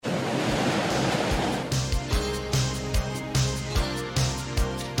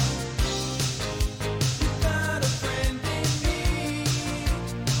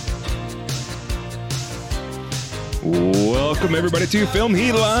Welcome everybody to Film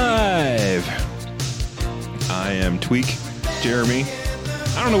Heat Live. I am Tweak Jeremy.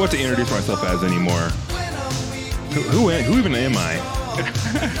 I don't know what to introduce myself as anymore. Who even am I?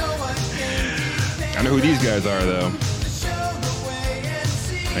 I know who these guys are though.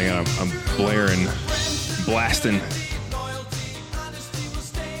 Hang on, I'm blaring, blasting.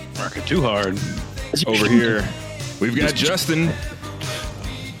 Marking too hard. Over here, we've got Justin.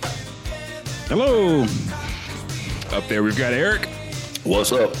 Hello. Up there, we've got Eric.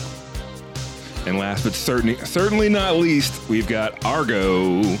 What's up? And last but certainly not least, we've got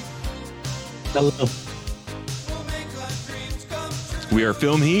Argo. Hello. We are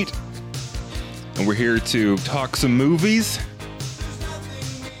Film Heat, and we're here to talk some movies.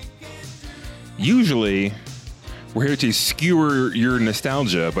 Usually, we're here to skewer your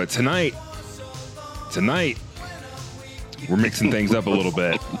nostalgia, but tonight, we're mixing things up a little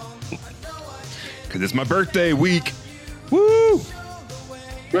bit. Because it's my birthday week. Woo!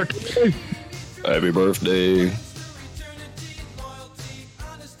 Birthday. Happy birthday.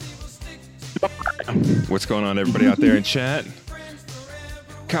 What's going on, everybody out there in chat?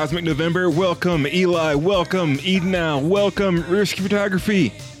 Cosmic November, welcome. Eli, welcome. Eden Al, welcome. Risky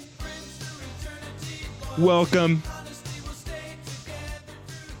Photography, welcome.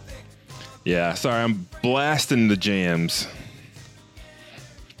 Yeah, sorry, I'm blasting the jams.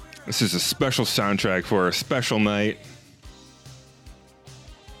 This is a special soundtrack for a special night.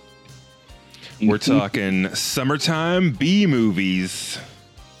 We're talking summertime B movies.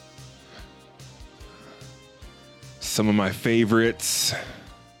 Some of my favorites.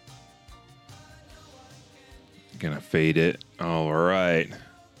 Gonna fade it. All right.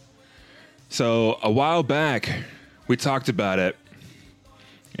 So a while back, we talked about it,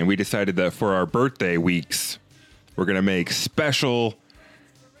 and we decided that for our birthday weeks, we're gonna make special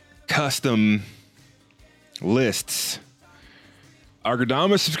custom lists.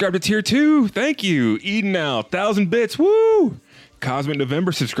 Argodama subscribed to tier 2. Thank you. Eden now, 1,000 bits. Woo! Cosmic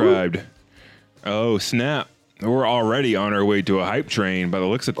November subscribed. Oh, snap. We're already on our way to a hype train by the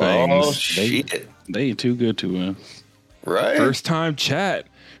looks of things. Oh, shit. They ain't too good to us. Right. First time chat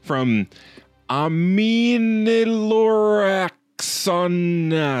from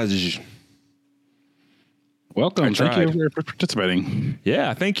Aminiloraxonaj. Welcome. Thank tried. you for participating.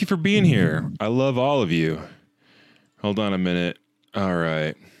 Yeah, thank you for being here. I love all of you. Hold on a minute. All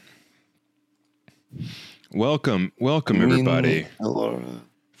right. Welcome, everybody. Hello.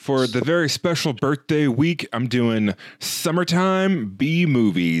 For the very special birthday week, I'm doing summertime B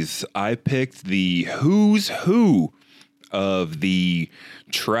movies. I picked the who's who of the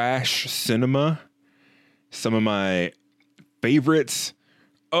trash cinema. Some of my favorites.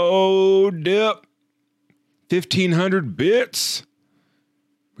 Oh, dip. 1,500 bits.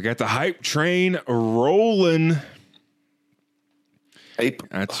 We got the hype train rolling. Hype.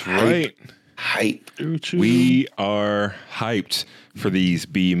 That's right. Hype. We are hyped for these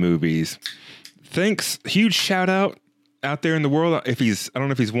B movies. Thanks. Huge shout out there in the world. I don't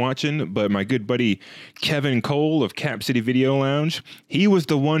know if he's watching, but my good buddy Kevin Cole of Cap City Video Lounge, he was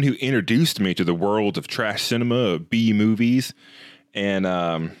the one who introduced me to the world of trash cinema, of B movies. And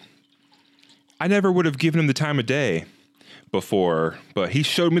I never would have given him the time of day before, but he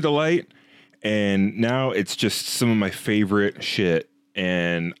showed me the light, and now it's just some of my favorite shit,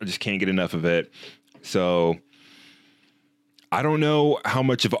 and I just can't get enough of it. So I don't know how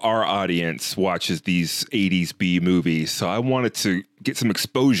much of our audience watches these 80s B movies, so I wanted to get some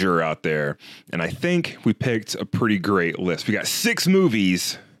exposure out there, and I think we picked a pretty great list. We got 6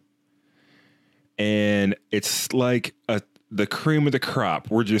 movies, and it's like the cream of the crop.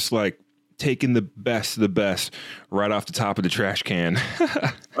 We're just like taking the best of the best right off the top of the trash can.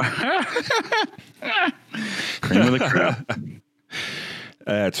 Cream of the crop.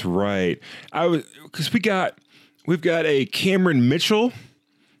 That's right. Because we've got a Cameron Mitchell,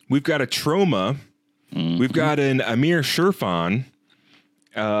 we've got a Troma, we've got an Amir Sherfan,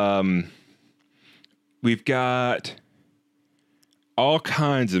 we've got all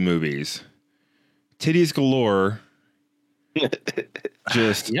kinds of movies, titties galore.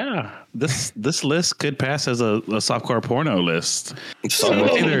 Just Yeah. This list could pass as a softcore porno list. So, I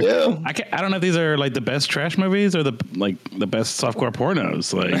don't know if these are like the best trash movies or the best softcore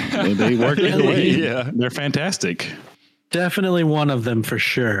pornos. Like they work either way. Yeah. They're fantastic. Definitely one of them for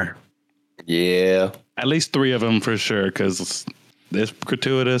sure. Yeah. At least 3 of them for sure, because there's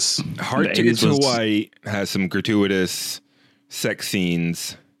gratuitous. Hard The Ticket 80s to was- Hawaii has some gratuitous sex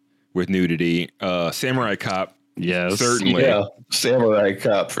scenes with nudity. Samurai Cop, Yes. certainly. Yeah. Samurai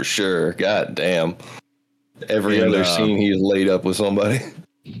Cop for sure. God damn. Every And, other scene he's laid up with somebody.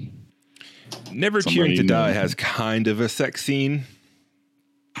 Never Curing to Die has kind of a sex scene.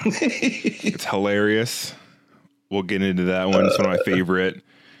 It's hilarious. We'll get into that one. It's one of my favorite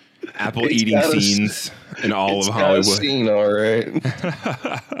apple eating scenes in all of Hollywood. Scene, all right.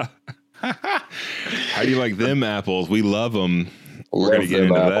 How do you like them apples? We love them. We're going to get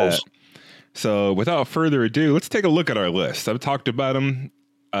into that. So without further ado, let's take a look at our list. I've talked about them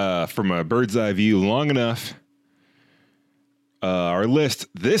from a bird's eye view long enough. Our list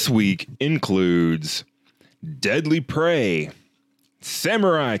this week includes Deadly Prey,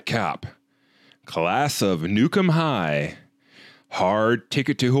 Samurai Cop, Class of Nukem High, Hard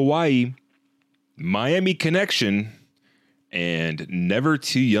Ticket to Hawaii, Miami Connection, and Never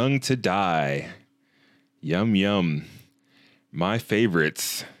Too Young to Die. Yum, yum. My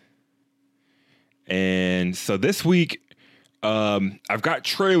favorites. And so this week, I've got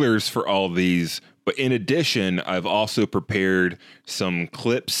trailers for all of these, but in addition, I've also prepared some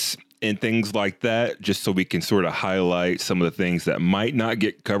clips and things like that, just so we can sort of highlight some of the things that might not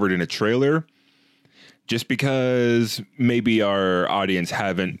get covered in a trailer, just because maybe our audience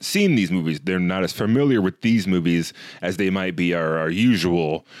haven't seen these movies. They're not as familiar with these movies as they might be our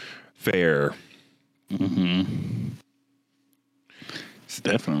usual fare. Mm-hmm.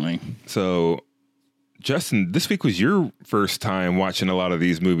 Definitely. So, Justin, this week was your first time watching a lot of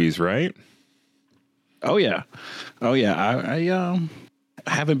these movies, right? Oh yeah. I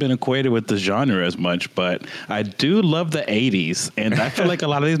haven't been acquainted with the genre as much, but I do love the 80s, and I feel like a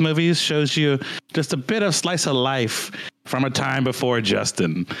lot of these movies shows you just a bit of slice of life from a time before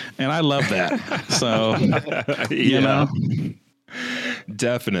Justin, and I love that. So, you know,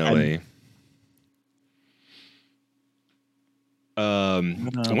 definitely.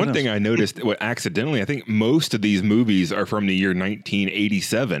 One thing I noticed, accidentally, I think most of these movies are from the year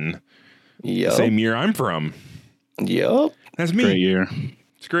 1987. Yep. Same year I'm from. Yep. That's me. Great year.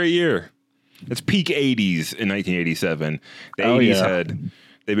 It's a great year. It's peak 80s in 1987. The 80s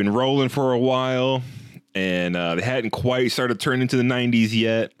they've been rolling for a while, and they hadn't quite started turning into the 90s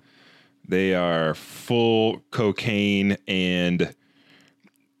yet. They are full cocaine and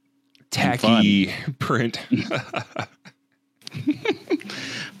tacky print.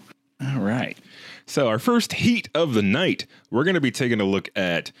 All right. So our first heat of the night, we're going to be taking a look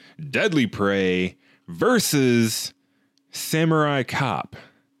at Deadly Prey versus Samurai Cop.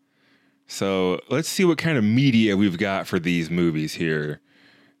 So let's see what kind of media we've got for these movies here.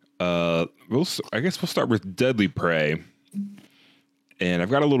 I guess we'll start with Deadly Prey. And I've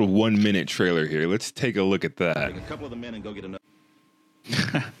got a little 1-minute trailer here. Let's take a look at that. Take a couple of the men and go get another.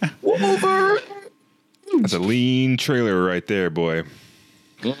 That's a lean trailer right there, boy.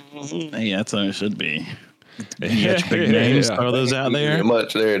 Hey, that's how it should be. You got your big names, throw those out there. Not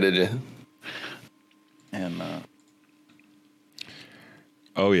much there, did you? And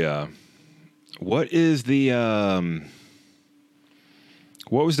oh yeah. What is the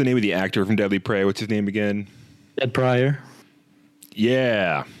what was the name of the actor from Deadly Prey? What's his name again? Ted Pryor.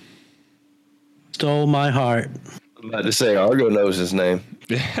 Yeah. Stole my heart. I'm about to say Argo knows his name.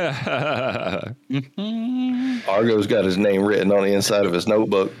 Argo's got his name written on the inside of his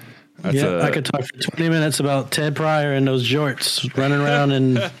notebook. I could talk for 20 minutes about Ted Pryor and those jorts running around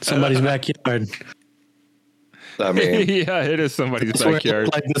in somebody's backyard. I mean, yeah, it is somebody's backyard.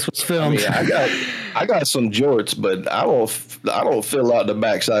 Like this was filmed. I got some jorts, but I don't fill out the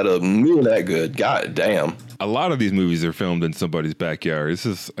backside of them near that good. God damn. A lot of these movies are filmed in somebody's backyard. This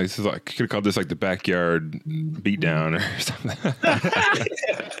is I could have called this like the backyard beatdown or something.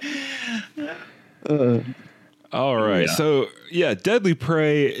 All right. Yeah. So yeah, Deadly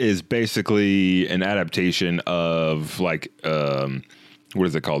Prey is basically an adaptation of like what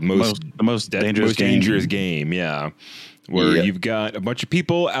is it called? The most dangerous game. Yeah. Where you've got a bunch of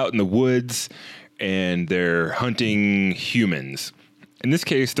people out in the woods and they're hunting humans. In this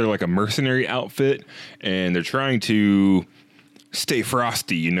case, they're like a mercenary outfit and they're trying to stay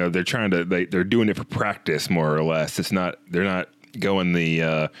frosty. You know, they're trying to, they're doing it for practice more or less. They're not going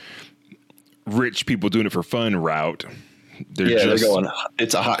the rich people doing it for fun route. They're going,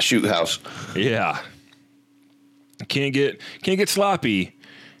 it's a hot shoot house. Yeah. Can't get sloppy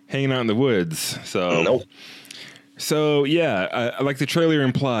hanging out in the woods. So, nope. So yeah, like the trailer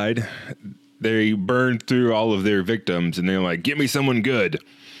implied, they burned through all of their victims and they're like, "Get me someone good."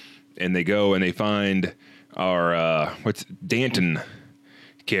 And they go and they find our Danton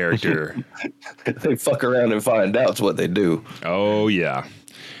character. They fuck around and find out's what they do. Oh yeah.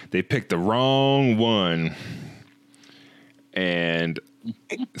 They picked the wrong one. And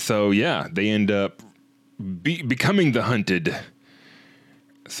so yeah, they end up becoming the hunted.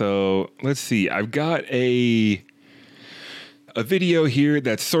 So let's see. I've got a a video here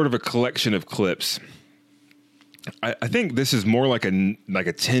that's sort of a collection of clips. I think this is more like a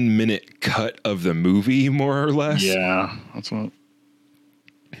 10-minute cut of the movie, more or less. Yeah, that's what.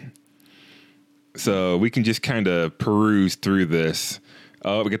 So we can just kind of peruse through this.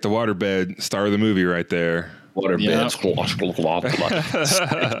 Oh, we get the waterbed star of the movie right there. Waterbed.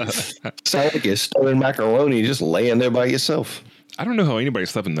 Sound like you're stirring macaroni just laying there by yourself. I don't know how anybody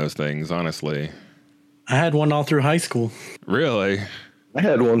slept in those things, honestly. I had one all through high school. Really? I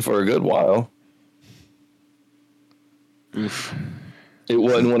had one for a good while. Oof. It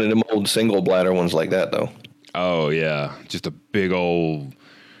wasn't one of them old single bladder ones like that, though. Oh, yeah. Just a big old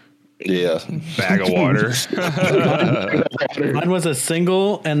Yeah. bag of water. Mine was a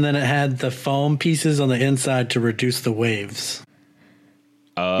single, and then it had the foam pieces on the inside to reduce the waves.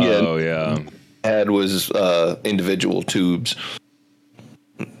 Oh, yeah. Had was individual tubes.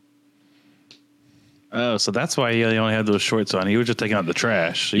 Oh, so that's why he only had those shorts on. He was just taking out the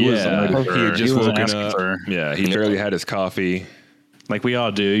trash. He Yeah, wasn't he had just wasn't woken asking up. for- Yeah, he barely had his coffee. like we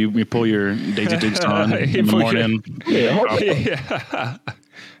all do. You pull your Daisy Dukes on You in the pull your- morning. Yeah.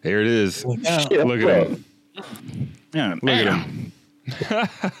 Here it is. Yeah, Look at him. Yeah, Look at him.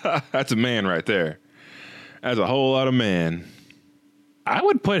 That's a man right there. That's a whole lot of man. I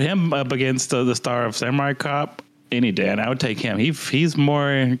would put him up against the star of Samurai Cop any day, and I would take him. He's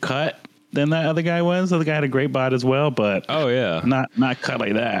more cut than that other guy was. The other guy had a great bod as well, but Oh, yeah. not cut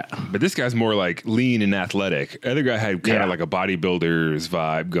like that. But this guy's more like lean and athletic. The other guy had kind Yeah. of like a bodybuilder's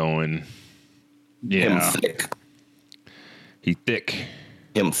vibe going. Him Yeah, thick. He thick.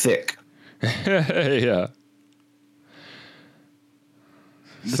 Him thick. Yeah.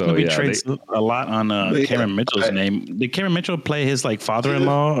 this So, movie yeah, trades a lot on Cameron Mitchell's name. Did Cameron Mitchell play his like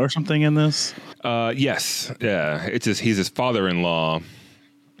father-in-law or something in this? yes. Yeah. He's his father-in-law.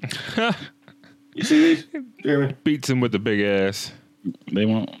 You see these, Jeremy? Beats him with the big ass. They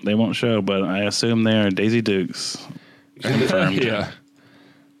won't show, but I assume they are Daisy Dukes. Confirmed. Yeah.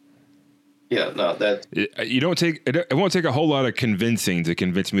 Yeah, no, that. It won't take a whole lot of convincing to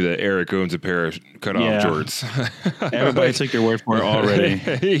convince me that Eric owns a pair of cut off Yeah. jorts. Everybody took your word for it already.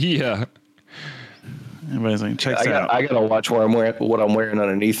 Yeah. Everybody's like, check this out. I gotta watch what I'm wearing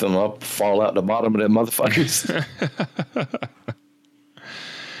underneath them. I'll fall out the bottom of them motherfuckers.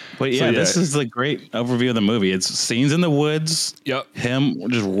 But So, yeah, yeah. this is the great overview of the movie. It's scenes in the woods. Yep. Him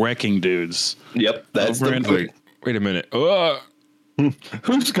just wrecking dudes. Yep, that's Over the and- Wait a minute. Oh,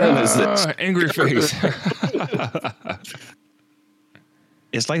 Whose gun is this? angry face.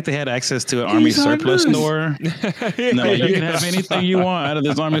 It's like they had access to an army surplus store. No, you can have anything you want out of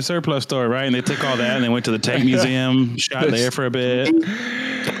this army surplus store, right? And they took all that and they went to the tank museum, shot there for a bit.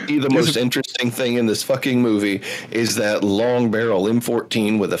 The most interesting thing in this fucking movie is that long barrel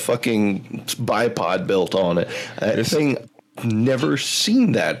M14 with a fucking bipod built on it. That thing, never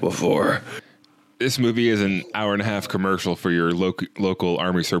seen that before. This movie is an hour and a half commercial for your local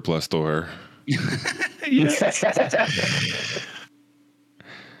army surplus store.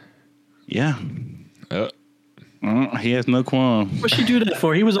 Yeah. Uh, He has no qualm. What'd she do that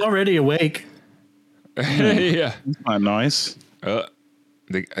for? He was already awake. yeah. Not nice.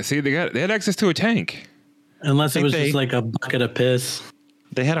 They had access to a tank. Unless it think was they- just like a bucket of piss.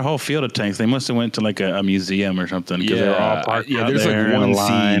 They had a whole field of tanks. They must have went to like a museum or something because they were all parked yeah. out There's there like in a one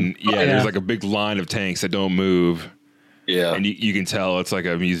line. scene. Yeah, yeah. there's like a big line of tanks that don't move, Yeah. and you can tell it's like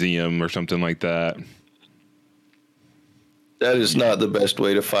a museum or something like that. That is not the best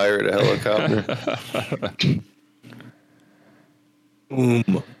way to fire at a helicopter. All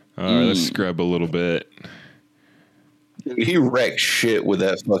right, let's scrub a little bit. Dude, he wrecked shit with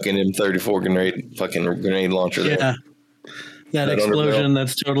that fucking M34 grenade launcher there. Yeah. That That explosion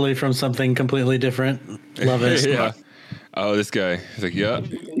that's totally from something completely different. Love it. Yeah. Oh, this guy. He's like, yeah,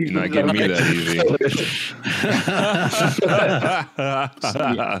 you're not getting me that easy.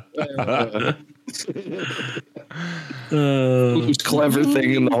 Most clever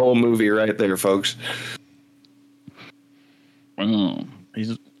thing in the whole movie right there, folks.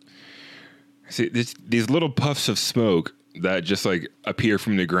 He's See, these little puffs of smoke that just like appear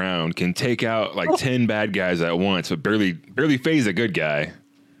from the ground can take out like 10 bad guys at once, but barely phase a good guy.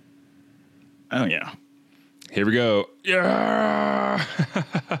 oh yeah. Here we go. Yeah.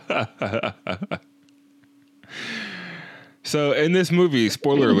 So in this movie,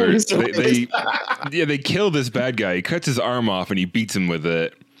 spoiler alert, they kill this bad guy. He cuts his arm off and he beats him with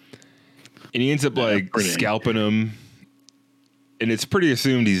it, and he ends up like pretty. scalping him, and it's pretty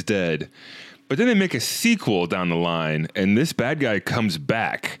assumed he's dead. But then they make a sequel down the line, and this bad guy comes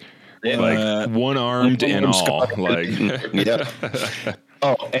back, like one armed and all. Like, Yeah.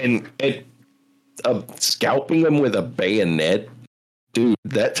 Oh, and scalping them with a bayonet, dude,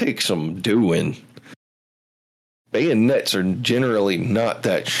 that takes some doing. Bayonets are generally not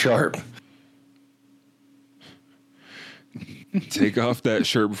that sharp. Take off that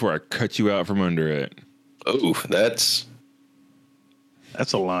shirt before I cut you out from under it. Oh, that's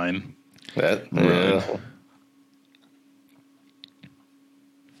a line. that.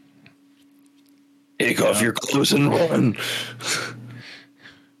 Take off your clothes and run.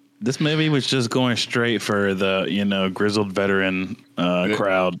 This movie was just going straight for the grizzled veteran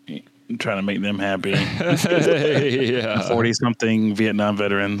crowd, trying to make them happy. Yeah. 40-something Vietnam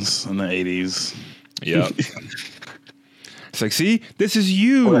veterans in the 80s. Yep. It's like, see, this is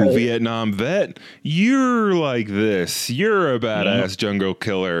you, Vietnam vet. You're like this. You're a badass jungle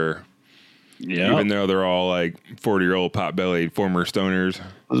killer. Yeah. Even though they're all like 40-year-old pot-bellied former stoners.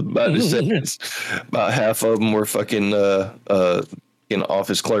 I was about to say about half of them were fucking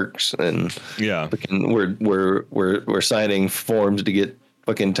office clerks, and Yeah. fucking we're signing forms to get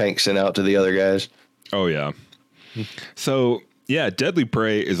fucking tanks sent out to the other guys. Oh, yeah. So, yeah, Deadly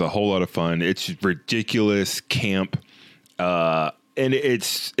Prey is a whole lot of fun. It's ridiculous camp. And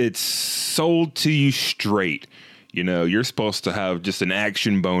it's sold to you straight. You're supposed to have just an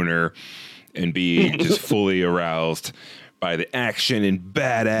action boner and be just fully aroused by the action and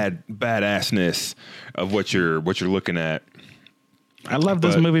badassness of what you're looking at. I love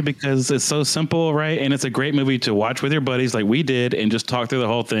this movie because it's so simple, right? And it's a great movie to watch with your buddies like we did and just talk through the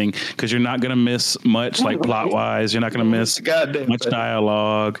whole thing because you're not going to miss much like plot-wise. You're not going to miss much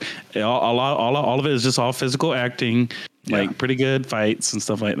dialogue. All of it is just all physical acting, like pretty good fights and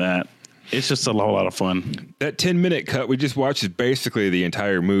stuff like that. It's just a whole lot of fun. That 10-minute cut we just watched is basically the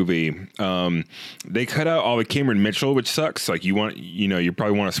entire movie. They cut out all the Cameron Mitchell, which sucks. Like you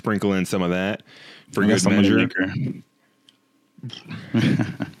probably want to sprinkle in some of that for good measure.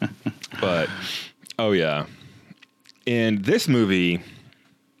 But oh yeah, and this movie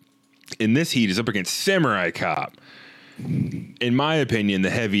in this heat is up against Samurai Cop. In my opinion, the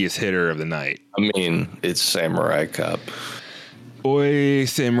heaviest hitter of the night. I mean, it's Samurai Cop. Boy,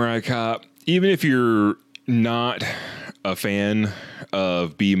 Samurai Cop. Even if you're not a fan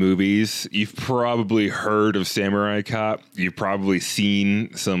of B movies, you've probably heard of Samurai Cop. You've probably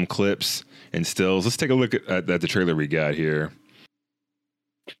seen some clips and stills. Let's take a look at the trailer we got here.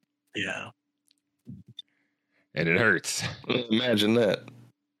 Yeah. And it hurts. Imagine that.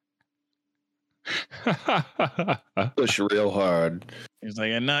 Push real hard. He's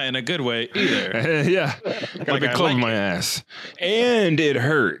like, and not in a good way either. Yeah. Got a big club in my ass. And it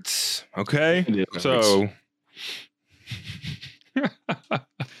hurts. Okay? So.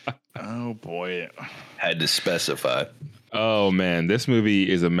 Oh, boy. Had to specify. Oh, man. This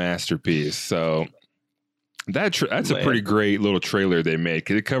movie is a masterpiece. So. That's a pretty great little trailer they made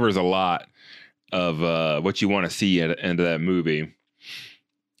because it covers a lot of what you want to see at the end of that movie.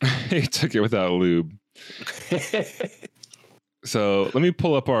 He took it without lube. So let me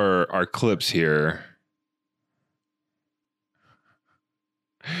pull up our clips here.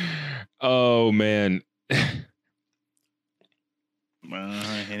 Oh man.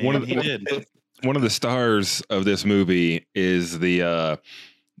 One of the stars of this movie is the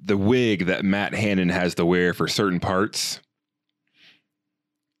wig that Matt Hannon has to wear for certain parts.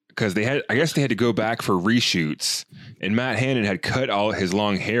 Because I guess they had to go back for reshoots, and Matt Hannon had cut all his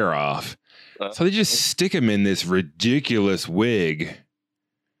long hair off. So they just stick him in this ridiculous wig.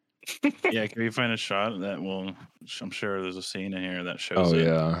 Yeah, can we find a shot that will? I'm sure there's a scene in here that shows. Oh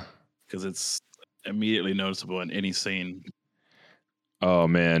yeah, because it's immediately noticeable in any scene. Oh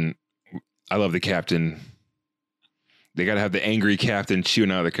man, I love the captain. They got to have the angry captain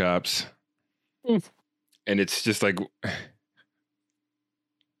shooting out the cops, and it's just like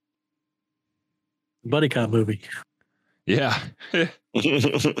buddy cop movie. Yeah.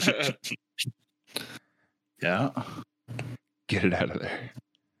 Yeah. Get it out of there.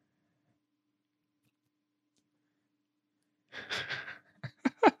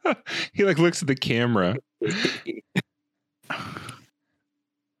 He like looks at the camera. His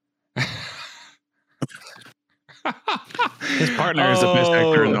partner is the best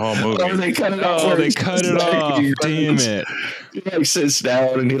actor in the whole movie. Oh, they cut it off. Oh, they cut it off. Damn it. He like sits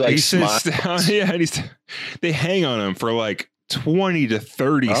down and he smiles. Sits down. Yeah, and they hang on him for like 20 to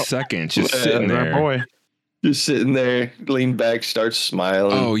 30 seconds just sitting there. Boy. Just sitting there, lean back, starts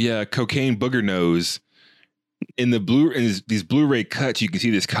smiling. Oh yeah, cocaine booger nose. In these Blu-ray cuts, you can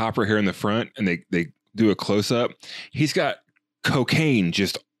see this copper hair in the front, and they do a close up. He's got cocaine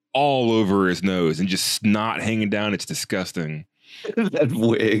just all over his nose and just snot hanging down. It's disgusting. That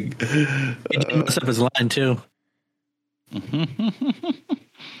wig. He did mess up his line too.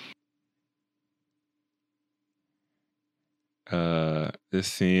 This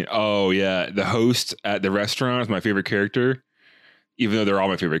scene. Oh yeah, the host at the restaurant is my favorite character, even though they're all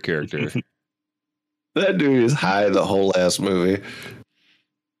my favorite character. That dude is high the whole ass movie.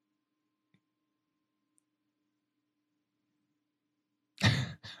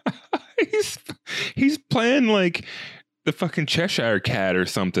 he's playing like the fucking Cheshire Cat or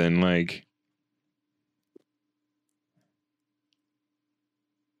something. Like,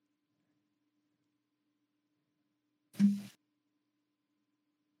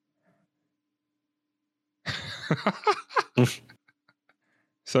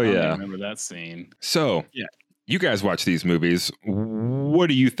 so I don't yeah, remember that scene. so Yeah. you guys watch these movies. What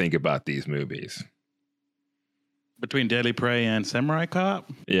do you think about these movies? Between Deadly Prey and Samurai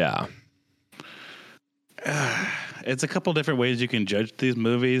Cop, Yeah. it's a couple different ways you can judge these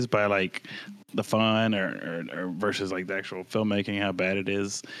movies by like the fun or versus like the actual filmmaking, how bad it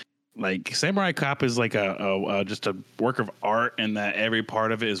is. Like Samurai Cop is like a just a work of art in that every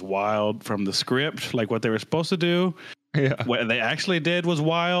part of it is wild from the script, like what they were supposed to do. Yeah. What they actually did was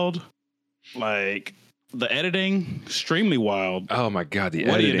wild. Like the editing, extremely wild. Oh my god, the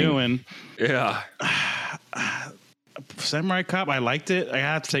What editing. are you doing? Yeah. Samurai Cop, I liked it. I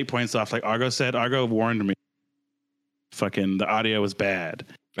have to take points off. Like Argo said, Argo warned me. Fucking the audio was bad,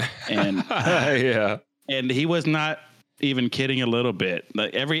 and yeah. and he was not even kidding a little bit.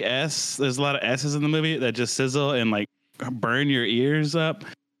 Like every S, there's a lot of S's in the movie that just sizzle and like burn your ears up.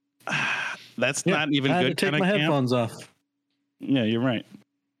 That's Yeah, not even I had good. to take Kind my of camp. headphones off. Yeah, you're right.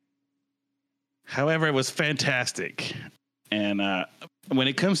 However, it was fantastic, and when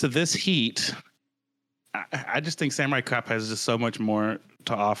it comes to this heat, I just think Samurai Cop has just so much more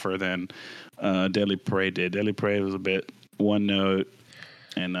to offer than Deadly Prey did. Deadly Prey was a bit one note,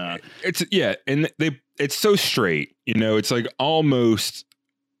 and It's it's so straight, you know, it's like almost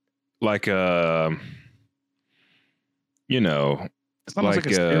like a, you know, it's almost like a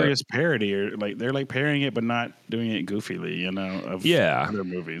like, serious parody, or like they're like parodying it but not doing it goofily, you know, of Yeah. other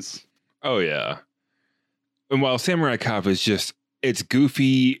movies. oh yeah. And while Samurai Cop is just, it's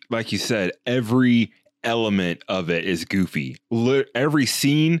goofy, like you said, every element of it is goofy. Every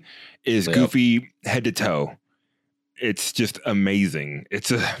scene is Yep. goofy head to toe. It's just amazing.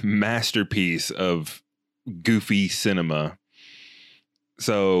 It's a masterpiece of goofy cinema.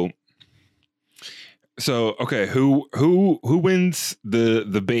 So okay, who wins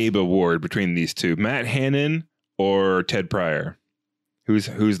the Babe Award between these two? Matt Hannon or Ted Pryor?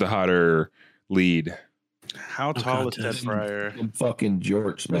 Who's the hotter lead? How tall is Ted contest. Pryor? Fucking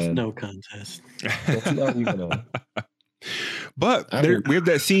jorts, There's man. no contest. That's not even a. But we have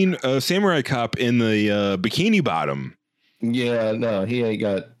that scene of Samurai Cop in the Bikini Bottom. Yeah, no, he ain't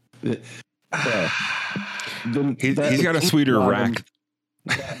got. He's got a sweeter rack.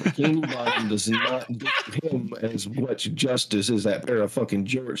 That bikini bottom does not do him as much justice as that pair of fucking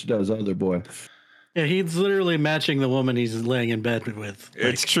jorts does other boy. Yeah, he's literally matching the woman he's laying in bed with.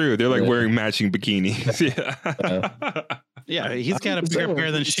 It's true. They're like Yeah. wearing matching bikinis. Yeah. Yeah, he's got a bigger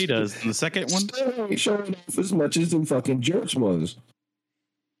pair than she does. And the second one, Still ain't showing off as much as them fucking jorts was.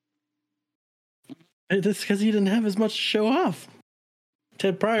 It's because he didn't have as much to show off.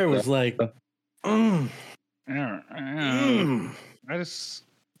 Ted Pryor was like, I just,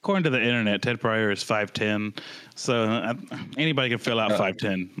 according to the internet, Ted Pryor is 5'10", so anybody can fill out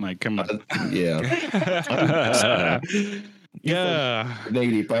 5'10". Like, come on. Yeah. Yeah,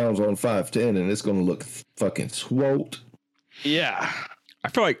 80 pounds on 5'10", and it's going to look fucking swolled. yeah. I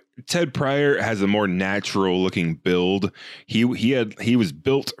feel like Ted Pryor has a more natural looking build. He was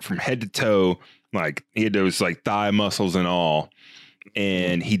built from head to toe, like he had those like thigh muscles and all,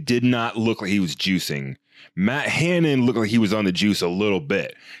 and he did not look like he was juicing. Matt Hannon looked like he was on the juice a little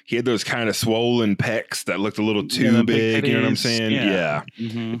bit. He had those kind of swollen pecs that looked a little too the big big. You know what I'm titties. saying? Yeah. Yeah.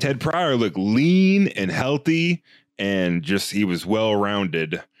 Mhm. Ted Pryor looked lean and healthy, and just he was well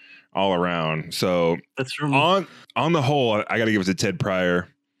rounded all around. So that's from on the whole, I got to give it to Ted Pryor.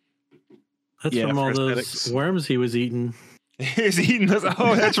 Yeah, all for those aesthetics. worms he was eating. He's eating those.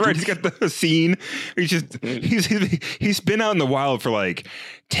 Oh, that's right. He's got the scene. He's been out in the wild for like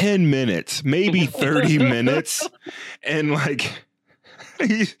 10 minutes, maybe 30 minutes, and like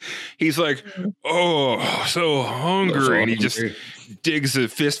he's like, oh, so hungry, and he just digs a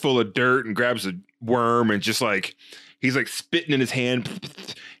fistful of dirt and grabs a worm and just like he's like spitting in his hand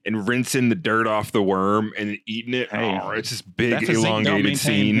and rinsing the dirt off the worm and eating it. Hey, oh, it's this big That physique don't elongated maintain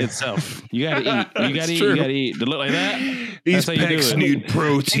scene. itself. You gotta eat. You gotta It's eat. true. You gotta eat. To look like that, These that's how you do pecs it. need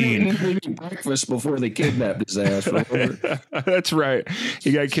protein. He ate breakfast before they kidnapped his ass. Remember? That's right.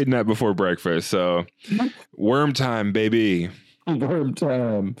 He got kidnapped before breakfast. So worm time, baby. Worm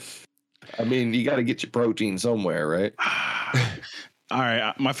time. I mean, you got to get your protein somewhere, right? All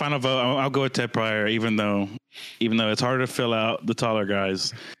right, my final vote. I'll go with Ted Pryor, even though it's harder to fill out the taller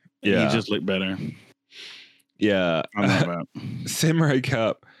guys. Yeah. He just looked better. Yeah. I'm not about. Samurai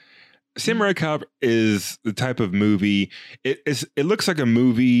Cop. Samurai Cop is the type of movie. It looks like a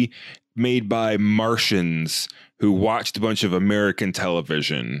movie made by Martians who watched a bunch of American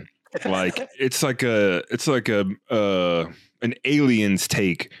television. Like it's like an alien's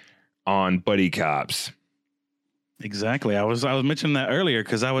take on buddy cops. Exactly. I was mentioning that earlier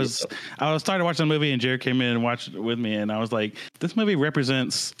because I was starting watching the movie and Jared came in and watched it with me, and I was like, this movie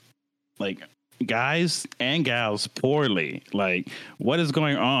represents like guys and gals poorly. Like, what is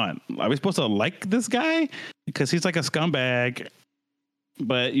going on? Are we supposed to like this guy because he's like a scumbag?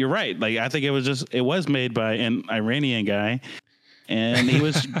 But you're right. Like, I think it was made by an Iranian guy, and he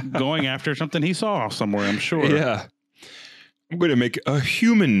was going after something he saw somewhere, I'm sure. Yeah. I'm going to make a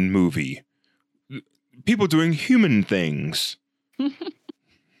human movie. People doing human things.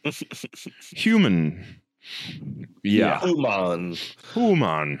 Human. Yeah. Human.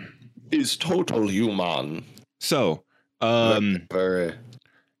 Is total human. So, did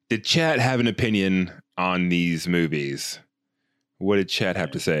chat have an opinion on these movies? What did chat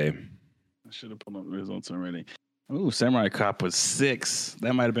have to say? I should have pulled up the results already. Ooh, Samurai Cop was 6.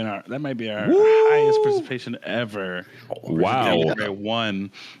 That might be our Woo! highest participation ever. Wow.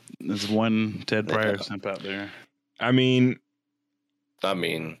 One. There's one Ted Pryor simp out there. I mean,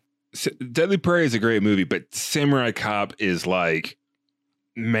 Deadly Prey is a great movie, but Samurai Cop is like,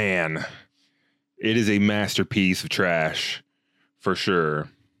 man, it is a masterpiece of trash for sure.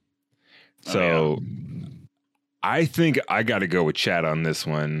 So I think I got to go with chat on this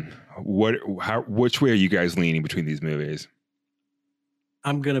one. Which way are you guys leaning between these movies?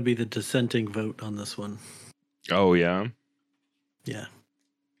 I'm going to be the dissenting vote on this one. Oh, yeah. Yeah.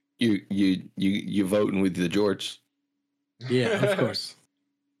 You voting with the Jorts? Yeah, of course.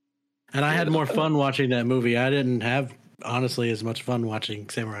 And I had more fun watching that movie. I didn't have, honestly, as much fun watching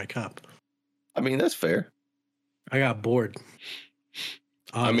Samurai Cop. I mean, that's fair. I got bored.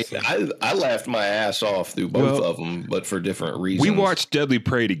 Honestly. I mean, I laughed my ass off through both of them, but for different reasons. We watched Deadly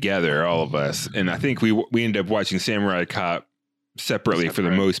Prey together, all of us, and I think we ended up watching Samurai Cop separately for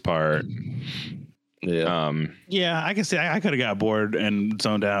the most part. Yeah. Yeah, I can say I could have got bored and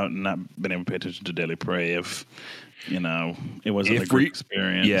zoned out and not been able to pay attention to Deadly Prey if, it wasn't a group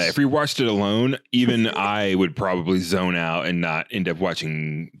experience. Yeah, if we watched it alone, even I would probably zone out and not end up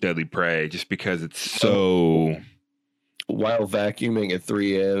watching Deadly Prey just because it's so... While vacuuming at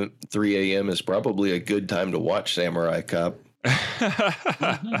 3 a.m. is probably a good time to watch Samurai Cop.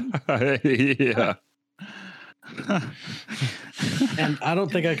 Yeah. And I don't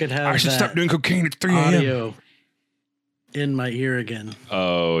think I could have I should stop doing cocaine at 3 a.m. audio in my ear again.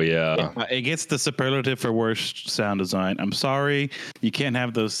 Oh, yeah. It gets the superlative for worst sound design. I'm sorry. You can't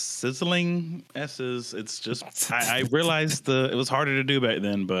have those sizzling S's. It's just, I realized it was harder to do back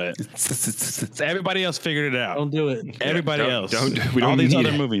then, but everybody else figured it out. Don't do it. Everybody else. We don't all these need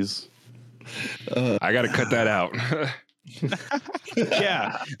other it. movies. I got to cut that out.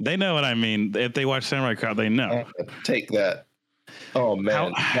 Yeah, they know what I mean. If they watch Samurai Cop, they know. Take that. Oh,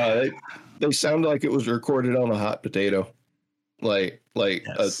 man. They sound like it was recorded on a hot potato. Like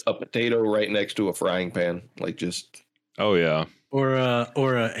Yes. a potato right next to a frying pan. Like just... Oh, yeah. Or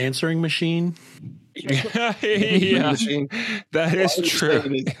a answering machine. Yeah, Machine. that is true.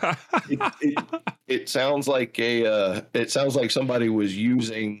 It sounds like it sounds like somebody was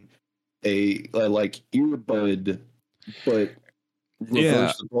using a like earbud, but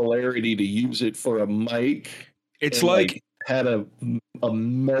reverse the polarity to use it for a mic. It's and, like had a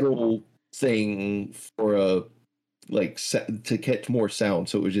metal thing for to catch more sound,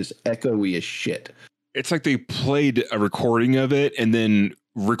 so it was just echoey as shit. it's like they played a recording of it and then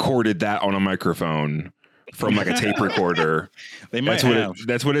recorded that on a microphone from like a tape recorder. They might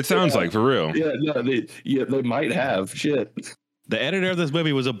That's what it sounds like, for real. Yeah, no, they might have shit. The editor of this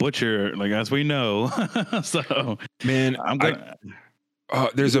movie was a butcher, like as we know. So, Man,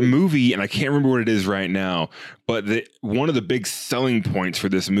 there's a movie, and I can't remember what it is right now, but one of the big selling points for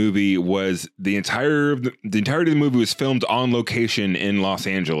this movie was the entirety of the movie was filmed on location in Los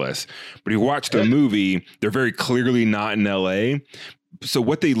Angeles. But if you watch the movie, they're very clearly not in LA. So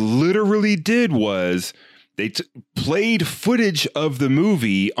what they literally did was they played footage of the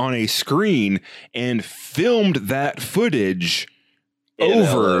movie on a screen and filmed that footage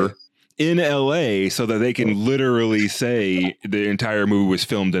in LA so that they can literally say the entire movie was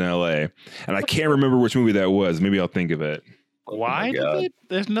filmed in LA. And I can't remember which movie that was. Maybe I'll think of it. Why? God.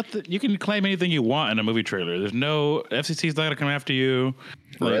 There's nothing. You can claim anything you want in a movie trailer. There's no FCC's not gonna come after you.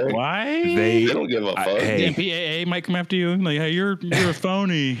 Like, Right. why? They don't give a fuck. The Hey, MPAA might come after you. Like, hey, you're a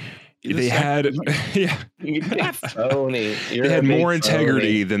phony. they had yeah, Phony. You're they had a big more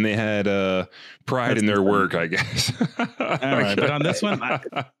integrity phony. than they had pride in their work, I guess. All right, but on this one,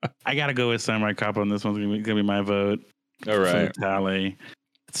 I gotta go with Samurai Cop. On this one's gonna be my vote. All For the right, tally.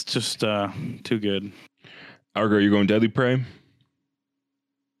 It's just too good. Argo, you going Deadly Prey?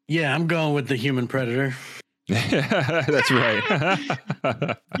 Yeah, I'm going with the Human Predator. That's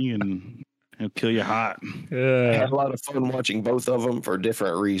right. He'll kill you hot. I had a lot of fun watching both of them for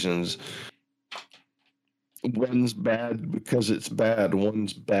different reasons. One's bad because it's bad.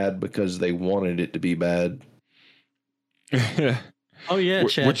 One's bad because they wanted it to be bad. Oh yeah,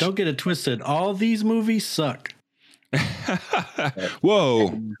 Chad, which- don't get it twisted. All these movies suck. Whoa,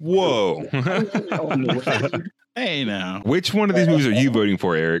 whoa. Hey now. Which one of these movies are you voting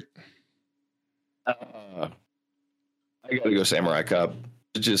for, Eric? I gotta go Samurai Cop.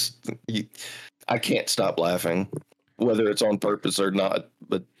 I can't stop laughing, whether it's on purpose or not.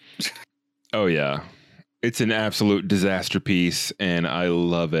 But Oh, yeah. It's an absolute disaster piece, and I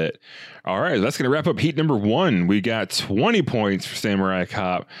love it. All right, that's going to wrap up heat number 1. We got 20 points for Samurai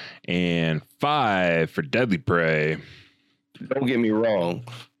Cop and 5 for Deadly Prey. don't get me wrong,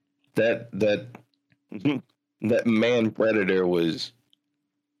 that man predator was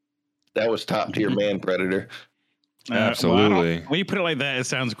top tier man predator. Absolutely. When you put it like that, it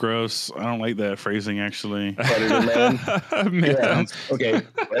sounds gross. I don't like that phrasing, actually. Predator man. Man. Yeah. Okay.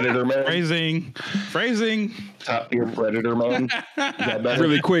 Predator man. Phrasing. Top tier predator man. Is that better?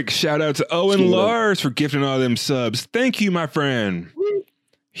 Really quick shout out to Owen Sure. Lars for gifting all them subs. Thank you, my friend.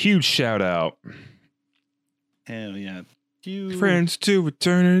 Huge shout out. Hell yeah. Friends to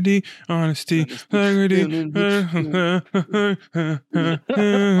eternity, honesty, integrity.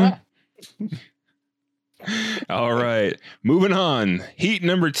 All right, moving on. Heat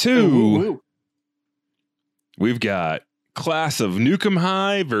number 2. We've got Class of Nukem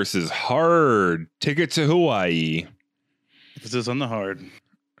High versus Hard Ticket to Hawaii. This is on the hard.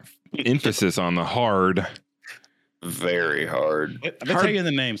 Emphasis on the hard. Very hard. I've been telling you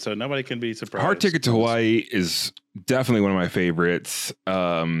the name, so nobody can be surprised. Hard Ticket to Hawaii is definitely one of my favorites.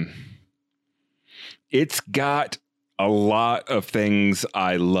 It's got a lot of things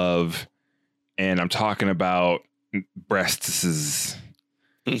I love, and I'm talking about breasts.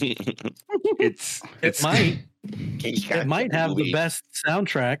 It might have the best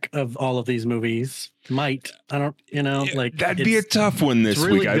soundtrack of all of these movies. Might. I don't, like that'd be a tough one this it's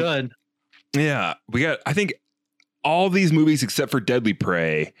really week. good. I think all these movies except for Deadly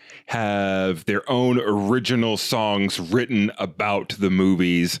Prey have their own original songs written about the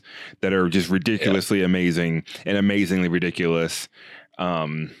movies that are just ridiculously amazing and amazingly ridiculous.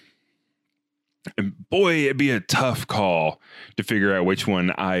 And boy, it'd be a tough call to figure out which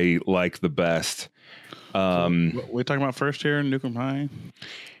one I like the best. We're talking about first here in Nukem High.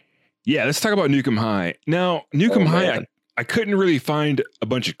 Yeah, let's talk about Nukem High. Now, Nukem High, I couldn't really find a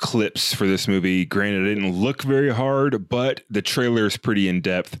bunch of clips for this movie. Granted, it didn't look very hard, but the trailer is pretty in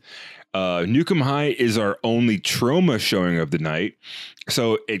depth. Nukem High is our only Troma showing of the night,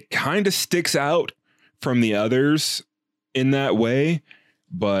 so it kind of sticks out from the others in that way.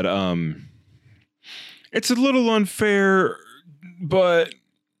 But it's a little unfair. But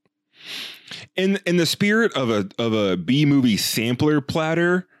in the spirit of a B movie sampler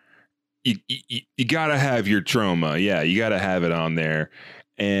platter, you gotta have your Troma. Yeah, you gotta have it on there.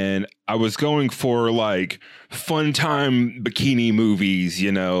 And I was going for like fun time bikini movies,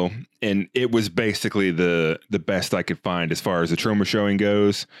 and it was basically the best I could find as far as the Troma showing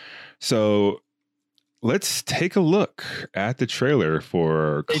goes. So let's take a look at the trailer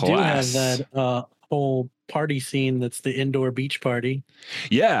for They Class. do have that whole party scene that's the indoor beach party.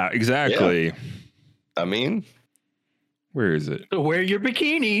 Yeah, exactly. I mean, Where is it? So wear your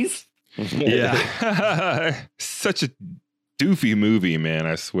bikinis. Yeah. Such a doofy movie, man,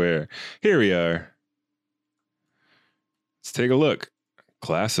 I swear. Here we are. Let's take a look.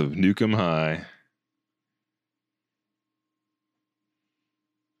 Class of Nukem High.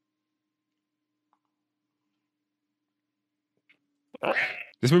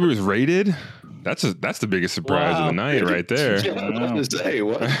 This movie was rated. That's the biggest surprise of the night right there. Yeah, I was about to say,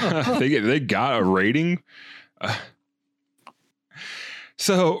 what? they got a rating.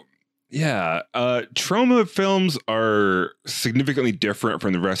 So yeah, Troma films are significantly different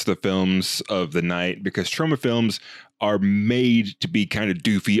from the rest of the films of the night because Troma films are made to be kind of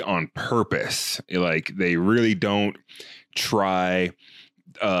doofy on purpose. Like they really don't try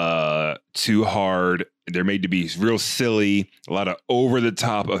too hard. They're made to be real silly, a lot of over the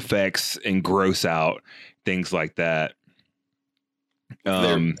top effects and gross out things like that.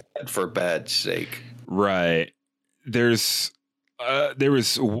 They're bad for bad sake. Right. There was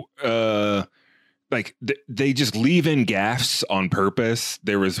like they just leave in gaffes on purpose.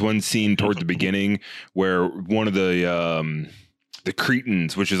 There was one scene toward the beginning where one of the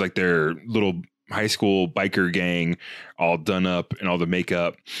Cretans, which is like their little high school biker gang, all done up and all the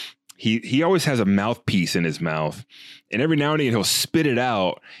makeup. He always has a mouthpiece in his mouth, and every now and again he'll spit it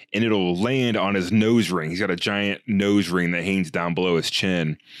out and it'll land on his nose ring. He's got a giant nose ring that hangs down below his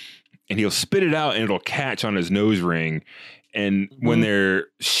chin, and he'll spit it out and it'll catch on his nose ring. And when they're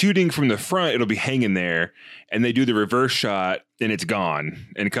shooting from the front, it'll be hanging there, and they do the reverse shot and it's gone,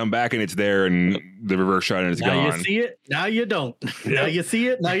 and come back and it's there, and the reverse shot and it's now gone. Now you see it, now you don't. Now you see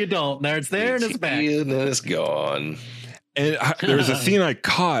it, now you don't. Now it's there and it's back. And then it's gone. And there was a scene I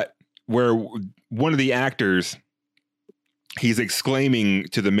caught where one of the actors, he's exclaiming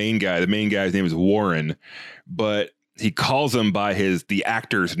to the main guy. The main guy's name is Warren, but he calls him by the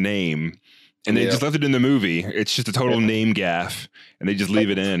actor's name. And they just left it in the movie. It's just a total name gaffe, and they just leave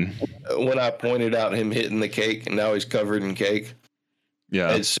it in. When I pointed out him hitting the cake, and now he's covered in cake. Yeah.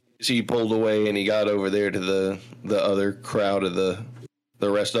 As soon as he pulled away and he got over there to the other crowd of the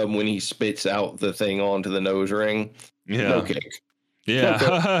rest of them, when he spits out the thing onto the nose ring, no cake. Yeah.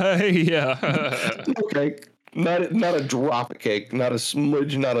 No cake. Yeah. No cake. Not a drop of cake. Not a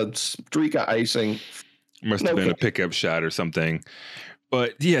smudge. Not a streak of icing. Must have been a pickup shot or something.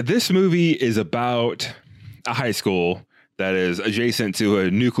 But yeah, this movie is about a high school that is adjacent to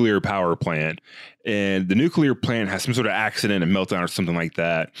a nuclear power plant. And the nuclear plant has some sort of accident and meltdown or something like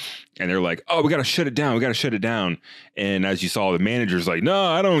that. And they're like, oh, we got to shut it down. We got to shut it down. And as you saw, the manager's like, no,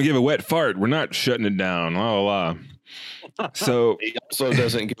 I don't give a wet fart. We're not shutting it down. La, la, la. So he also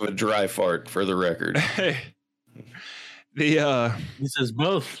doesn't give a dry fart, for the record. He says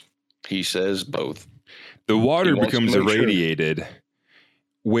both. He says both. The water becomes irradiated,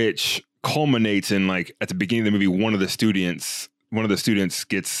 which culminates in, like, at the beginning of the movie, one of the students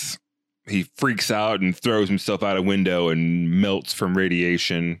he freaks out and throws himself out a window and melts from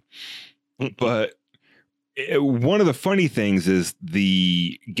radiation. But one of the funny things is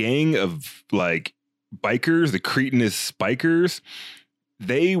the gang of, like, bikers, the Cretinous bikers,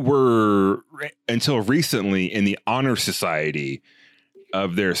 they were until recently in the honor society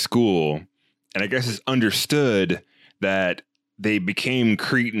of their school. And I guess it's understood that they became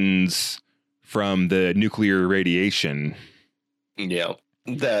Cretans from the nuclear radiation. Yeah.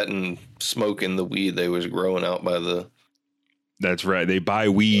 That and smoking the weed they was growing out by the... That's right. They buy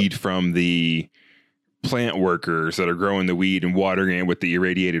weed from the plant workers that are growing the weed and watering it with the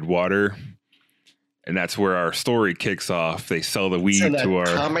irradiated water. And that's where our story kicks off. They sell the weed to our...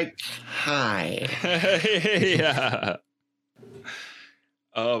 atomic high. Yeah.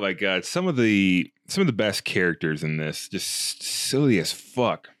 Oh my God. Some of the best characters in this, just silly as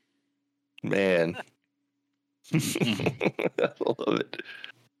fuck. Man. I love it.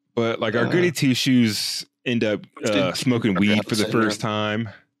 But like our goody two shoes end up smoking weed for the first time.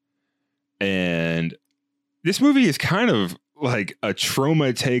 And this movie is kind of like a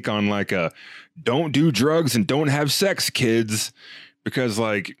trauma take on like a don't do drugs and don't have sex, kids. Because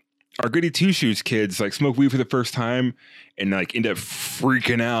like our goody two shoes kids like smoke weed for the first time and like end up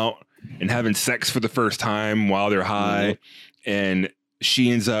freaking out and having sex for the first time while they're high. And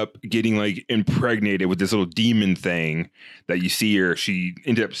she ends up getting like impregnated with this little demon thing that you see her. She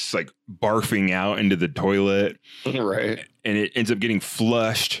ends up like barfing out into the toilet. Right. And it ends up getting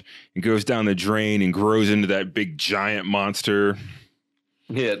flushed and goes down the drain and grows into that big giant monster.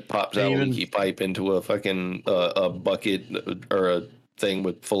 Yeah, it pops out a leaky pipe into a fucking a bucket or a thing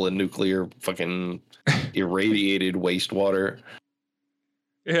with full of nuclear fucking irradiated wastewater.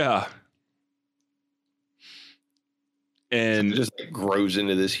 Yeah. And it just like grows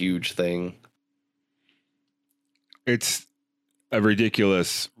into this huge thing. It's a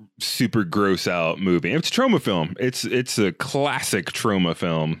ridiculous, super gross out movie. It's a trauma film. It's a classic trauma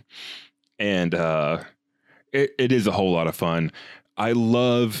film. And it is a whole lot of fun. I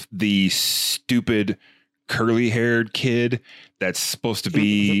love the stupid curly haired kid that's supposed to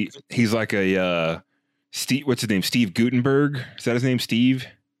be, he's like a Steve, what's his name? Steve Guttenberg? Is that his name, Steve?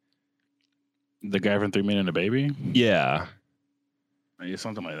 The guy from 3 Men and a Baby? Yeah. Yeah,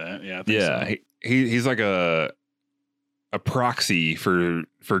 something like that. Yeah. I think so. He's like a proxy for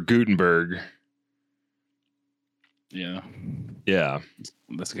Gutenberg. Yeah. Yeah.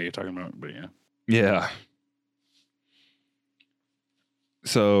 That's the guy you're talking about, but yeah. Yeah.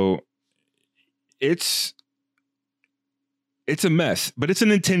 So it's It's a mess, but it's an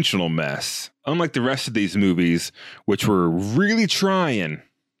intentional mess. Unlike the rest of these movies, which were really trying.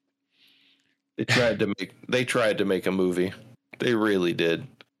 They tried to make a movie. They really did.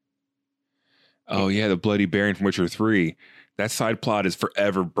 Oh yeah, the Bloody Baron from Witcher 3. That side plot is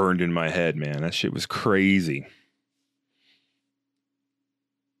forever burned in my head, man. That shit was crazy.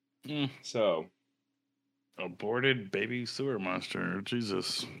 So, aborted baby sewer monster.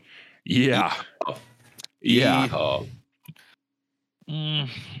 Jesus. Yeah. Yeah.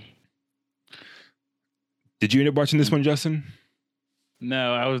 Did you end up watching this one, Justin?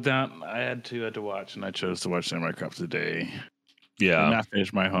 No, I was down. I had to watch, and I chose to watch Samurai Cop today. Yeah. And I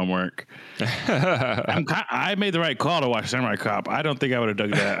finished my homework. I made the right call to watch Samurai Cop. I don't think I would have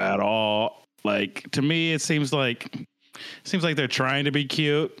dug that at all. Like, to me, it seems like they're trying to be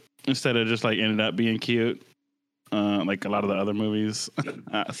cute instead of just like ended up being cute. Like a lot of the other movies.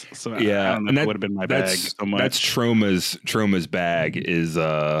 So yeah, I don't know if it would have been my bag so much. That's Troma's bag is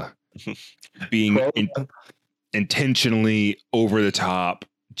being intentionally over the top,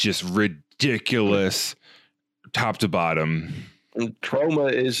 just ridiculous, top to bottom. And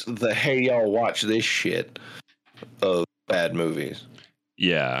Troma is the hey y'all watch this shit of bad movies.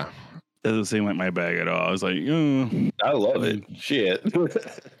 Yeah. Doesn't seem like my bag at all. I was like, I love it. Shit.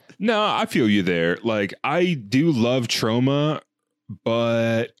 No, I feel you there. Like, I do love Troma,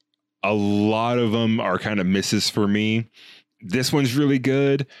 but a lot of them are kind of misses for me. This one's really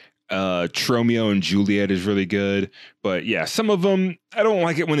good. Tromeo and Juliet is really good. But yeah, some of them, I don't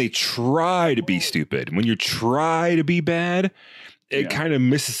like it when they try to be stupid. When you try to be bad, it kind of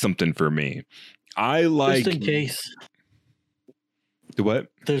misses something for me. I like... Just in case. The what?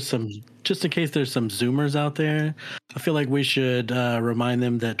 Just in case there's some Zoomers out there, I feel like we should remind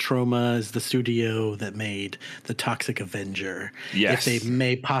them that Troma is the studio that made The Toxic Avenger. Yes. If they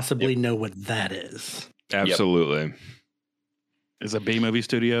may possibly know what that is. Absolutely. Yep. It's a B-movie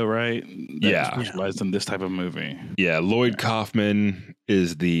studio, right? That specialized in this type of movie. Yeah, Lloyd Kaufman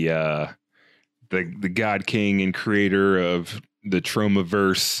is the God King and creator of the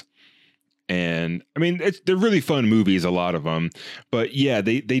Tromaverse. And I mean, they're really fun movies, a lot of them. But yeah,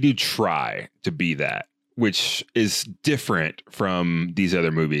 they do try to be that, which is different from these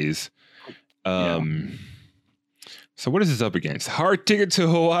other movies. So what is this up against? Hard Ticket to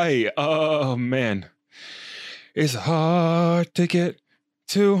Hawaii. Oh, man. It's Hard Ticket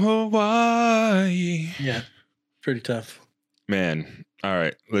to Hawaii. Yeah, pretty tough. Man, all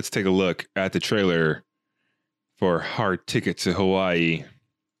right. Let's take a look at the trailer for Hard Ticket to Hawaii.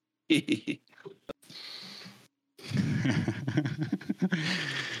 The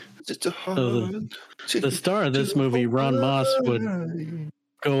star of this movie, Ron Moss, would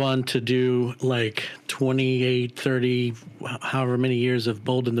go on to do like 28, 30, however many years of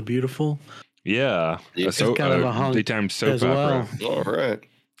Bold and the Beautiful. Yeah. It's kind of a hunk daytime soap as opera. well. All right.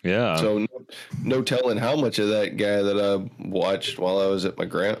 Yeah. So no telling how much of that guy that I watched while I was at my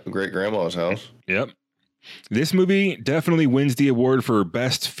great grandma's house. Yep. This movie definitely wins the award for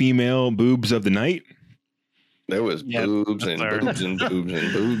best female boobs of the night. There was boobs and boobs and boobs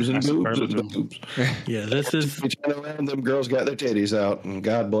and boobs and boobs and boobs. Yeah, this is. We turn around, them girls got their titties out, and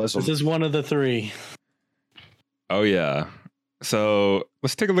God bless them. This is one of the three. Oh yeah. So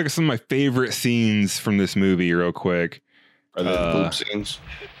let's take a look at some of my favorite scenes from this movie real quick. Are there boob scenes?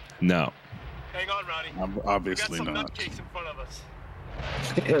 No. Hang on, Ronnie. Obviously we got some not. nutcakes in front of us.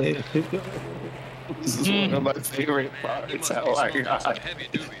 This is one of my favorite parts. How I got.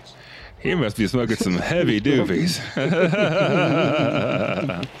 He must be smoking some heavy doobies.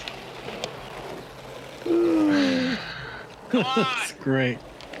 That's great.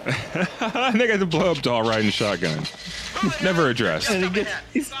 I think I had to blow up doll riding shotgun. Never addressed. And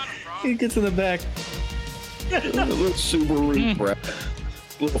he gets in the back. Little Subaru brat.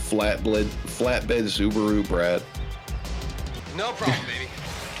 Little flatbed Subaru brat. No problem, baby.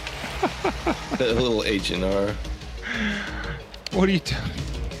 That little H&R. What are you doing?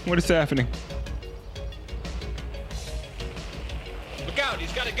 What is happening? Look out,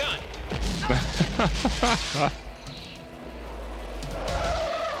 he's got a gun.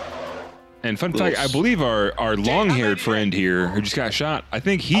 And fun fact, I believe our long-haired friend here who just got shot, I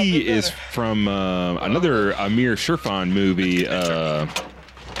think he is from another Amir Sherfan movie.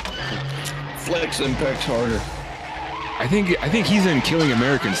 Flex and pecs harder. I think he's in Killing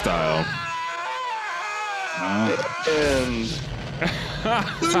American Style. And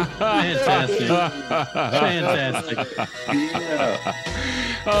Fantastic. Fantastic.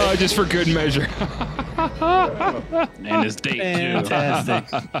 Oh, just for good measure. And his date too. Fantastic.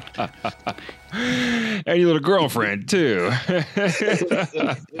 And your little girlfriend too.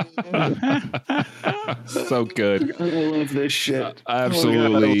 So good. I love this shit. I absolutely Oh,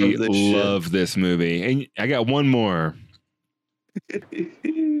 God, I love this shit. love this movie. And I got one more. Hey,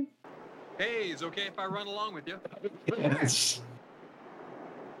 is it okay if I run along with you? Yes.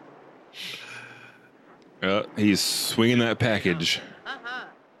 He's swinging that package.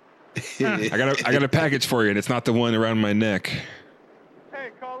 I got a package for you, and it's not the one around my neck. Hey,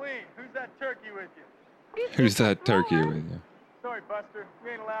 Colleen, who's that turkey with you? Who's that turkey with you? Sorry, Buster.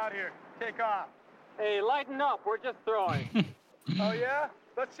 We ain't allowed here. Take off. Hey, lighten up. We're just throwing. Oh, yeah?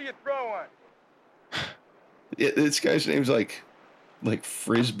 Let's see you throw one. Yeah, this guy's name's like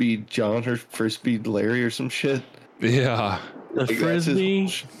Frisbee John or Frisbee Larry or some shit. Yeah, The Like, that's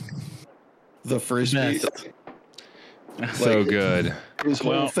frisbee. The Frisbee. Best. so Like, good. His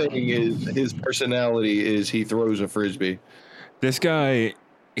whole thing is his personality is he throws a frisbee. This guy,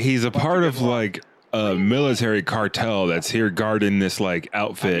 he's a part of like a military cartel that's here guarding this like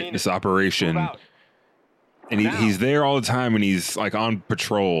outfit, this operation, and he's there all the time, and he's like on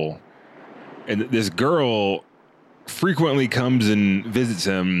patrol. And this girl frequently comes and visits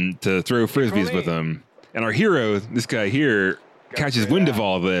him to throw frisbees with him. And our hero, this guy here, catches wind of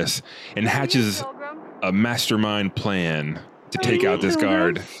all this and hatches a mastermind plan to take out this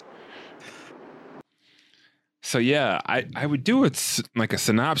guard. So yeah, I would do like a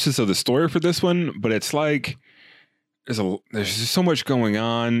synopsis of the story for this one, but it's like there's just so much going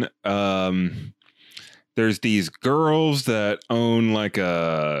on. There's these girls that own like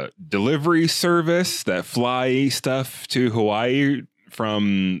a delivery service that fly stuff to Hawaii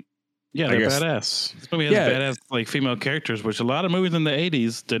from. Yeah, I they're guess- badass. This movie has badass like female characters, which a lot of movies in the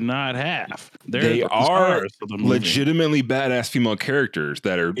 80s did not have. They the are stars of the movie. legitimately badass female characters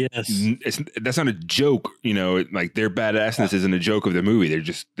that are. Yes. That's not a joke, you know. Like their badassness isn't a joke of the movie.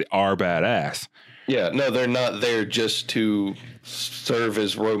 They are badass. Yeah, no, they're not there just to serve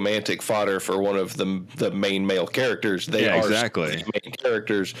as romantic fodder for one of the main male characters. They Yeah, are exactly. the main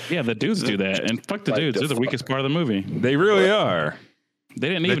characters. Yeah, the dudes do that, and fuck the Like dudes. the They're the weakest part of the movie. They really are. They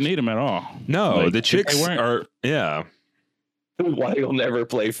didn't even need them at all. No, Like, the if chicks they weren't- are. Yeah. Why you'll never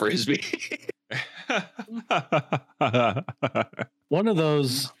play frisbee? One of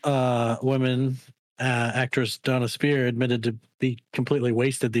those women, actress Donna Spear, admitted to be completely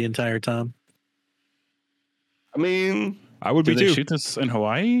wasted the entire time. I mean, I would be Did they too. shoot this in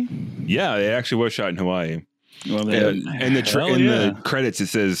Hawaii? Yeah, it actually was shot in Hawaii. Well, And in the hell in yeah. the credits, it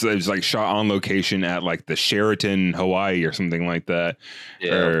says it was like shot on location at like the Sheraton, Hawaii, or something like that.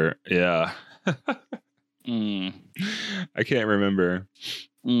 yeah. Or yeah, Mm, I can't remember.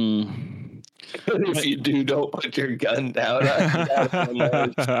 mm. If you do, don't put your gun down.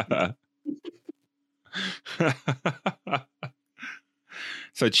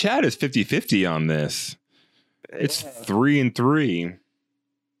 So Chad is 50-50 on this. It's 3-3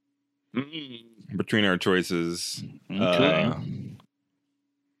 Mm. between our choices. Okay.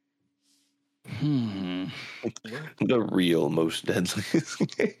 Hmm. The real most deadly.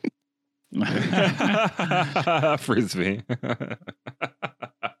 Frisbee.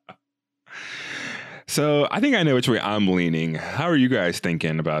 So I think I know which way I'm leaning. How are you guys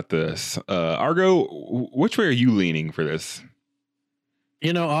thinking about this? Argo, which way are you leaning for this?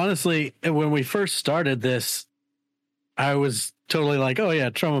 You know, honestly, when we first started this, I was totally like, oh yeah,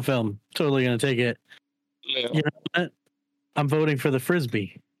 trauma film, totally gonna take it. Yeah. You know what? I'm voting for the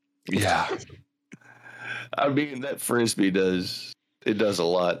frisbee. Yeah. I mean, that frisbee does a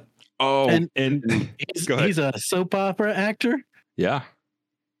lot. Oh, And- and He's, Go ahead. he's a soap opera actor, yeah.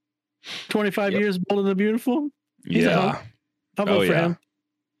 25 Yep. years Bold and the Beautiful. He's a Yeah. hunk. I'll vote for him.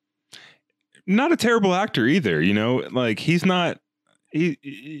 Not a terrible actor either, you know? Like he's not he's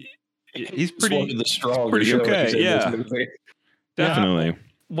It's pretty one of the stronger pretty showings okay, in yeah. this movie. definitely.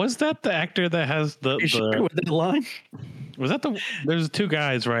 Was that the actor that has You sure with that line? was that the there's two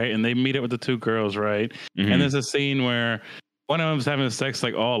guys, right? And they meet up with the two girls, right? Mhm. And there's a scene where one of them's having sex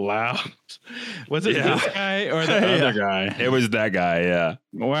like all loud. Was it Yeah. this guy or the Yeah. other guy? It was that guy, yeah.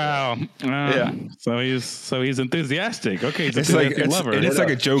 Wow. Yeah. So he's enthusiastic. Okay, he's It's like enthusiastic lover. it's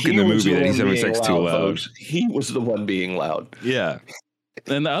like a joke in He the was movie that one he's having being sex too loud. folks. He was the one being loud. Yeah.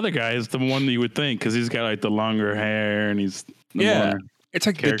 And the other guy is the one that you would think because he's got like the longer hair and he's the Yeah. more- It's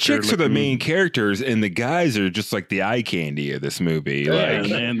like the chicks are the main characters, and the guys are just like the eye candy of this movie. Yeah,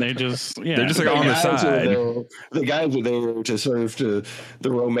 like, and they're just like on the side. The guys are there to serve to the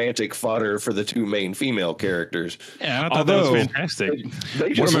romantic fodder for the two main female characters. Yeah, I thought that was fantastic.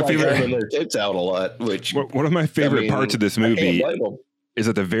 They just like having their tits out a lot. Which one of my favorite parts of this movie is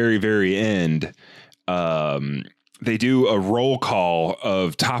at the very, very end. They do a roll call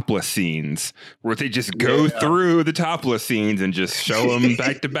of topless scenes where they just go through the topless scenes and just show them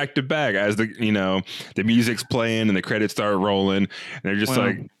back to back to back as the music's playing and the credits start rolling. And they're just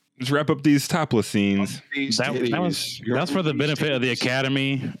like, let's wrap up these topless scenes. That's for the benefit of the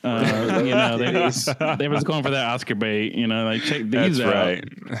Academy. They was going for that Oscar bait. Like check these out. Right.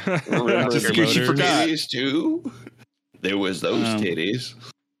 Just in case you forgot. Too. There was those titties.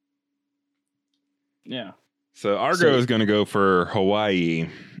 Yeah. So Argo is going to go for Hawaii.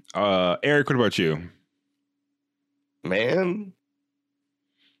 Eric, what about you? Man,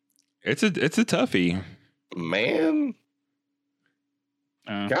 it's a toughie. Man,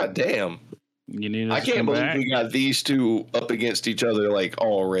 God damn! I can't believe we got these two up against each other like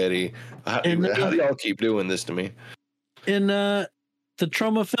already. How do y'all keep doing this to me? In the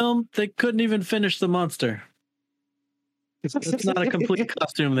Troma film, they couldn't even finish the monster. It's not a complete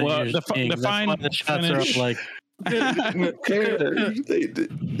costume that you're seeing. That's why the shots are up like.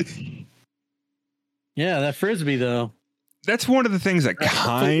 Yeah, that frisbee though. That's one of the things that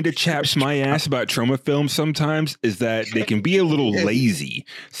kind of chaps my ass about Troma films sometimes is that they can be a little lazy.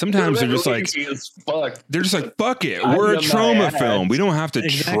 Sometimes they're just like, fuck it. We're a Troma film. We don't have to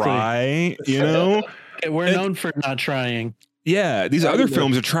try, We're known for not trying. Yeah, these other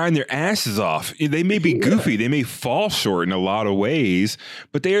films are trying their asses off. They may be goofy. They may fall short in a lot of ways,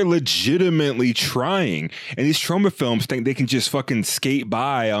 but they are legitimately trying. And these Troma films think they can just fucking skate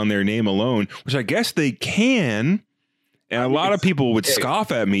by on their name alone, which I guess they can. And a lot of people would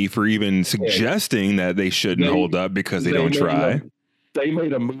scoff at me for even suggesting that they shouldn't hold up because they don't try. They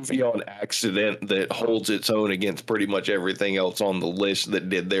made a movie on accident that holds its own against pretty much everything else on the list that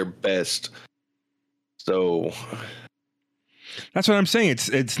did their best. So... That's what I'm saying.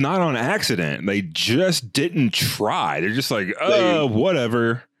 It's not on accident. They just didn't try. They're just like,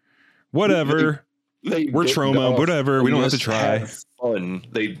 whatever. We're Troma, whatever. We don't have to try. Fun.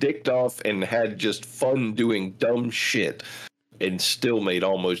 They dicked off and had just fun doing dumb shit and still made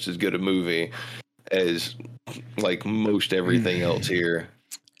almost as good a movie as like most everything else here.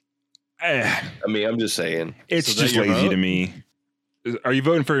 I mean, I'm just saying. It's just lazy to me. Are you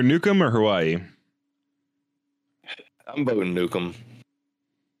voting for Nukem or Hawaii? I'm voting Nukem.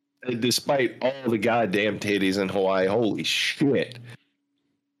 Despite all the goddamn titties in Hawaii, holy shit.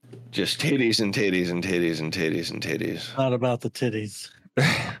 Just titties and titties and titties and titties and titties. Not about the titties.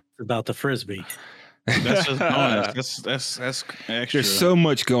 It's about the frisbee. That's just bonus. That's extra. There's so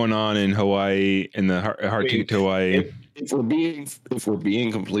much going on in Hawaii, in the Heart Ticket to Hawaii. If we're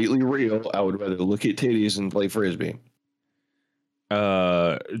being completely real, I would rather look at titties and play frisbee.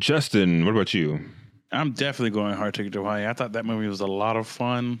 Justin, what about you? I'm definitely going Heart Ticket to Hawaii. I thought that movie was a lot of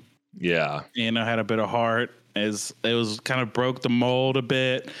fun. Yeah. And I had a bit of heart. It was kind of broke the mold a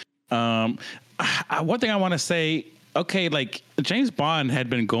bit. One thing I want to say, okay, like James Bond had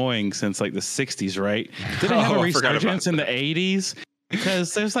been going since like the 60s, right? Did it have a resurgence in the 80s?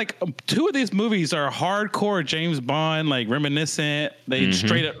 Because there's like two of these movies are hardcore James Bond, like reminiscent. They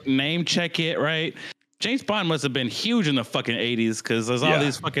straight up name check it, right? James Bond must have been huge in the fucking 80s because there's all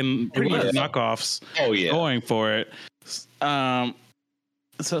these fucking pretty much knockoffs going for it.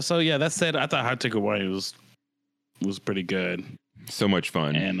 So yeah, that said, I thought Heart Ticket to Hawaii was pretty good. So much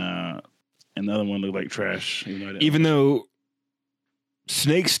fun. And the other one looked like trash. Even though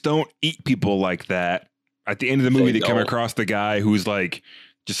snakes don't eat people like that, at the end of the movie, they come across the guy who's like,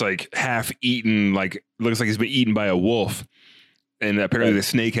 just like half eaten, like looks like he's been eaten by a wolf. And apparently the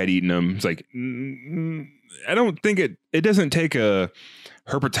snake had eaten him. It's like, I don't think it doesn't take a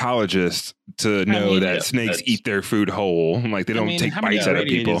herpetologist to know that snakes eat their food whole. Like they don't take bites out of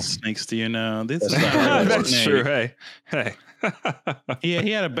people. Snakes, do you know? That's true. Hey. Yeah, he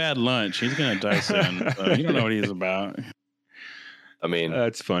had a bad lunch. He's gonna die soon. So you don't know what he's about. I mean,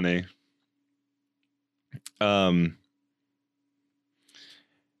 that's funny. I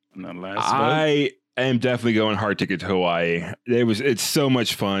am definitely going Heart Ticket to Hawaii. It's so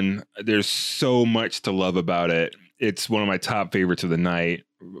much fun. There's so much to love about it. It's one of my top favorites of the night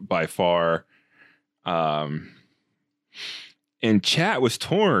by far. And Chat was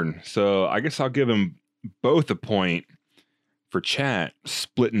torn, so I guess I'll give him both a point for Chat,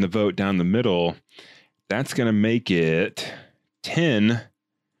 splitting the vote down the middle. That's going to make it 10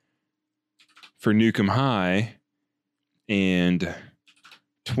 for Nukem High and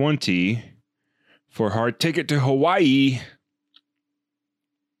 20 for Hard Ticket to Hawaii.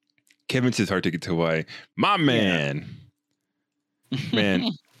 Kevin says Hard Ticket to Hawaii. My man. Man,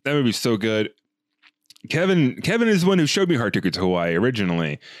 that movie's so good. Kevin is the one who showed me Hard Ticket to Hawaii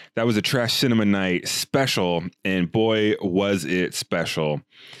originally. That was a Trash Cinema Night special, and boy, was it special.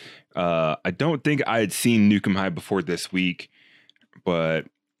 I don't think I had seen Nuke 'Em High before this week, but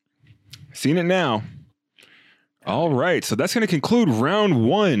seen it now. All right, so that's going to conclude round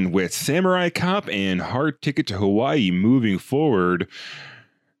 1 with Samurai Cop and Hard Ticket to Hawaii. Moving forward,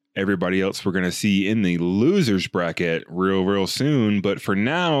 everybody else we're going to see in the losers bracket real soon. But for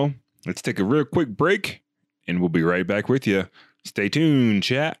now, let's take a real quick break, and we'll be right back with you. Stay tuned,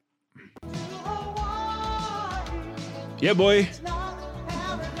 chat. Yeah, boy.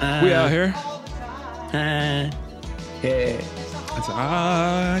 We out here. Yeah. It's a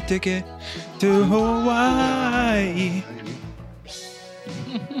hard ticket to Hawaii.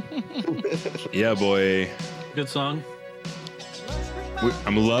 Yeah, boy. Good song.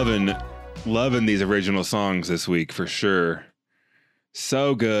 I'm loving these original songs this week for sure.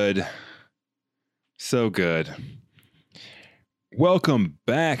 So good. So good. Welcome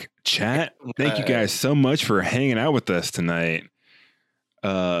back, chat. Thank you guys so much for hanging out with us tonight.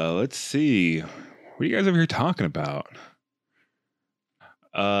 Let's see. What are you guys over here talking about?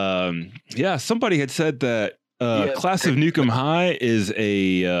 Yeah, somebody had said that Class of Nuke 'Em High is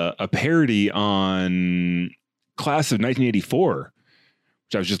a parody on Class of 1984,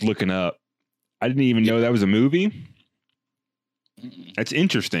 which I was just looking up. I didn't even know that was a movie. That's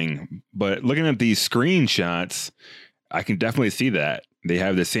interesting, but looking at these screenshots, I can definitely see that. They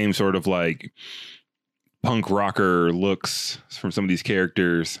have the same sort of like punk rocker looks from some of these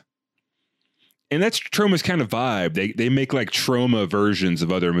characters. And that's Troma's kind of vibe. They make like Troma versions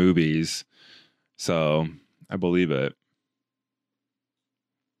of other movies. So I believe it.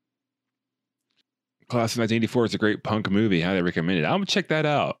 Class of 1984 is a great punk movie. Highly recommend it. I'm gonna check that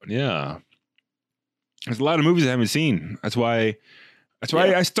out. Yeah. There's a lot of movies I haven't seen. That's why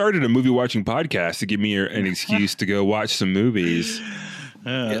I started a movie watching podcast, to give me an excuse to go watch some movies.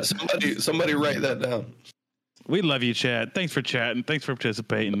 Yeah, somebody write that down. We love you, Chad. Thanks for chatting. Thanks for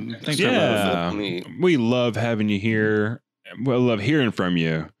participating. Thanks Yeah, me. we love having you here. We love hearing from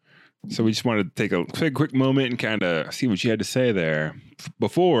you. So we just wanted to take a quick moment and kind of see what you had to say there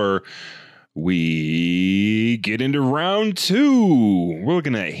before we get into round 2. We're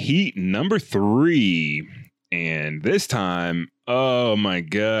looking at heat number 3. And this time, oh my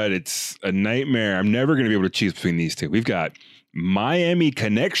God, it's a nightmare. I'm never going to be able to choose between these two. We've got Miami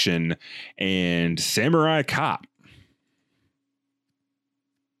Connection and Samurai Cop.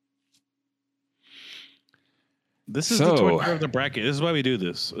 This is the torture of the bracket. This is why we do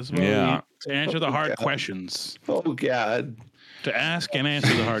this. This is why we answer the hard questions. Oh, God. To ask and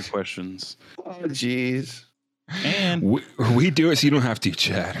answer the hard questions. Oh, jeez. And we do it so you don't have to,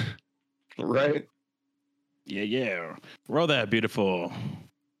 Chad. Right? Yeah. Roll that beautiful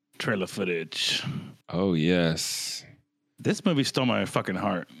trailer footage. Oh, yes. This movie stole my fucking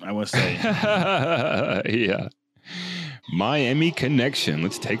heart, I must say. Yeah. Miami Connection.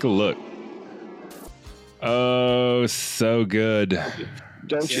 Let's take a look. Oh, so good.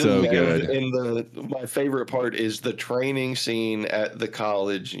 Don't you So know, good. And my favorite part is the training scene at the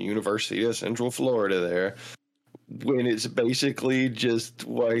college, University of Central Florida there, when it's basically just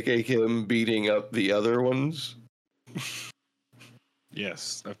like him beating up the other ones.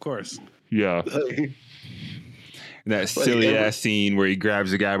 Yes, of course. Yeah. Like, That silly ass scene where he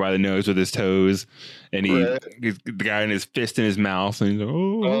grabs the guy by the nose with his toes and he gets the guy in his fist in his mouth and he's like,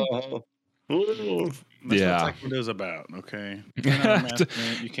 oh. That's Yeah. what Taekwondo is about, okay? You're not a master,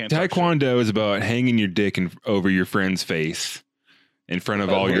 you can't talk shit. Taekwondo is about hanging your dick over your friend's face in front of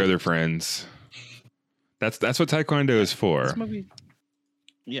all your other friends. That's what Taekwondo is for. This movie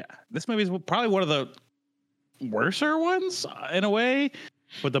is probably one of the worser ones in a way,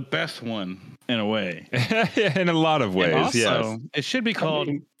 but the best one in a way. In a lot of ways, And also, yes. it should be called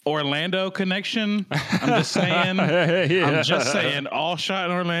Orlando Connection. I'm just saying. Yeah. I'm just saying. All shot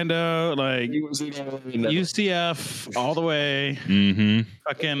in Orlando, like UCF all the way. Mm-hmm.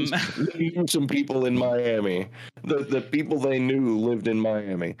 Fucking. They knew some people in Miami. The people they knew lived in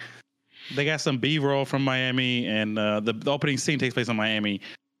Miami. They got some B-roll from Miami, and the opening scene takes place in Miami.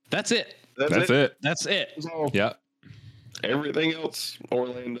 That's it. That's it. That's it. So, Yeah. everything else,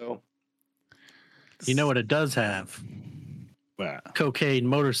 Orlando. You know what it does have? Wow. Cocaine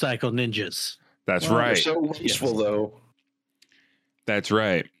motorcycle ninjas. That's They're right. so wasteful, though. That's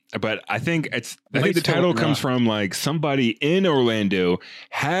right. But I think the Wasteful title or comes not. from like somebody in Orlando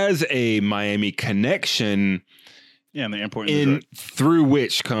has a Miami connection Yeah, and they're importing the drugs. through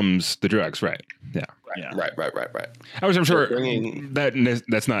which comes the drugs, right? Yeah. Yeah. Right. I'm sure Bringing-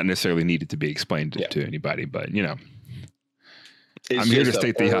 that's not necessarily needed to be explained to anybody, but It's I'm here to just a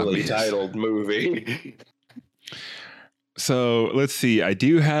state the poorly obvious. titled movie. So let's see. I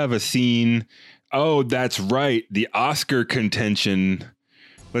do have a scene. Oh, that's right. The Oscar contention.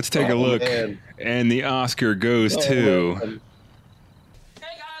 Let's take a look. Man. And the Oscar goes to. Man.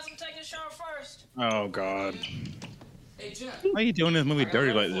 Hey guys, I'm taking a shower first. Oh God. Hey Jim. Why are you doing this movie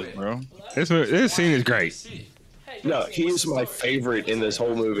dirty like this, bro? This scene is great. Hey, No, he is my favorite in this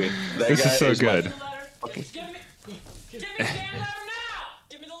whole movie. That This guy is so my- good. Give me the damn letter now.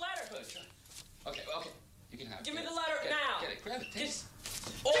 Give me the letter. Okay, you can have it. Give me the letter now. Get it, grab it, take it.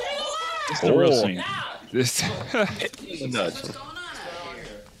 Give me the letter It's the real Oh. scene. now. This. Nuts. What's going on out here?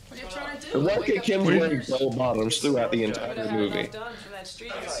 What are you trying to do? And why could Kim wearing bell bottoms throughout the entire movie? Done from that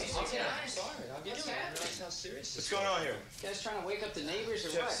street. I'm sorry, I'll get you. That's how serious What's going on here? You guys trying to wake up the neighbors or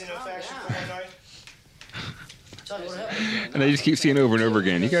Jeff, what? seen no Calm faction down. for one night? Tell me what happened. And they just keep seeing it over and over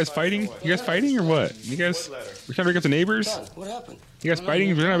again. You guys fighting? You guys fighting or what? You guys? What letter? We're trying to wake up the neighbors? What happened? You guys fighting?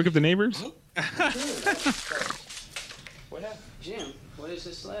 We're trying to wake up the neighbors? What happened? Jim, what is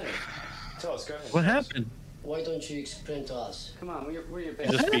this letter? Tell us, go ahead. What happened? Why don't you explain to us? Come on, we're your He's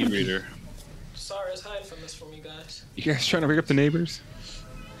a best. speed reader. Sorry, I was hiding from this from you guys. You guys trying to wake up the neighbors?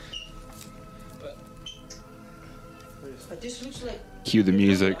 But this looks like Cue the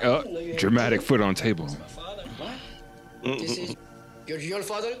music. Oh, dramatic foot on table. My father. this is your real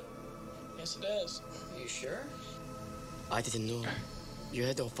father. Yes, it is. Are you sure? I didn't know you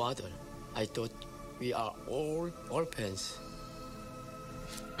had a father. I thought we are all orphans.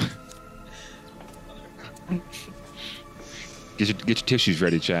 Get your tissues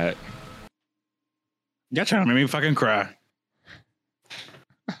ready, chat. Y'all trying to make me fucking cry.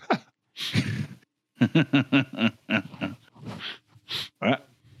 What?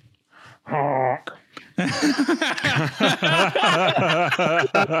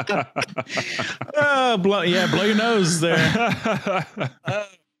 Blow your nose there.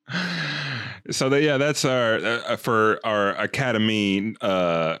 So that's our for our Academy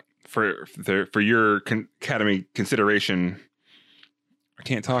for your Academy consideration. I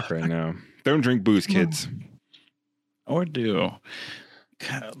can't talk right now. Don't drink booze, kids. Or do.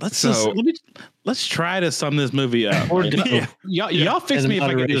 God, So- let's try to sum this movie up. Or do. Y'all fix in me if I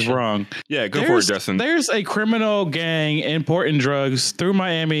get this moderation. wrong. Yeah, go for it, Justin. There's a criminal gang importing drugs through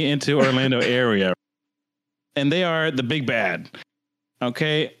Miami into Orlando area, and they are the big bad.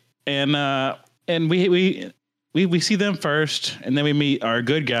 Okay, and we see them first, and then we meet our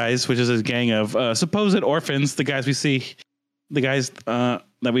good guys, which is a gang of supposed orphans. The guys we see, the guys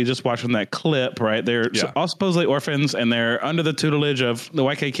that we just watched from that clip, right? They're all supposedly orphans, and they're under the tutelage of the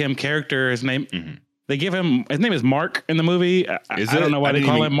YK Kim character. His name. Mm-hmm. They give him his name is Mark in the movie. I don't know why they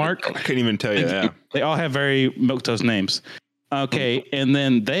call him Mark. I couldn't even tell you. Yeah. They all have very milquetoast names. Okay, and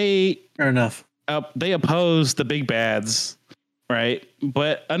then they Fair enough. they oppose the big bads, right?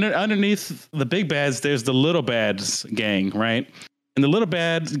 But underneath the big bads, there's the little bads gang, right? And the little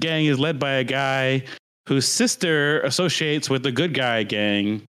bads gang is led by a guy whose sister associates with the good guy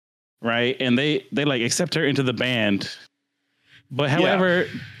gang, right? And they like accept her into the band. But however,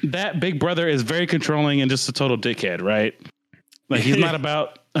 that big brother is very controlling and just a total dickhead, right? Like he's not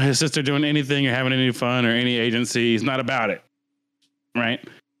about his sister doing anything or having any fun or any agency. He's not about it, right?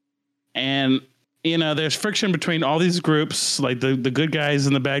 And there's friction between all these groups, like the good guys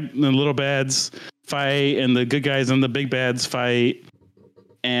and the little bads fight, and the good guys and the big bads fight,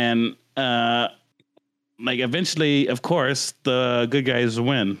 and like eventually, of course, the good guys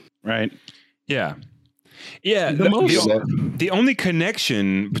win, right? Yeah. Yeah. The only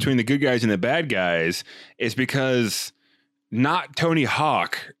connection between the good guys and the bad guys is because not Tony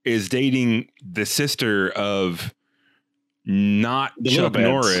Hawk is dating the sister of not The Chuck little bads.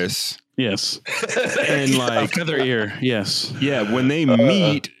 Norris. Yes. And like, Feather ear. Yes. yeah, when they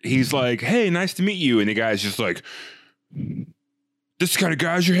meet, he's like, "Hey, nice to meet you." And the guy's just like, "This kind of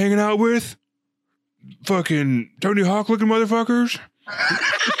guys you're hanging out with? Fucking Tony Hawk looking motherfuckers."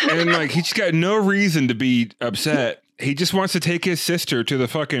 And like, he's got no reason to be upset. He just wants to take his sister to the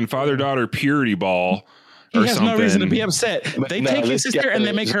fucking father-daughter purity ball. He Or has something. no reason to be upset. They No, take his this sister guy and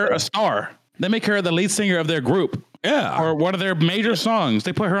they make is- her a star. They make her the lead singer of their group Yeah. or one of their major songs.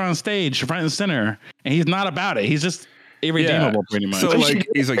 They put her on stage front and center, and he's not about it. He's just irredeemable, pretty much. So What like, she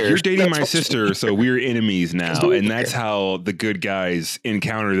he's like, cares? "You're dating That's my what she sister, so we're enemies now." That's what And she that's cares. how the good guys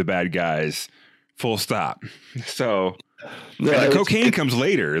encounter the bad guys. Full stop. So No, and the it's- cocaine comes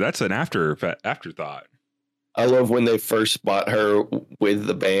later. That's an afterthought. I love when they first spot her with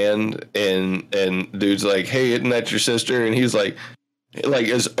the band, and dude's like, "Hey, isn't that your sister?" And he's like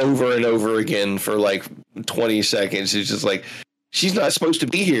is over and over again for like 20 seconds. It's just like, she's not supposed to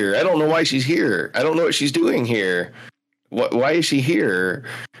be here. I don't know why she's here. I don't know what she's doing here. Why is she here?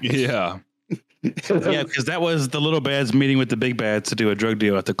 Yeah. Yeah, because that was the little bads meeting with the big bads to do a drug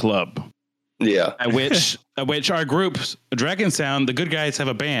deal at the club. Yeah. At which our group, Dragon Sound, the good guys have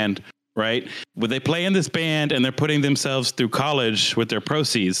a band, right? Where they play in this band and they're putting themselves through college with their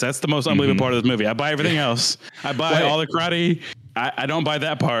proceeds. That's the most unbelievable part of this movie. I buy everything else. I buy all the karate. I don't buy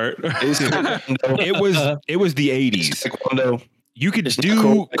that part. It was the 80s. You could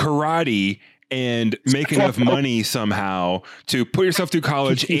do karate and make enough money somehow to put yourself through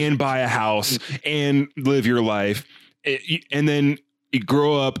college and buy a house and live your life. And then you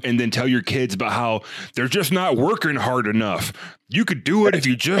grow up and then tell your kids about how they're just not working hard enough. You could do it if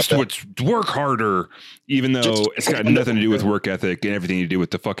you just would work harder, even though it's got nothing to do with work ethic and everything to do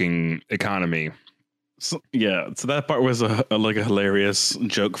with the fucking economy. So that part was a hilarious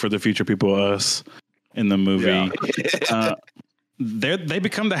joke for the future people, us, in the movie. Yeah. They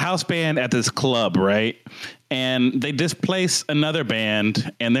become the house band at this club, right? And they displace another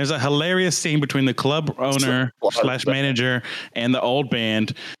band, and there's a hilarious scene between the club owner / manager and the old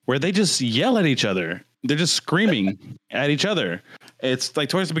band where they just yell at each other. They're just screaming at each other. It's like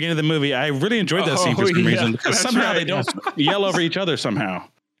towards the beginning of the movie. I really enjoyed that scene for some reason, because somehow they don't yell over each other somehow.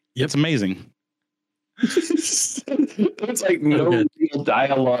 Yep. It's amazing. There's like no real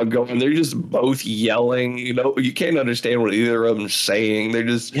dialogue going. They're just both yelling. You know, you can't understand what either of them is saying. They're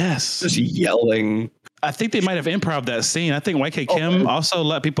just yelling. I think they might have improv that scene. I think YK Kim also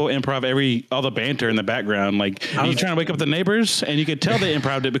let people improv all the banter in the background. Like, are you trying to wake up the neighbors? And you could tell they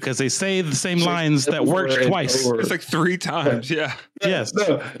improved it because they say the same lines that worked twice. It's like 3 times. Yeah. Yes.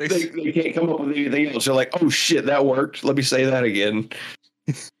 No, they can't come up with anything else. They're like, oh shit, that worked. Let me say that again.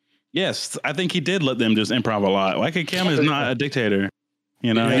 Yes, I think he did let them just improv a lot. YK Kim is not a dictator.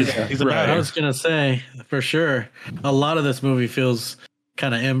 You know, he's right. I was going to say, for sure, a lot of this movie feels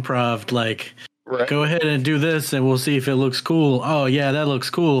kind of improv, like, go ahead and do this and we'll see if it looks cool. Oh, yeah, that looks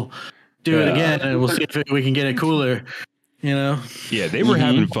cool. Do it again and we'll see if we can get it cooler. You know? Yeah, they were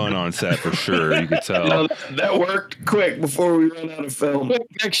having fun on set for sure. You could tell. No, that worked quick before we run out of film.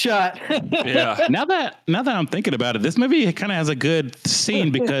 Quick shot. Yeah. Now that I'm thinking about it, this movie kind of has a good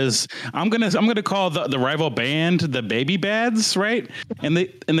scene because I'm gonna call the rival band the Baby Bads, right? And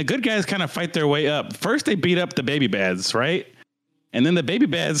the good guys kind of fight their way up. First, they beat up the Baby Bads, right? And then the Baby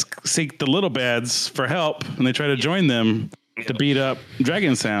Bads seek the Little Bads for help, and they try to join them to beat up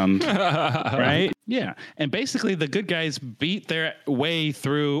Dragon Sound, right? Yeah. And basically the good guys beat their way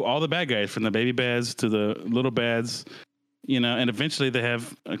through all the bad guys, from the Baby Bads to the Little Bads, you know, and eventually they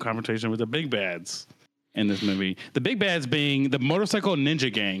have a confrontation with the Big Bads in this movie. The Big Bads being the motorcycle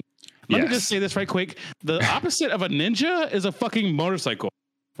ninja gang. Let me just say this right quick. The opposite of a ninja is a fucking motorcycle.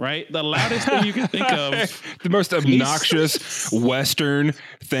 Right? The loudest thing you can think of. The most obnoxious Western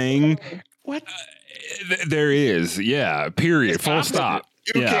thing. What? There is. Yeah. Period. It's full opposite. stop.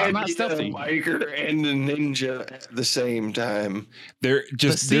 You Yeah. can't Not be a stealthy. biker and a ninja at the same time. They're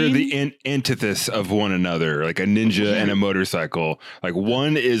the antithesis of one another, like a ninja and a motorcycle. Like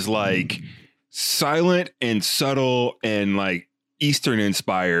one is like silent and subtle and like Eastern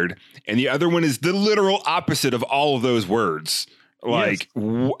inspired, and the other one is the literal opposite of all of those words. Like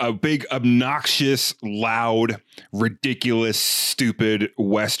a big, obnoxious, loud, ridiculous, stupid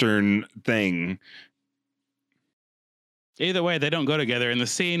Western thing. Either way, they don't go together. In the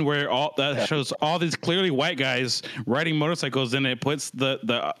scene where shows all these clearly white guys riding motorcycles, and it puts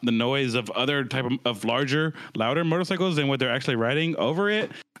the noise of other type of larger, louder motorcycles than what they're actually riding over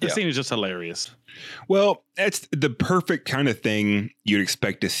it. The scene is just hilarious. Well, that's the perfect kind of thing you'd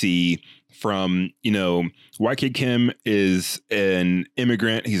expect to see from, you know, YK Kim is an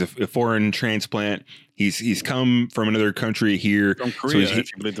immigrant. He's a foreign transplant. He's come from another country here. From Korea, so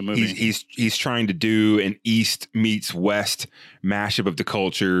if you believe the movie. He's trying to do an East meets West mashup of the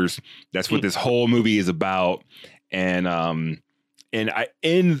cultures. That's what this whole movie is about. And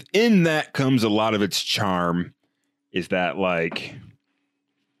in that comes a lot of its charm, is that like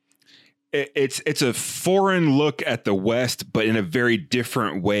it's a foreign look at the West, but in a very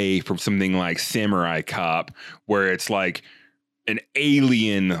different way from something like Samurai Cop, where it's like an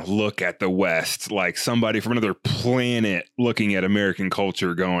alien look at the West, like somebody from another planet looking at American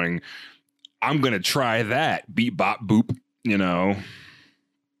culture going, I'm going to try that. Beep, bop, boop, you know?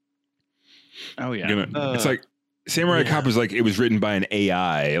 Oh, yeah. It's like Samurai Cop is like, it was written by an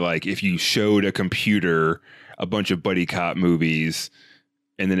AI. Like if you showed a computer a bunch of buddy cop movies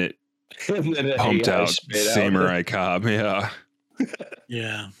and then it And then Pumped AI out spit out. Samurai Cop. Yeah.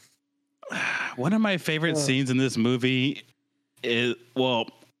 Yeah. One of my favorite scenes in this movie is, well,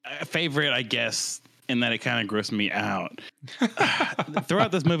 a favorite, I guess, in that it kind of grossed me out.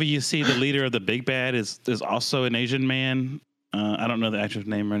 Throughout this movie, you see the leader of the big bad is also an Asian man. I don't know the actor's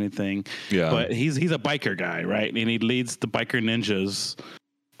name or anything. Yeah. But he's a biker guy, right? And he leads the biker ninjas.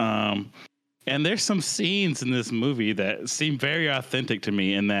 And there's some scenes in this movie that seem very authentic to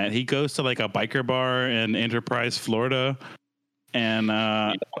me in that he goes to like a biker bar in Enterprise, Florida. And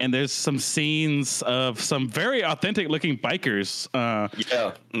there's some scenes of some very authentic looking bikers.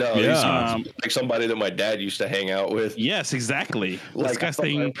 He's like somebody that my dad used to hang out with. Yes, exactly. Like,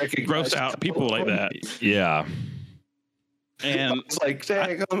 disgusting, gross out people like that. Yeah. And it's like,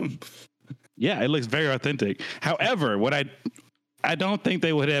 dang, yeah, it looks very authentic. However, what I don't think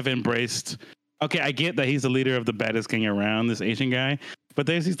they would have embraced. Okay, I get that he's the leader of the baddest gang around, this Asian guy, but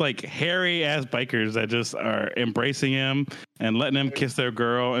there's these like hairy ass bikers that just are embracing him and letting him kiss their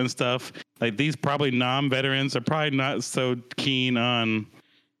girl and stuff. Like these probably non-veterans are probably not so keen on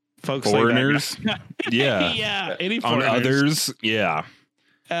folks foreigners. Like that. Yeah. Yeah. Any on foreigners. others. Yeah.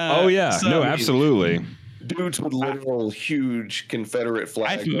 Oh yeah. So- No, absolutely. Dudes with literal huge Confederate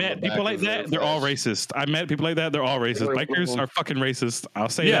flags. I've met people like that. They're all racist. I met people like that. They're all racist. Bikers are fucking racist. I'll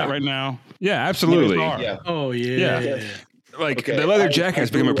say that right now. Yeah, absolutely. Yeah. Oh yeah. Like Okay, the leather I jacket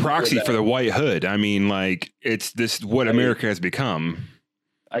has become a grew up with proxy that. for the white hood. I mean, like it's this what America has become.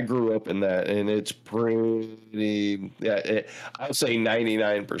 I grew up in that, and it's pretty. Yeah, I'll say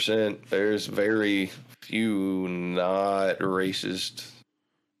 99%. There's very few not racist.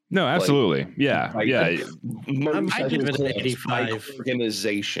 No, absolutely. Yeah. Yeah. I give it an 85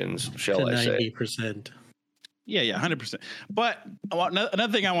 organizations, shall to I say? 90%. Yeah, 100%. But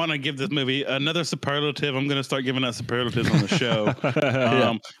another thing I want to give this movie, another superlative. I'm going to start giving out superlatives on the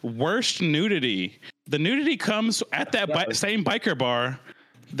show. Worst nudity. The nudity comes at that same biker bar.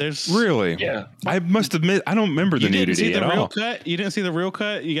 There's Really? Yeah. I must admit, I don't remember the you didn't see nudity the at real all. cut. You didn't see the real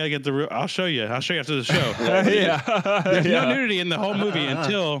cut. You got to get the real. I'll show you. I'll show you after the show. Yeah. There's Yeah. no nudity in the whole movie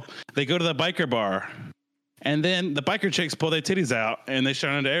until they go to the biker bar, and then the biker chicks pull their titties out and they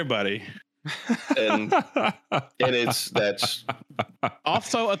show it to everybody. And that's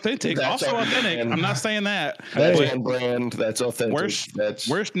Also authentic. That's Also on authentic. brand. I'm not saying that. that's But on brand. That's authentic. that's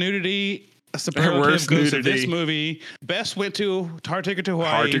worst nudity. Superlative Worst goes to nudity. this movie. Best went to Hard Ticket to Hawaii.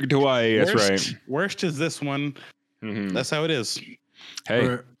 Hard Ticket to Hawaii. That's Worst- right. Worst is this one. Mhm. That's how it is. Hey,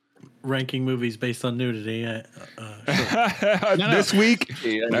 Or ranking movies based on nudity. this week,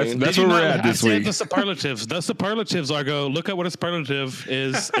 Yeah, I that's mean- that's Did you where we're not- at this I said week. the superlatives. The superlatives are go look at what a superlative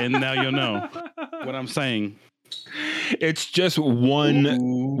is, and now you'll know what I'm saying. It's just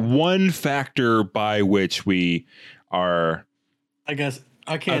one factor by which we are I guess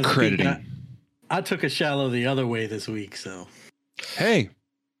I can't speak. accrediting. I took a shallow the other way this week, so Hey,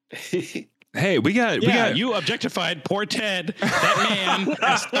 we got You objectified poor Ted. That man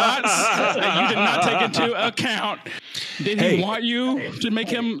has thoughts that you did not take into account. Did Hey. he want you to make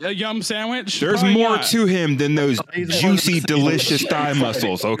him a yum sandwich? There's Probably more not. to him than those juicy, delicious thigh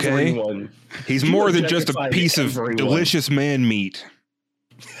muscles. Okay, Everyone. he's You more than just a objectified piece of everyone. delicious man meat.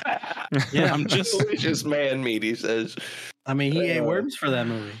 Yeah, I'm just. Delicious man meat, he says. I mean he ate worms for that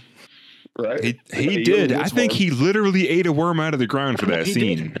movie. Right? He did. I think he literally ate a worm out of the ground for that He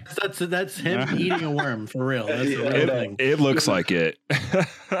scene. did. That's him eating a worm for real. That's the real thing. It looks like it.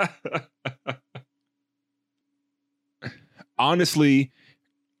 Honestly,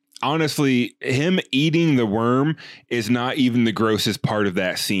 him eating the worm is not even the grossest part of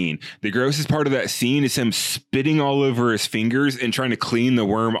that scene. The grossest part of that scene is him spitting all over his fingers and trying to clean the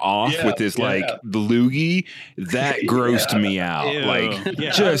worm off with his like the loogie. That grossed me out. Ew. Like Yeah.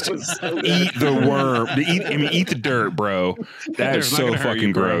 just eat the worm. Eat the dirt, bro. That is Dirt's not so gonna hurt fucking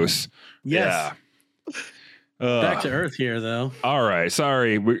you, bro. gross. Yes. Yeah. Back to Earth here though. All right,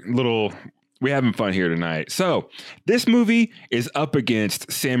 sorry, we're having fun here tonight. So this movie is up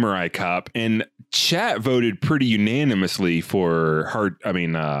against Samurai Cop, and chat voted pretty unanimously for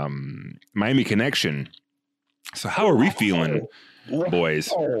Miami Connection. So how are we feeling, boys?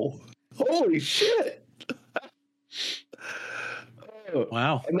 Oh, holy shit!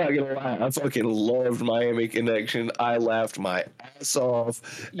 Wow. I'm not gonna lie, I fucking loved Miami Connection. I laughed my ass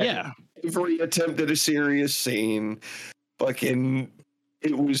off. Yeah. Every attempt at a serious scene, fucking,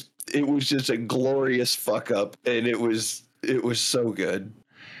 it was just a glorious fuck up, and it was so good.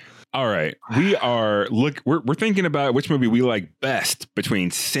 All right, we're thinking about which movie we like best between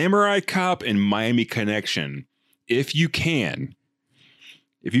Samurai Cop and Miami Connection. If you can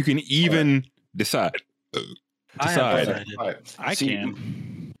even decide. I have decided. All right. I See,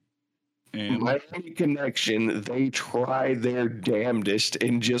 can. And Miami Connection, they tried their damnedest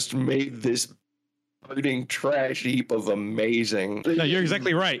and just made this burning trash heap of amazing. no, you're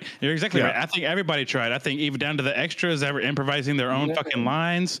exactly right. You're exactly right. I think everybody tried. I think even down to the extras that were improvising their own fucking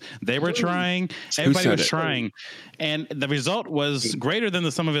lines. They were trying. Everybody was trying. And the result was greater than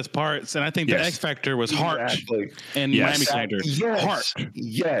the sum of its parts. And I think the X Factor was heart and Miami Connection. Heart.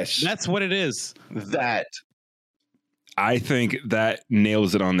 Yes. That's what it is. That. I think that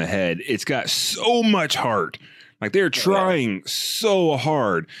nails it on the head. It's got so much heart. Like they're trying so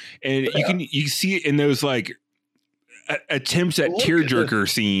hard, and you see it in those like attempts at tearjerker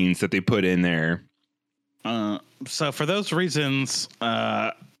scenes that they put in there. So for those reasons,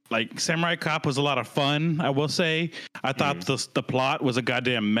 like Samurai Cop was a lot of fun. I will say, I thought the plot was a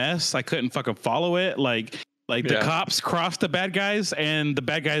goddamn mess. I couldn't fucking follow it. Like the cops crossed the bad guys, and the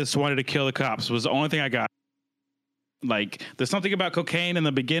bad guys wanted to kill the cops. Was the only thing I got. Like there's something about cocaine in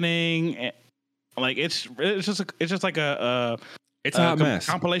the beginning. Like it's just like a hot mess.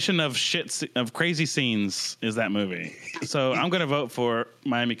 Compilation of of crazy scenes is that movie. So I'm gonna vote for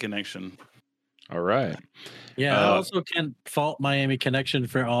Miami Connection. All right. Yeah, I also can't fault Miami Connection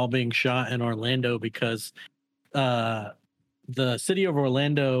for all being shot in Orlando because the city of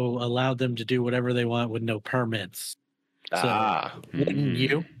Orlando allowed them to do whatever they want with no permits. So, wouldn't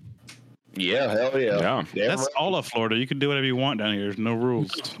you? Yeah, hell yeah. That's all of Florida. You can do whatever you want down here. There's no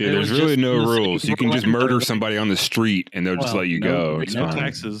rules. Yeah, there's really no rules. You can just murder somebody on the street and they'll just let you go. It's no fine.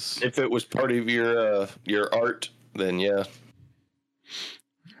 taxes. If it was part of your art, then yeah.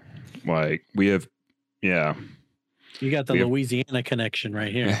 Like we have, You got the Louisiana connection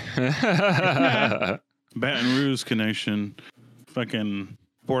right here. Baton Rouge connection. Fucking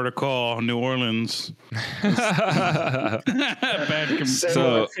Port of Call, New Orleans.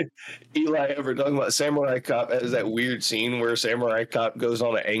 So Eli ever talking about Samurai Cop has that weird scene where Samurai Cop goes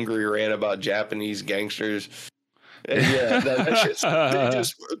on an angry rant about Japanese gangsters. And that shit's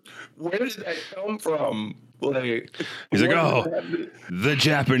just, where did that come from? Like, he's like, the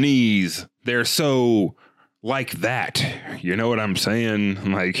Japanese, they're so like that. You know what I'm saying?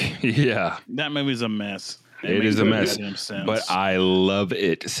 I'm like, yeah. That movie's a mess. It is a mess, but I love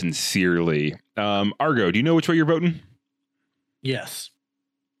it sincerely. Argo, do you know which way you're voting? Yes.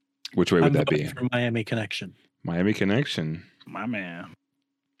 Which way would that be? For Miami Connection. Miami Connection. My man.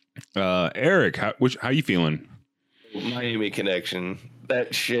 Eric, how you feeling? Miami Connection.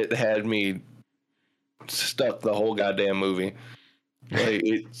 That shit had me stuck the whole goddamn movie. Like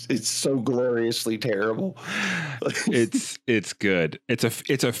it's so gloriously terrible. it's good. It's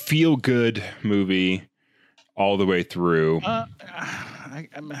a feel good movie. All the way through. We'll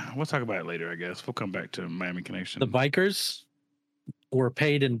talk about it later, I guess. We'll come back to Miami Connection. The bikers were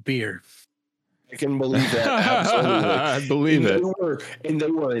paid in beer. I can believe that. Absolutely. I believe it.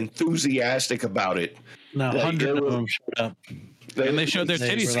 They were enthusiastic about it. No, 100 of them showed up. And they showed their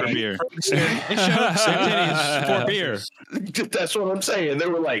titties for beer. They showed their titties for beer. That's what I'm saying. They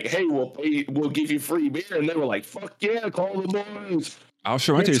were like, "Hey, we'll give you free beer," and they were like, "Fuck yeah, call the boys." I'll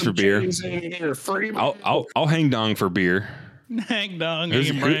show my taste for beer. I'll hang dong for beer. Hang dong,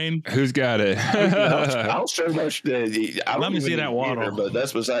 hang brain. Who's got it? I'll show my. Let me see that water. Beer, but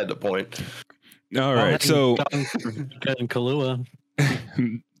that's beside the point. All right, so Kahlua.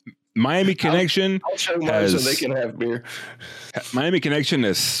 Miami Connection. I'll show mine so they can have beer. Miami Connection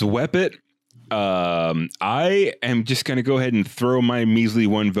has swept it. I am just going to go ahead and throw my measly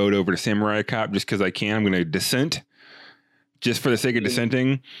one vote over to Samurai Cop just because I can. I'm going to dissent. Just for the sake of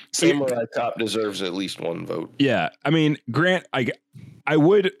dissenting. Samurai Cop deserves at least one vote. Yeah. I mean, Grant, I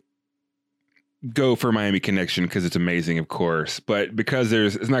would go for Miami Connection because it's amazing, of course. But because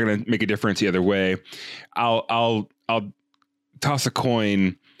it's not going to make a difference the other way, I'll toss a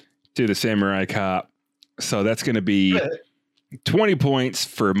coin to the Samurai Cop. So that's going to be 20 points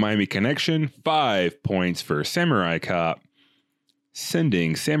for Miami Connection, 5 points for Samurai Cop,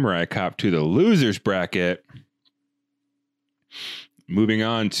 sending Samurai Cop to the losers bracket. Moving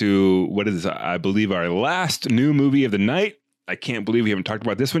on to what is, I believe, our last new movie of the night. I can't believe we haven't talked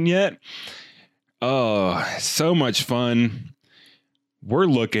about this one yet. Oh, so much fun. We're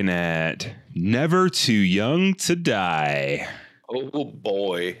looking at Never Too Young to Die. Oh,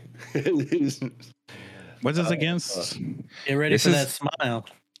 boy. What's this against? Get ready for that smile.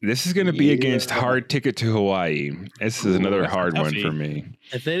 This is going to be against Hard Ticket to Hawaii. This is another hard one for me.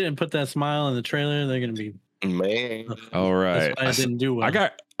 If they didn't put that smile in the trailer, they're going to be... Man. All right. I didn't do well.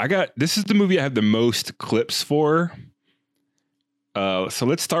 I got this is the movie I have the most clips for. So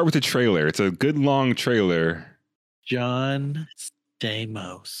let's start with the trailer. It's a good long trailer. John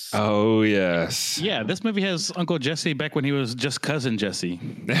Jamos. Oh yes. Yeah, this movie has Uncle Jesse back when he was just cousin Jesse.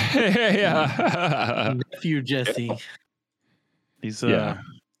 Yeah. Nephew Jesse. He's Yeah.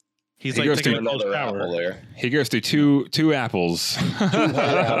 he's He like goes taking through a cold Another shower. apple there He goes through two apples.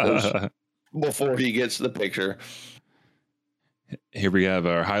 apples. Before he gets the picture. Here we have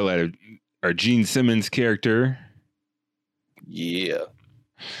our highlighted our Gene Simmons character. Yeah.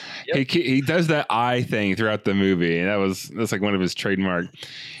 Yep. He does that eye thing throughout the movie, and that's like one of his trademark.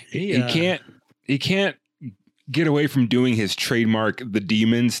 He can't get away from doing his trademark the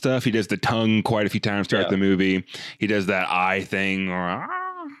demon stuff. He does the tongue quite a few times throughout the movie. He does that eye thing.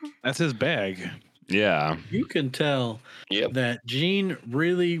 That's his bag. Yeah. You can tell that Gene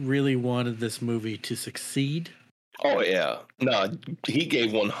really, really wanted this movie to succeed. Oh yeah. No, he gave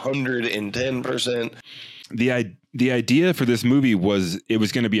 110%. The idea for this movie was it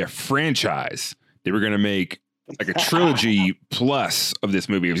was going to be a franchise. They were going to make like a trilogy plus of this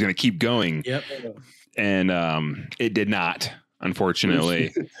movie. It was going to keep going. Yep. And it did not,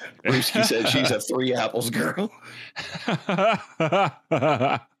 unfortunately. Brewski said she's a 3 apples girl.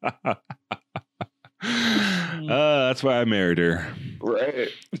 That's why I married her. Right.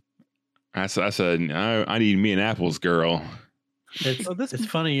 I said I need me an apples girl. It's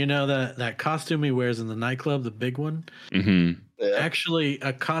funny, you know, that costume he wears in the nightclub, the big one. Mm-hmm. Yeah. Actually,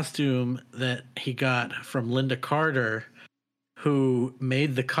 a costume that he got from Linda Carter, who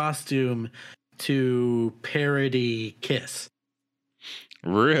made the costume to parody Kiss.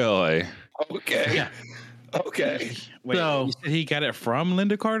 Really? Okay. Yeah. Okay. Wait, So- you said he got it from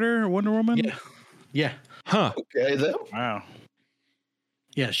Linda Carter, Wonder Woman? Yeah. Yeah. Huh. Okay then. Wow.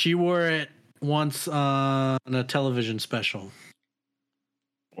 Yeah. She wore it once on a television special.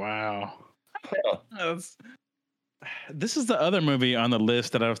 Wow. Huh. This is the other movie on the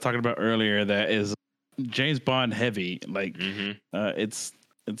list that I was talking about earlier that is James Bond heavy. Like it's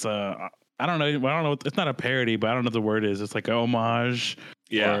I don't know. It's not a parody, but I don't know what the word is. It's like a homage,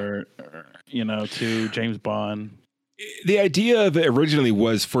 or to James Bond. The idea of it originally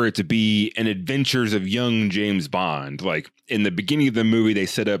was for it to be an adventures of young James Bond. Like in the beginning of the movie, they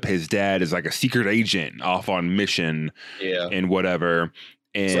set up his dad as like a secret agent off on mission, and whatever.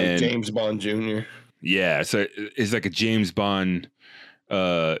 And It's like James Bond Jr. Yeah, so it's like a James Bond.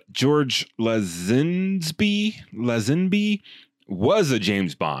 George Lazenby was a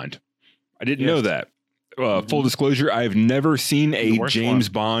James Bond. I didn't know that. Full disclosure, I've never seen a James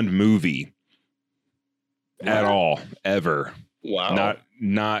Bond movie at all, ever. Wow.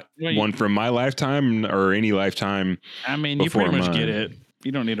 Not one from my lifetime or any lifetime. I mean, you pretty much get it.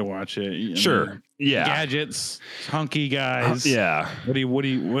 You don't need to watch it. Sure. Yeah. Gadgets, hunky guys. Yeah.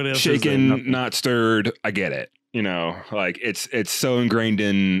 What else? Shaken, not stirred. I get it. Like it's so ingrained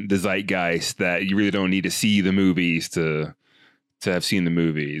in the zeitgeist that you really don't need to see the movies to have seen the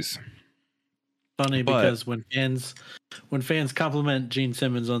movies. Funny because when fans compliment Gene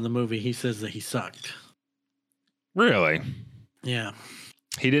Simmons on the movie, he says that he sucked. Really? Yeah.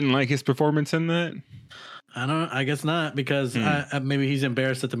 He didn't like his performance in that? I guess not, because maybe he's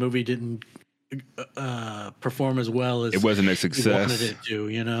embarrassed that the movie didn't perform as well as it wasn't a success. He wanted it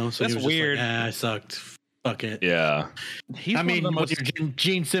to, So that's he was weird. Just like, I sucked. Fuck it. Yeah. When you're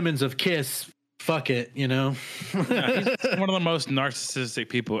Gene Simmons of Kiss, fuck it. He's one of the most narcissistic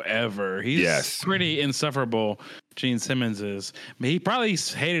people ever. He's pretty insufferable. Gene Simmons is. I mean, he probably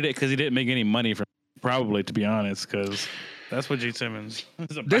hated it because he didn't make any money from. Probably, to be honest, because that's what Gene Simmons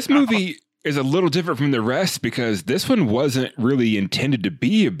is about. This movie is a little different from the rest because this one wasn't really intended to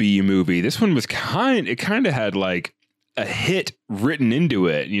be a B movie. This one was kind of had like a hit written into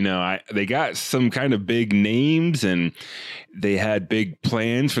it. They got some kind of big names and they had big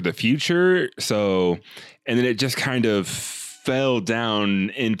plans for the future. So, and then it just kind of fell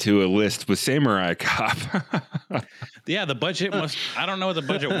down into a list with Samurai Cop. Yeah, the budget I don't know what the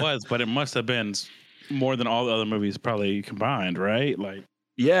budget was, but it must have been more than all the other movies probably combined, right? Like,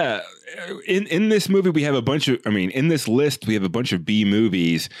 yeah, in this movie we have in this list we have a bunch of B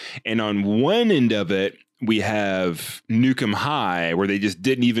movies, and on one end of it we have Nuke 'Em High, where they just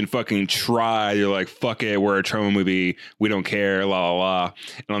didn't even fucking try. They're like, fuck it, we're a trauma movie, we don't care, la la la.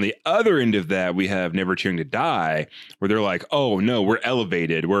 And on the other end of that we have Never Too Young to Die, where they're like, oh no, we're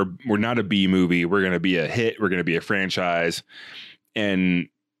elevated, we're not a B movie, we're gonna be a hit, we're gonna be a franchise. And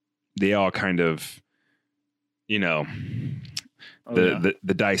they all kind of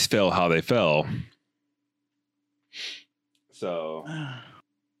the dice fell how they fell. So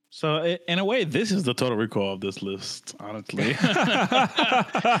in a way, this is the total recall of this list, honestly.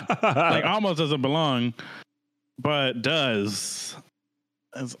 Like, almost doesn't belong, but does.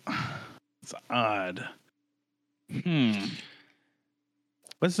 It's odd.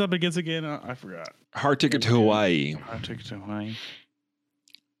 What's up against again? I forgot. Hard Ticket to Hawaii. Hard Ticket to Hawaii.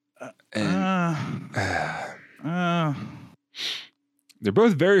 They're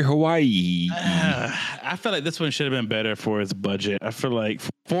both very Hawaii. I feel like this one should have been better for its budget. I feel like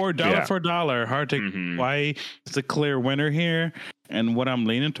 $4 for $1, Hard Ticket to Hawaii is a clear winner here. And what I'm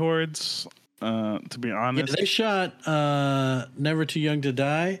leaning towards, to be honest, they shot Never Too Young to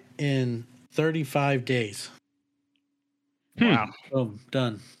Die in 35 days. Wow. Boom,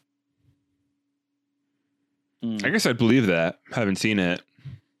 done. I guess I'd believe that. Haven't seen it.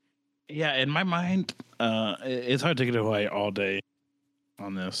 Yeah, in my mind, it's Hard Ticket to Hawaii all day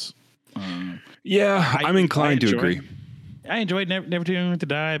on this. Yeah, I'm inclined to agree. I enjoyed Never Too Young to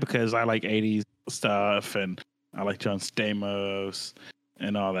Die because I like 80s stuff and I like John Stamos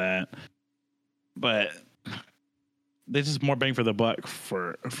and all that. But there's just more bang for the buck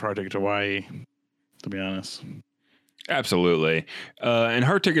for Hard Ticket to Hawaii, to be honest. Absolutely. And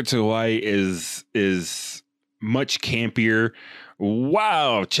Hard Ticket to Hawaii is much campier.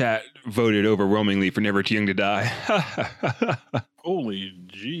 Wow, chat voted overwhelmingly for Never Too Young to Die. Holy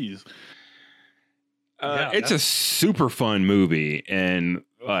jeez. It's a super fun movie, and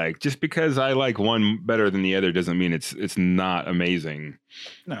like just because I like one better than the other doesn't mean it's not amazing.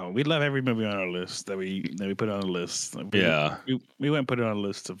 No, we love every movie on our list that we put on the list. We wouldn't put it on a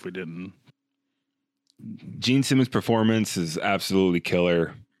list if we didn't. Gene Simmons' performance is absolutely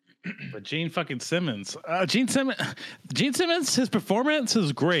killer. But Gene fucking Simmons, Gene Simmons, his performance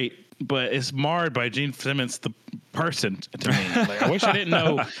is great, but it's marred by Gene Simmons the person to me. Like, I wish I didn't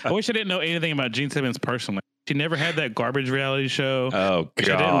know anything about Gene Simmons personally. She never had that garbage reality show. Oh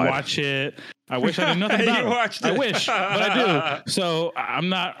God, I didn't watch it. I wish I did nothing about it. Watched it. I wish, but I do. So I'm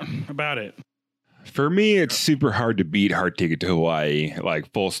not about it. For me, it's super hard to beat Hard Ticket to Hawaii.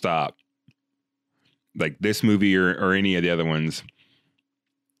 Like full stop. Like this movie or any of the other ones.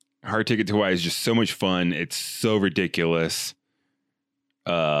 Hard Ticket to Hawaii is just so much fun. It's so ridiculous.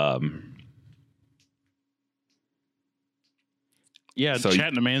 Yeah, so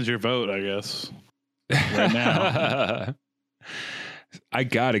chat demands your vote, I guess. Right now. I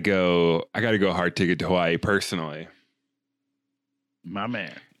gotta go Hard Ticket to Hawaii personally. My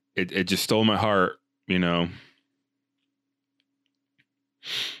man. It just stole my heart, you know.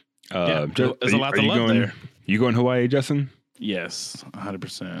 There's a lot to love there. You going Hawaii, Justin? Yes,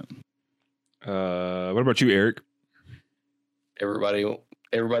 100%. What about you, Eric? Everybody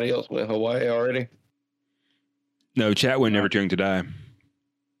else went Hawaii already? No, chat went Never Too Young to Die.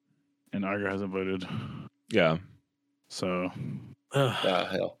 And Arger hasn't voted. Yeah. So.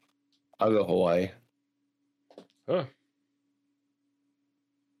 Hell. I'll go Hawaii. Huh.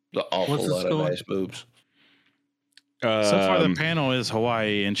 The awful lot of nice boobs. So far, the panel is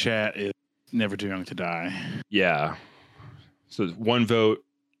Hawaii and chat is Never Too Young to Die. Yeah. So 1 vote,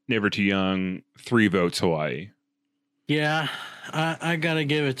 Never Too Young, 3 votes, Hawaii. Yeah, I gotta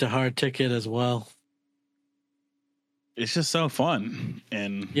give it to Hard Ticket as well. It's just so fun,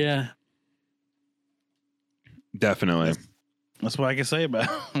 and yeah, definitely. That's what I can say about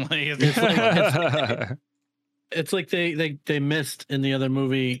it. It's like they missed in the other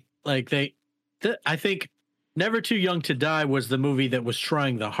movie. Like I think Never Too Young to Die was the movie that was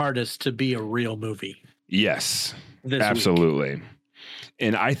trying the hardest to be a real movie. Yes, this absolutely. week.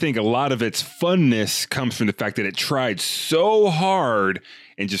 And I think a lot of its funness comes from the fact that it tried so hard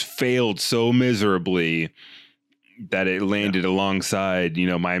and just failed so miserably that it landed alongside,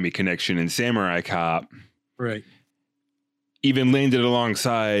 Miami Connection and Samurai Cop. Right. Even landed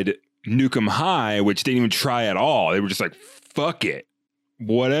alongside Nuke 'Em High, which didn't even try at all. They were just like, fuck it.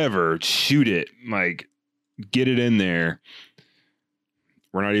 Whatever. Shoot it. Like, get it in there.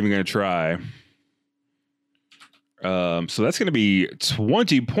 We're not even going to try. So that's going to be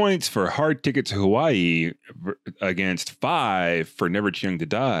 20 points for Hard Ticket to Hawaii against 5 for Never Too Young to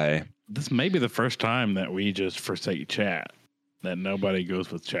Die. This may be the first time that we just forsake chat, that nobody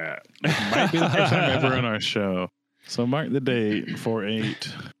goes with chat. It might be the first time ever on our show. So mark the date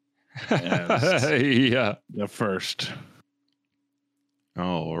 4/8 as yeah, the first.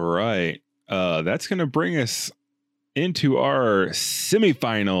 All right. That's going to bring us into our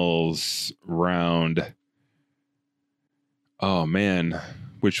semifinals round. Oh, man,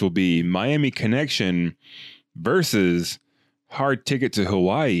 which will be Miami Connection versus Hard Ticket to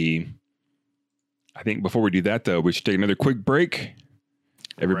Hawaii. I think before we do that, though, we should take another quick break.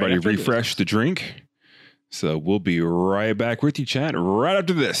 Everybody refresh the drink. So we'll be right back with you, chat, right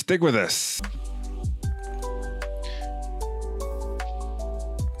after this. Stick with us.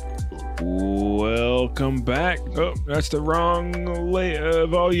 Welcome back. Oh, that's the wrong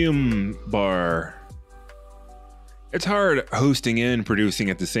volume bar. It's hard hosting and producing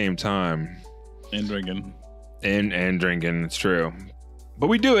at the same time. And drinking. And drinking, it's true. But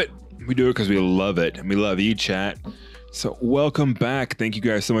we do it. We do it because we love it. And we love you, chat. So welcome back. Thank you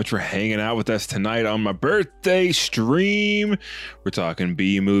guys so much for hanging out with us tonight on my birthday stream. We're talking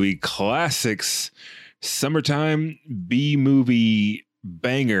B-movie classics. Summertime B-movie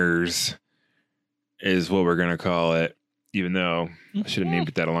bangers is what we're going to call it. Even though I should have named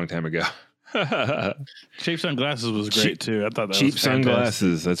it that a long time ago. Cheap Sunglasses was great too. I thought that Cheap was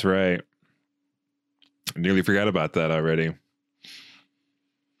Sunglasses. That's right. I nearly forgot about that already.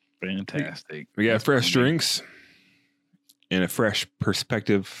 Fantastic. We got fresh drinks and a fresh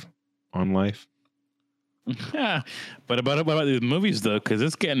perspective on life. Yeah, but about these movies though, because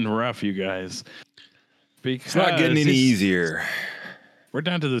it's getting rough, you guys. Because it's not getting any easier. We're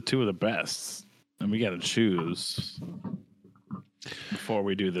down to the two of the best, and we got to choose before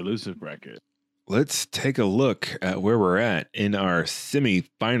we do the loser bracket. Let's take a look at where we're at in our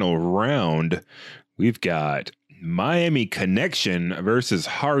semi-final round. We've got Miami Connection versus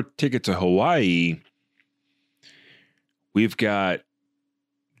Hard Ticket to Hawaii. We've got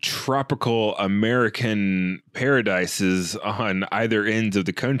tropical American paradises on either ends of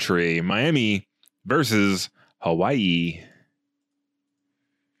the country. Miami versus Hawaii.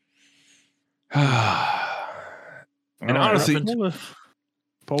 And honestly,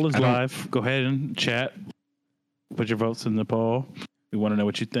 poll is live. Go ahead and chat. Put your votes in the poll. We want to know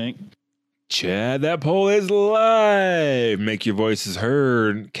what you think. Chad, that poll is live. Make your voices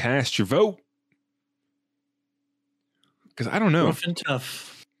heard. Cast your vote. Because I don't know. Rough and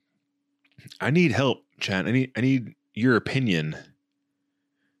tough. I need help, Chad. I need your opinion.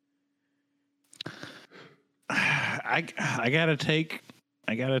 I gotta take.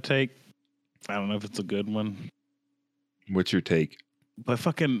 I don't know if it's a good one. What's your take? But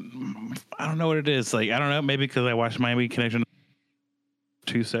fucking, I don't know what it is. Like, I don't know. Maybe because I watched Miami Connection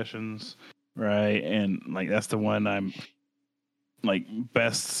 2 sessions, right? And like that's the one I'm like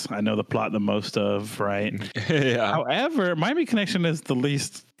best. I know the plot the most of, right? Yeah. However, Miami Connection is the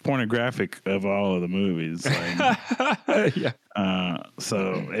least pornographic of all of the movies. Like, yeah.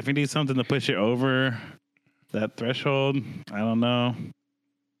 So if you need something to push it over that threshold, I don't know.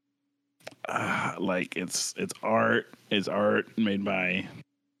 Like it's art. It's art made by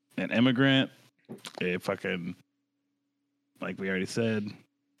an immigrant. It fucking, like we already said,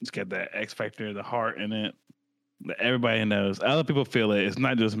 it's got that X factor, the heart in it that everybody knows. Other people feel it. It's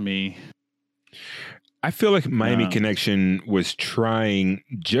not just me. I feel like Miami Connection was trying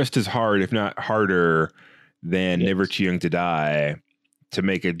just as hard, if not harder, than Never Too Young to Die to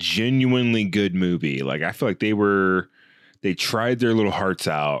make a genuinely good movie. Like I feel like they tried their little hearts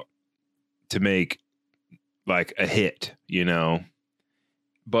out to make like a hit, you know,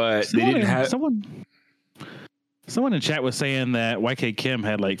 but they didn't have someone in chat was saying that YK Kim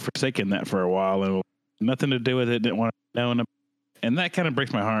had like forsaken that for a while and nothing to do with it. Didn't want to know. And that kind of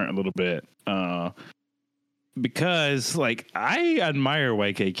breaks my heart a little bit. Because like I admire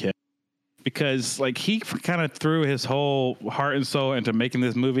YK Kim because like he kind of threw his whole heart and soul into making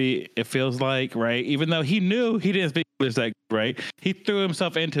this movie. It feels like, right. Even though he knew he didn't speak English that good, right. He threw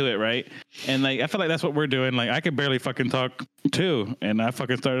himself into it. Right. And like, I feel like that's what we're doing. Like I could barely fucking talk too. And I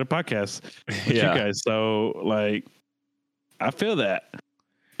fucking started a podcast with you guys. So like, I feel that.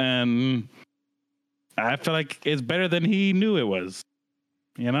 And I feel like it's better than he knew it was,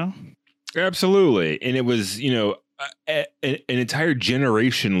 you know? Absolutely. And it was, you know, an entire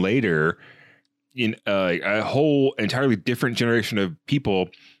generation later, in a whole entirely different generation of people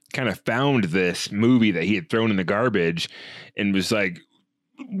kind of found this movie that he had thrown in the garbage and was like,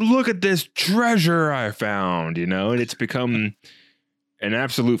 look at this treasure I found, you know, and it's become an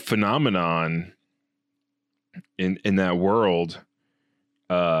absolute phenomenon in that world.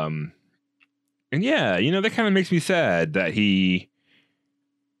 And yeah, you know, that kind of makes me sad that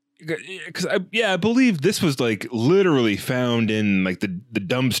because I believe this was like literally found in like the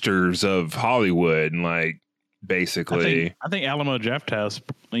dumpsters of Hollywood and like basically. I think Alamo Drafthouse,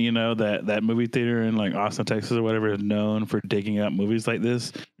 you know, that movie theater in like Austin, Texas or whatever is known for digging up movies like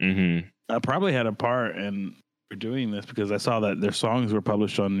this. Mm-hmm. I probably had a part in doing this because I saw that their songs were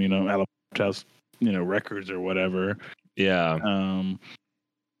published on, you know, Alamo Drafthouse, you know, records or whatever. Yeah.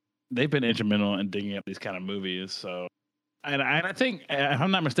 They've been instrumental in digging up these kind of movies. So. And I think, if I'm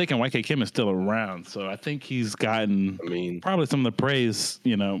not mistaken, YK Kim is still around. So I think he's gotten probably some of the praise,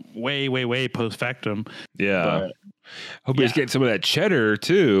 you know, way, way, way post factum. Yeah. But, hope he's getting some of that cheddar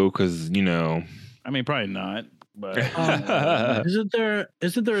too, because, you know. I mean, probably not. But isn't there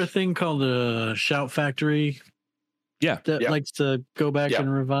a thing called a Shout Factory? Yeah. That likes to go back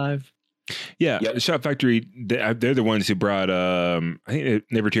and revive? Yeah, Yep. the Shout Factory. They're the ones who brought. I think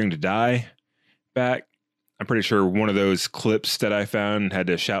Never Daring to Die back. I'm pretty sure one of those clips that I found had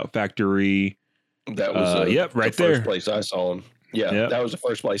a Shout Factory. That was yep, right the there. first place I saw him. Yeah, Yep. that was the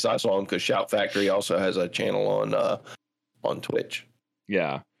first place I saw him because Shout Factory also has a channel on Twitch.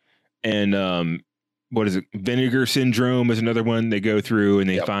 Yeah, and what is it? Vinegar Syndrome is another one they go through and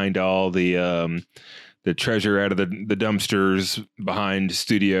they Yep. find all the treasure out of the dumpsters behind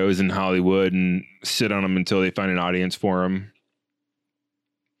studios in Hollywood and sit on them until they find an audience for them.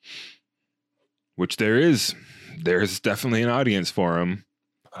 Which there's definitely an audience for them.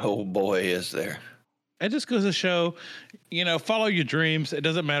 Oh boy, is there. It just goes to show, follow your dreams. It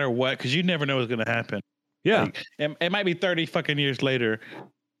doesn't matter what, because you never know what's going to happen. Yeah. Like, it might be 30 fucking years later,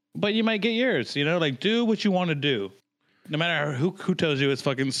 but you might get yours, like do what you want to do. No matter who tells you it's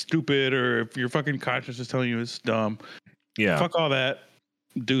fucking stupid or if your fucking conscience is telling you it's dumb. Yeah. Fuck all that.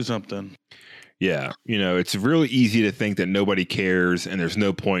 Do something. Yeah. It's really easy to think that nobody cares and there's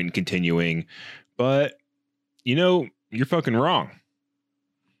no point in continuing. But, you're fucking wrong.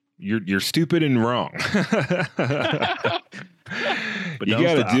 You're stupid and wrong. But you don't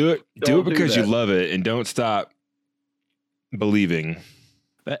got to stop. do it. Do it Don't do because you that. love it and don't stop believing.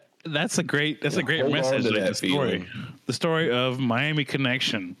 That's a great Hold message. on to Like that feeling. The story of Miami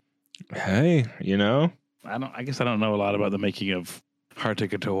Connection. Hey, I guess I don't know a lot about the making of Hard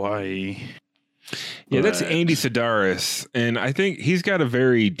Ticket to Hawaii. Yeah, that's But- Andy Sedaris, and I think he's got a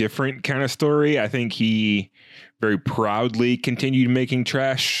very different kind of story. I think he very proudly continued making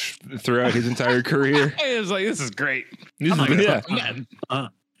trash throughout his entire career. It was like, this is great. This I'm not is- gonna yeah. fuck again.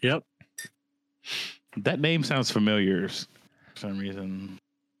 Yep. That name sounds familiar for some reason.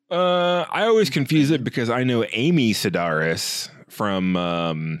 I always confuse it because I know Amy Sedaris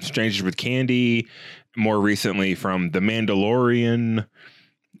from Strangers with Candy, more recently from The Mandalorian.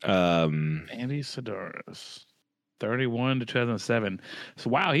 Andy Sedaris, 31 to 2007. So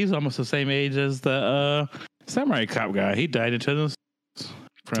wow, he's almost the same age as the Samurai Cop guy. He died in 2006.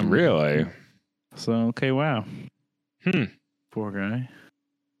 Really? So okay, wow. Hmm. Poor guy.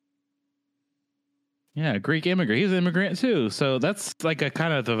 Yeah, Greek immigrant. He's an immigrant too. So that's like a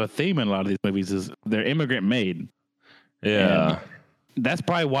kind of a theme in a lot of these movies is they're immigrant made. Yeah. And that's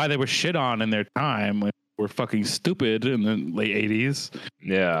probably why they were shit on in their time when they were fucking stupid in the late 80s.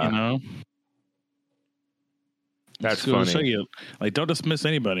 Yeah. That's Just goes to funny. show you, like, don't dismiss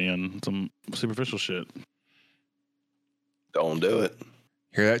anybody on some superficial shit. Don't do it.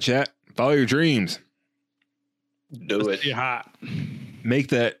 Hear that, chat? Follow your dreams. Do it. You're hot. Make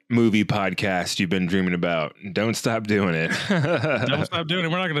that movie podcast you've been dreaming about. Don't stop doing it. Don't stop doing it.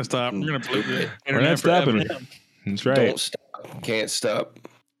 We're not going to stop. We're going to pollute the We're internet not stopping. forever. That's right. Don't stop. Can't stop.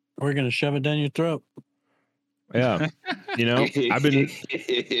 We're gonna shove it down your throat. Yeah. I've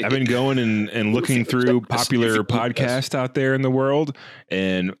been going and looking through popular podcasts out there in the world,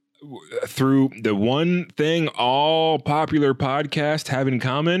 and through the one thing all popular podcasts have in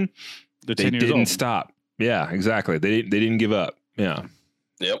common, They're they 10 years didn't old. stop. Yeah, exactly. They didn't give up. Yeah.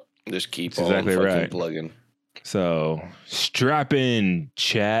 Yep. Just keep That's on exactly fucking right. plugging. So strap in,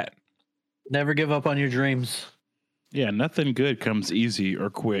 chat. Never give up on your dreams. Yeah, nothing good comes easy or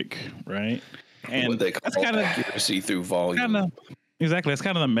quick, right? And What they that's call kind of accuracy through volume. exactly. That's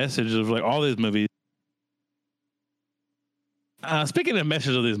kind of the message of like all these movies. Speaking of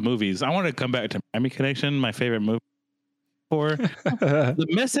message of these movies, I want to come back to Miami Connection, my favorite movie. For the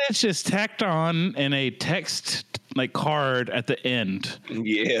message is tacked on in a text like card at the end,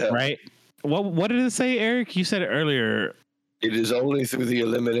 Yeah. right? What did it say, Eric? You said it earlier. It is only through the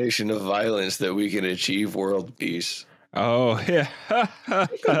elimination of violence that we can achieve world peace. Oh, yeah.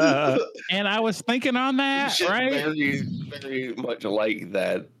 And I was thinking on that, Shit, right? Very, very much like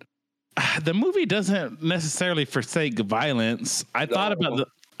that. The movie doesn't necessarily forsake violence. I thought about the.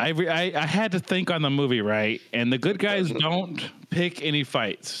 I had to think on the movie, right? And the good guys don't pick any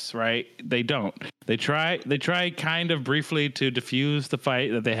fights, right? They don't. They try kind of briefly to diffuse the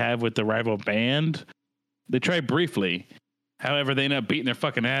fight that they have with the rival band. They try briefly. However, they end up beating their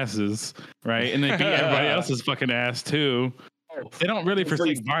fucking asses, right? And they beat everybody else's fucking ass too. They don't really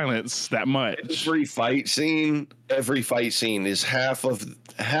forsake violence that much. Every fight scene is half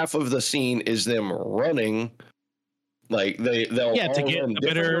of the scene is them running. Like they'll Yeah, to all get run a different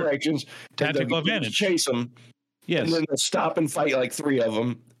better directions, and tactical they'll advantage. chase them, Yes. and then they'll stop and fight like three of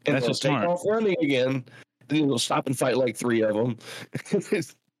them, and That's they'll just take smart. off running again, and then they'll stop and fight like three of them.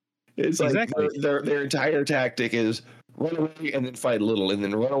 it's like Exactly. their entire tactic is run away and then fight a little, and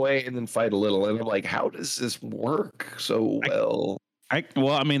then run away and then fight a little, and I'm like, how does this work so well?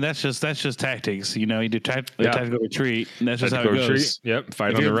 I mean, that's just tactics. You know, you do tactical retreat. And that's just how it Tactical goes. retreat. Yep.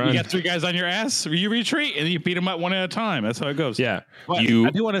 Fight If on the run. You got 3 guys on your ass, you retreat and you beat them up one at a time. That's how it goes. Yeah. But I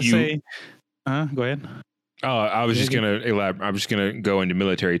do want to say, go ahead. Oh, I was just gonna elaborate. I'm just gonna go into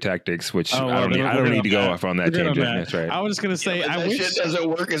military tactics, which I don't need to go off on that tangent. That's right. I was just gonna say, that shit doesn't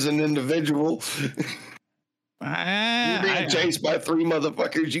work as an individual. You're being chased by 3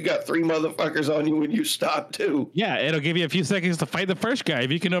 motherfuckers. You got 3 motherfuckers on you when you stop too. Yeah, it'll give you a few seconds to fight the first guy.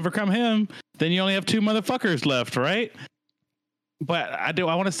 If you can overcome him, then you only have 2 motherfuckers left, right? But I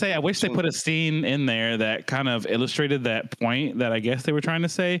want to say, I wish they put a scene in there that kind of illustrated that point that I guess they were trying to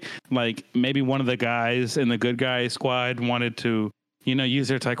say. Like maybe one of the guys in the good guy squad wanted to, use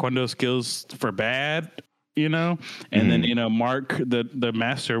their taekwondo skills for bad, and then, Mark, the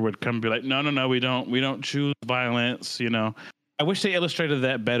master would come and be like, no, we don't choose violence. I wish they illustrated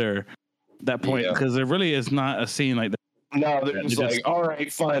that better, that point, because there really is not a scene like that. No, they're just like, all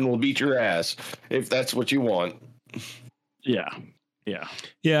right, fine, we'll beat your ass if that's what you want. Yeah.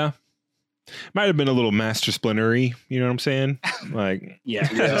 Might have been a little master splintery. You know what I'm saying? Like,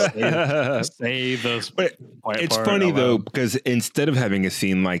 save those. But it's funny though, because instead of having a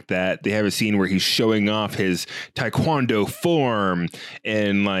scene like that, they have a scene where he's showing off his taekwondo form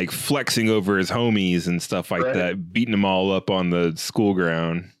and like flexing over his homies and stuff like that, beating them all up on the school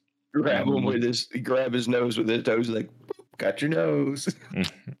ground. Grab his nose with his toes, like, got your nose.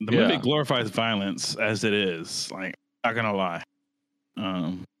 The movie glorifies violence as it is. Like, not gonna lie.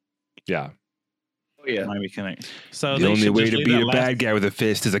 Miami Connect. So the only way to beat a bad guy with a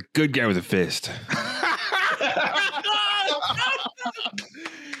fist is a good guy with a fist.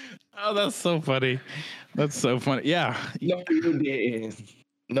 Oh, that's so funny. That's so funny. Yeah. No, you didn't.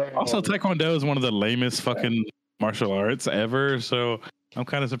 No. Also, Taekwondo is one of the lamest fucking martial arts ever. So I'm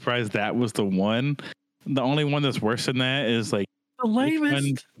kind of surprised that was the one. The only one that's worse than that is like the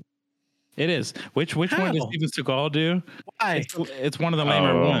lamest. It is. Which one does Steven Seagal do? Why? It's one of the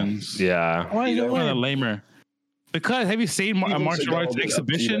lamer ones. Yeah. Why is it one of the lamer? Because have you seen a martial arts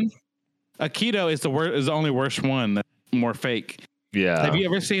exhibition? Aikido is the only worst one. That's more fake. Yeah. Have you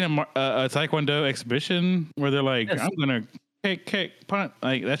ever seen a Taekwondo exhibition where they're like, I'm gonna kick, punt?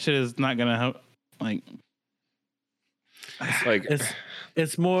 Like that shit is not gonna help. Like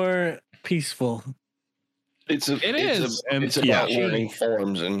it's more peaceful. It's about learning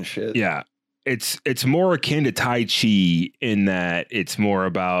forms and shit. Yeah. It's more akin to Tai Chi in that it's more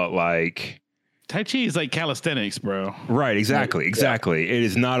about like Tai Chi is like calisthenics, bro. Right, exactly. It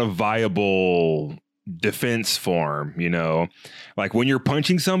is not a viable defense form, Like when you're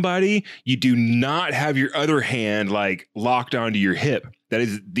punching somebody, you do not have your other hand like locked onto your hip. That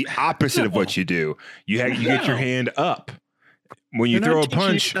is the opposite of what you do. You get your hand up. When you throw a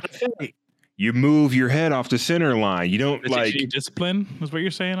punch, you move your head off the center line. You don't discipline is what you're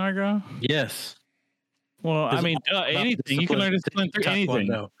saying, Argo? Yes. Well, I mean, anything. You can learn discipline through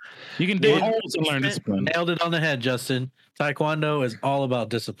anything. You can dig holes and learn discipline. Nailed it on the head, Justin. Taekwondo is all about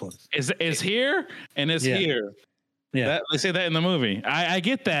discipline. It's here and it's here. Yeah, they say that in the movie. I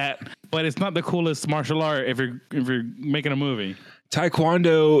get that, but it's not the coolest martial art if you're making a movie.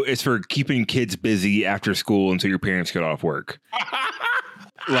 Taekwondo is for keeping kids busy after school until your parents get off work.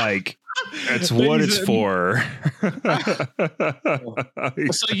 Like, that's what it's for.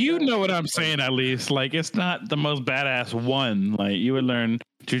 So you know what I'm saying, at least. Like, it's not the most badass one. Like, you would learn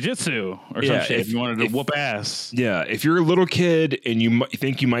jujitsu or some shit if you wanted to whoop ass. Yeah, if you're a little kid and you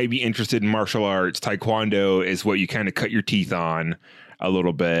think you might be interested in martial arts, Taekwondo is what you kind of cut your teeth on a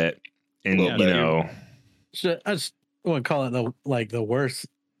little bit. And, So I just wouldn't call it the worst.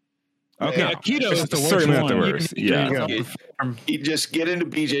 Okay, Aikido is the worst certainly one. not the worst. Yeah. You just get into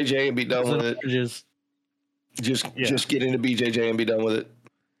BJJ and be done with it. Just get into BJJ and be done with it.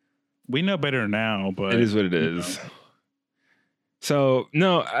 We know better now, but it is what it is. So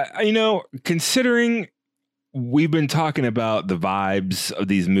no, considering we've been talking about the vibes of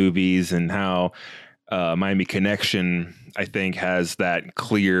these movies and how Miami Connection, I think, has that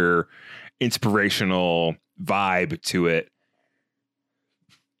clear inspirational vibe to it.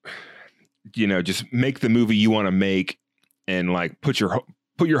 Just make the movie you want to make and like put your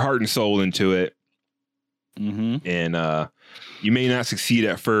heart and soul into it. Mm-hmm. And you may not succeed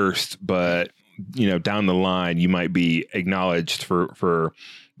at first, but down the line you might be acknowledged for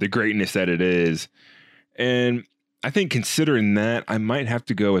the greatness that it is. And I think considering that, I might have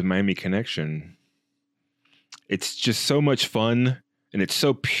to go with Miami Connection. It's just so much fun and it's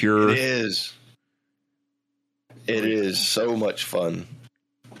so pure. It is. It is so much fun.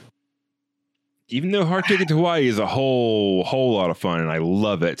 Even though Hard Ticket to Hawaii is a whole lot of fun and I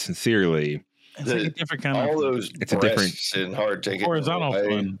love it sincerely, It's like a different kind all of those It's a different- breasts and hard ticket. horizontal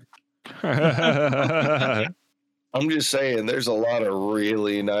Hawaii. fun. I'm just saying, there's a lot of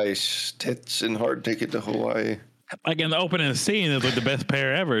really nice tits and hard ticket to Hawaii. Like in the opening scene, it's like the best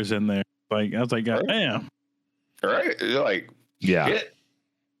pair ever is in there. Like I was like, God damn. Right? You're like, Yeah. shit.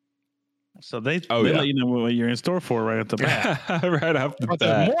 So they Oh, they yeah. let you know what you're in store for right at the bat. Right off the But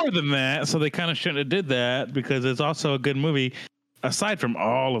there's bat. more than that, so they kind of shouldn't have did that because it's also a good movie. Aside from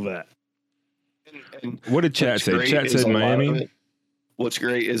all of that, And What did Chat what's say? great Chat is said a lot of Miami. it- What's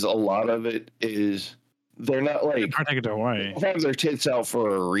great is a lot of it is they're not like Hard Ticket to Hawaii. have their tits out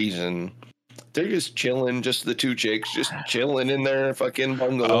for a reason. They're just chilling, just the two chicks, just chilling in their fucking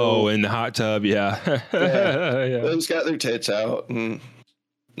bungalow. Oh, in the hot tub. Yeah. Yeah. Yeah. Those got their tits out, and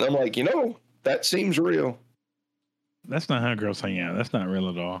I'm like, that seems real. That's not how girls hang out. That's not real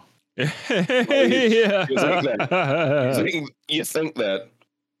at all. Yeah. You think that? You think that?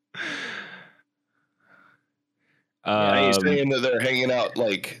 I ain't saying that they're hanging out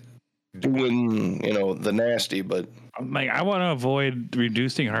like doing, the nasty, but Like I want to avoid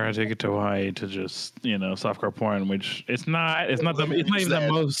reducing Hard Ticket to Hawaii to just softcore porn, which it's not. It's not even the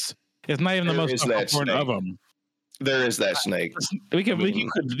most. It's not even the There most is that softcore porn snake. of them. there is that snake.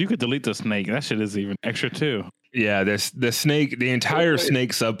 You could delete the snake. That shit is even extra too. Yeah, the snake, the entire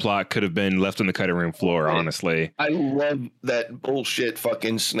snake subplot could have been left on the cutting room floor, honestly. I love that bullshit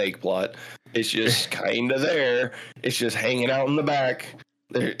fucking snake plot. It's just kind of there. It's just hanging out in the back.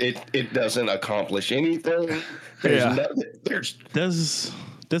 It doesn't accomplish anything. There's Yeah. Does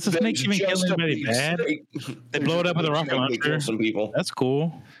the snake even kill anybody bad? They blow it up with a rocket launcher. Some people. That's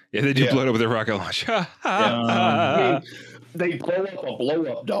cool. Yeah, they do Yeah. blow it up with a rocket launcher. They blow up a blow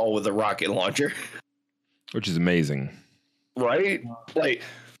up doll with a rocket launcher. Which is amazing. Right? Like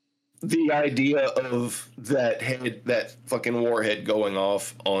the idea of that fucking warhead going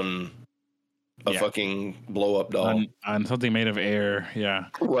off on a fucking blow up doll. On something made of air. Yeah.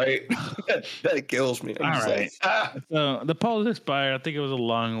 Right? that kills me. I'm All just right. like, ah. So the poll expired. I think it was a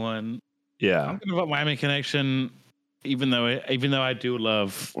long one. Yeah. I'm gonna vote Miami Connection, even though I do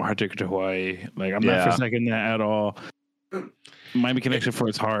love Hard Ticket to Hawaii. Like I'm not forsaking that at all. Miami Connection for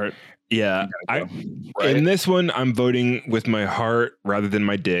its heart. Yeah. In this one, I'm voting with my heart rather than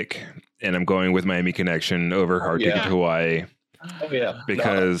my dick. And I'm going with Miami Connection over Hard Ticket to Hawaii. Oh yeah.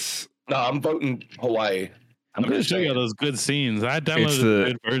 Because no, I'm voting Hawaii. I'm going to show you all those good scenes. I downloaded the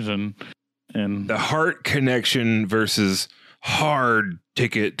good version. And the heart connection versus Hard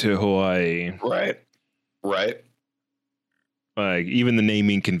Ticket to Hawaii. Right. Like, even the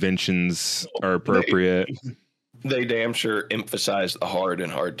naming conventions are appropriate. They damn sure emphasize the hard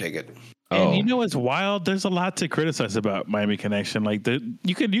and Hard Ticket. And you know what's wild? There's a lot to criticize about Miami Connection. Like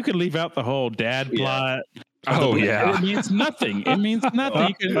you could leave out the whole dad plot. Oh yeah, it means nothing. It means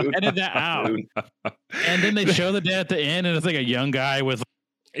nothing. You can edit that out. And then they show the dad at the end, and it's like a young guy with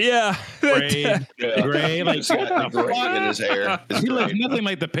gray, like He's got the gray in his hair. He looks nothing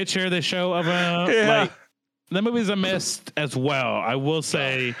like the picture they show of a like. The movie's a mess as well. I will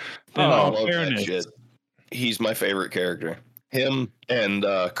say. In I all love that fairness, shit. He's my favorite character. Him and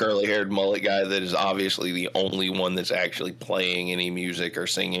curly-haired mullet guy that is obviously the only one that's actually playing any music or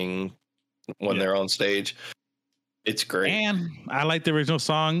singing when they're on stage. It's great. And I like the original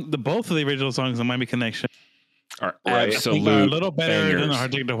song. Both of the original songs on Miami Connection are absolute a little better bangers. than the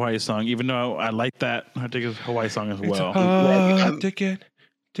Hard Ticket to Hawaii song, even though I like that Hard Ticket to Hawaii song as well. Hard Ticket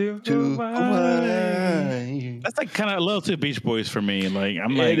to Hawaii. That's like kind of a little too Beach Boys for me. Like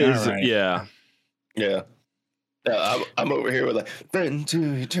I'm like, It is, all right. yeah. I'm over here with like friend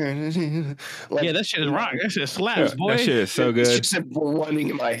to eternity. Like, Yeah, that shit is rock. That shit slaps, boy. That shit is so good. It's just running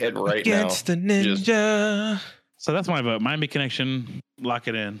in my head right Against now. the ninja. So that's my vote. Miami Connection. Lock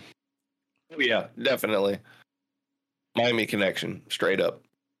it in. Oh, yeah, definitely. Miami Connection, straight up.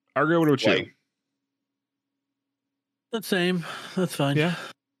 Argo, what about you? Like, The same. That's fine. Yeah.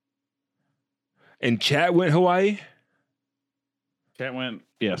 And Chat went Hawaii? Chat went,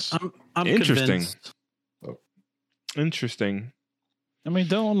 yes. I'm Interesting. convinced. Interesting. I mean,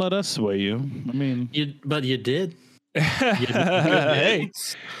 don't let us sway you. I mean, But you did. Hey,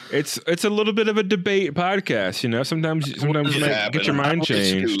 it's a little bit of a debate podcast, you know. Sometimes you might get your mind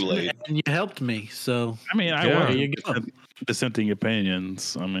changed. And you helped me, so I mean, I Yeah. want you go. dissenting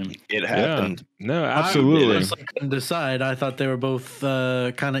opinions. I mean, it happened. No, I absolutely. honestly couldn't decide. I thought they were both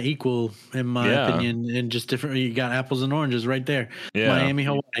kind of equal in my opinion, and just different. You got apples and oranges right there. Yeah. Miami,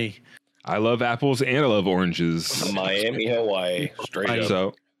 Hawaii. I love apples and I love oranges. Miami, Hawaii, straight up.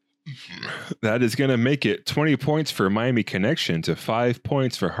 So that is going to make it 20 points for Miami Connection to 5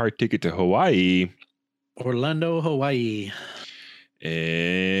 points for Hard Ticket to Hawaii. Orlando, Hawaii.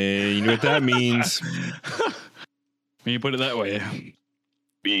 And you know what that means. When you put it that way.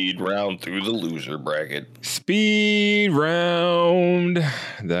 Speed round through the loser bracket. Speed round.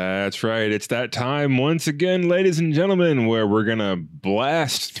 That's right. It's that time once again, ladies and gentlemen, where we're going to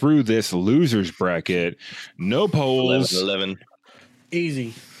blast through this losers bracket. No polls. 11.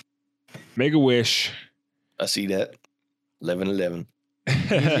 Easy. Make a wish. I see that. 11.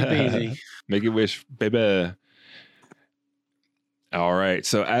 Easy. Make a wish, baby. All right.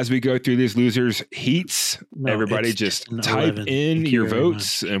 So as we go through these losers heats, No, everybody it's just 10, type 11. in Thank you your very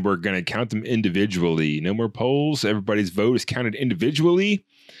votes and we're going to count them individually. No more polls. Everybody's vote is counted individually.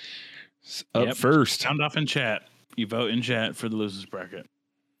 Up Yep. first. Sound off in chat. You vote in chat for the losers bracket.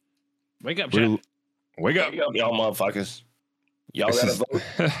 Wake up, We're- chat. Wake up. Y'all motherfuckers. Y'all This gotta is- vote.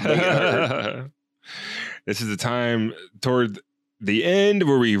 Make it hurt. This is the time toward the end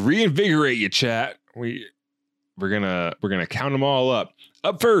where we reinvigorate you, chat. We're gonna count them all up.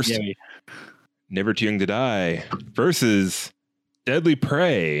 Up first, Yeah, Never Too Young to Die versus Deadly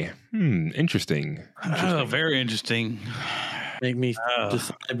Prey. Interesting. oh, very interesting. Make me Oh.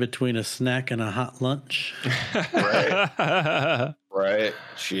 decide between a snack and a hot lunch. All Right?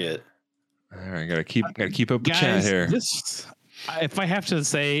 Shit. right, gotta keep up with chat Guys, here. if I have to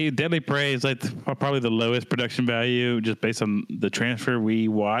say, Deadly Prey is like probably the lowest production value just based on the transfer we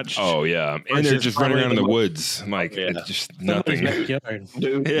watched. Oh yeah, and Which they're is just running probably around in the the woods, like Yeah. it's just Somebody's nothing. backyard.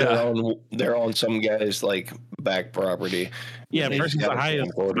 Dude, Yeah. they're on some guy's like back property. yeah, They versus just the got a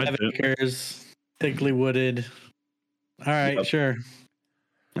highest. camcorder. 5 budget. acres, thickly wooded. All right, Yep. sure.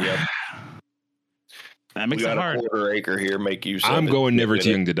 Yep. That We makes it got a hard. quarter acre here. Make use of I'm it. going Never Get Too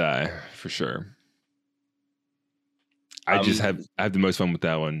it. Young to Die for sure. I I'm- just have the most fun with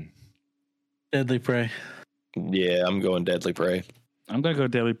that one. Deadly Prey. Yeah, I'm going Deadly Prey. I'm gonna go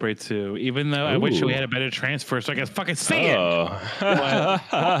Deadly Prey too, even though I wish we Ooh. had a better transfer so I could fucking see it. Oh.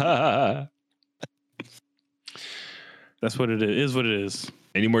 That's what it is. What it is.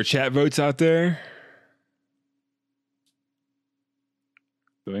 Any more chat votes out there?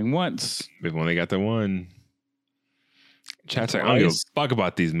 Going once. We've only got the one. Chat's like, I don't give a Twice. fuck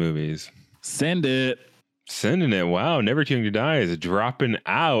about these movies. Send it. Sending it. Wow, Never Too Young to Die is dropping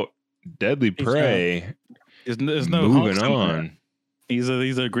out. Deadly Prey. There's no Moving Hulk somewhere. on. He's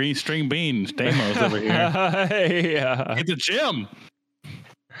a green string bean. Stamos over here. Yeah. It's a gym.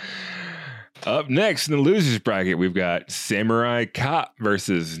 Up next in the losers bracket, we've got Samurai Cop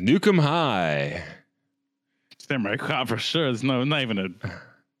versus Nukem High. Samurai Cop for sure. There's not even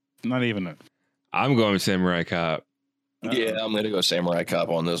a. I'm going with Samurai Cop. Yeah, I'm gonna go Samurai Cop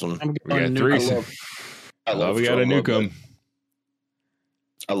on this one. I'm We got going three. Nukem. I love We got a Troma, Nukem. but-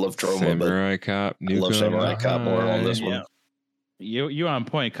 I love Troma, but Samurai Cop. I love Nukem Samurai Cop more on this High. one. Yeah. You on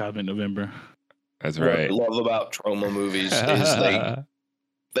point, Cosmic November. That's What I right. love about Troma movies is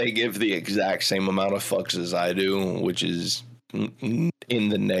they give the exact same amount of fucks as I do, which is in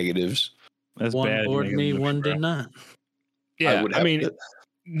the negatives. That's One bad. bored me, November, one bro. did not. Yeah, would I have mean, to- I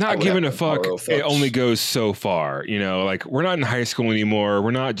not would giving a have to fuck. borrow It folks. only goes so far. You know, like we're not in high school anymore.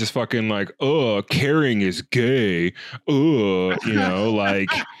 We're not just fucking like, oh, caring is gay. Oh, you know, like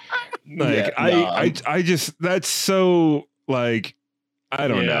Yeah, no, I just that's so like I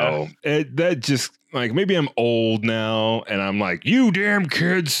don't Yeah. know. That just like maybe I'm old now and I'm like, you damn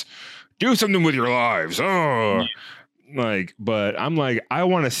kids, do something with your lives. Oh, like, but I'm like, I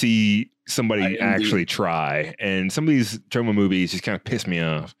want to see somebody I am actually try. And some of these Troma movies just kind of piss me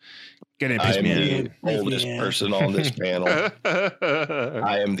off. Get it, I piss am me the off. oldest Yeah. person on this panel.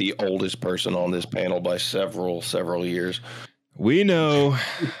 I am the oldest person on this panel by several years. We know.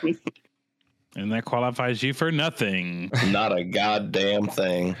 And that qualifies you for nothing. Not a goddamn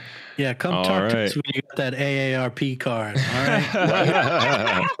thing. Yeah, come All talk to right. us when you got that AARP card. All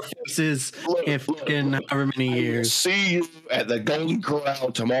right. This is in fucking however many years. See you at the Golden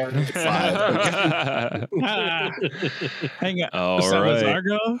Corral tomorrow at 5. Hang on. All So was right.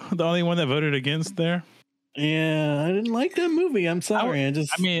 Argo the only one that voted against there? Yeah, I didn't like that movie. I'm sorry. I I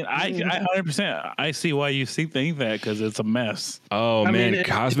 100%. I see why you think that because it's a mess. Oh I man, mean,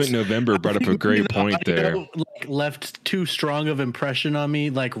 Cosmic it's- November brought up a great point there. Like, left too strong of impression on me,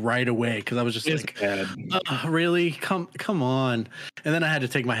 like right away, because I was just It's like, bad. really, come on. And then I had to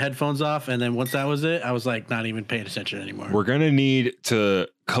take my headphones off, and then once that was it, I was like not even paying attention anymore. We're gonna need to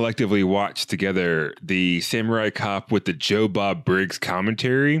collectively watch together the Samurai Cop with the Joe Bob Briggs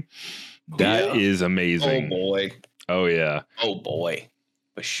commentary. That Yeah. is Oh amazing. boy. Oh yeah. Oh boy.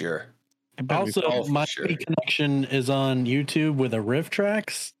 For sure. Also, Oh, for my sure. connection is on YouTube with a riff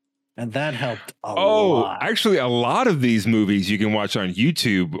tracks, and that helped a Oh, lot. actually, a lot of these movies you can watch on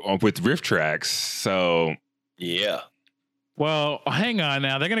YouTube with riff tracks. So Yeah. Well, hang on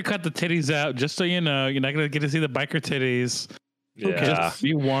now. They're gonna cut the titties out, just so you know. You're not gonna get to see the biker titties. Yeah. Just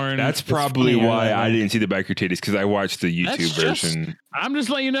be warned. That's It's probably funny, why I I know. didn't see the biker titties, because I watched the YouTube version. I'm just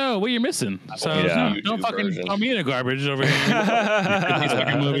letting you know what you're missing. So Yeah. don't fucking version. throw me in the garbage over here. These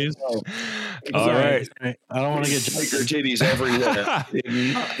fucking movies. All right. I don't want to get Biker titties everywhere.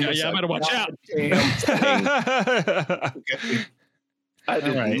 Yeah, I better watch out. Damn thing. Okay. I did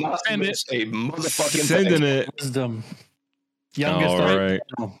All right. not Send miss a motherfucking Sending thing. it. wisdom. Youngest All right right.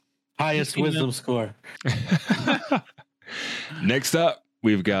 now. Highest wisdom score. Next up,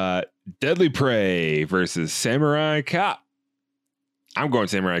 we've got Deadly Prey versus Samurai Cop. I'm going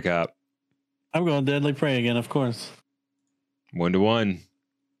Samurai Cop. I'm going Deadly Prey again, of course. 1-1.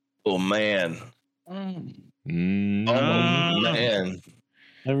 Oh man. Mm. Oh man.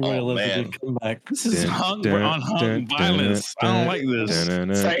 Everybody Oh, loves a man. good comeback. This is we're on hung violence. I don't like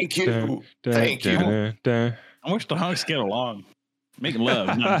this. Thank you. Thank you. I wish the hunks get along. Make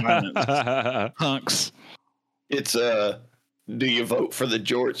love, not violence. Hunks. It's do you vote for the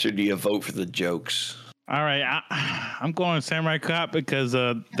jorts or do you vote for the jokes? All right, I'm going Samurai Cop because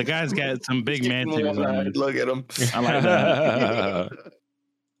the guy's got some big man titties on him. Look at him. I like that.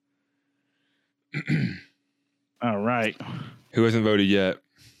 All right. Who hasn't voted yet?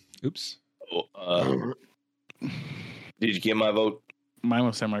 Oops. Did you get my vote? Mine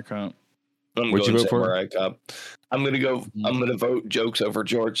was Samurai Cop. I'm What'd you going vote for? Samurai Cop. I'm gonna vote jokes over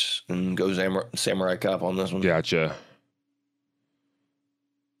jorts and go Samurai Cop on this one. Gotcha.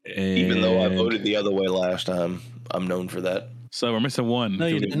 Even though I And- voted the other way last time, I'm known for that. So we're missing one. No,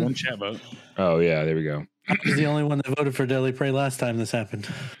 you We get didn't. one chat vote. Oh, yeah, there we go. I was the only one that voted for Deadly Prey last time this happened.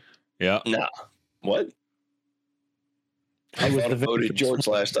 Yeah. Nah. What? I was thought the I very voted first jorts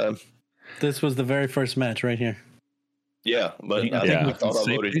last time. This was the very first match right here. Yeah, but I I Yeah. thought I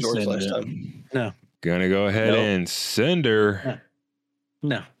Safely voted jorts send last it. time. No, Gonna go ahead No. and send her.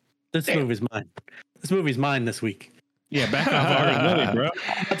 no. This Damn. movie's mine. This movie's mine this week. Yeah, back off our movie, bro.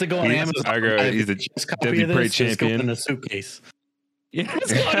 I'm about to go on He's- Amazon. I go- buy he's the this copy Deadly of Prey this, just go champion. in a suitcase. Yeah,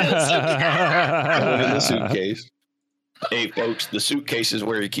 let's go to the Going in the suitcase. Hey, folks, the suitcase is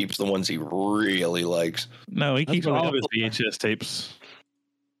where he keeps the ones he really likes. No, he That's keeps what all I of his got. VHS tapes.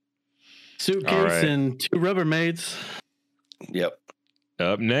 Suitcase All right. and 2 Rubbermaids. Yep.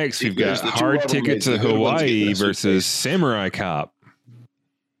 Up next, we've There's got the two Hard Rubbermaids, Ticket to the good ones get in Hawaii a versus suitcase. Samurai Cop.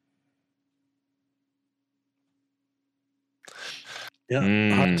 Yeah,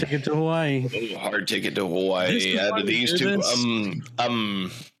 Mm. Hard Ticket to Hawaii. Oh, Hard Ticket to Hawaii. This is Out why of we these do two,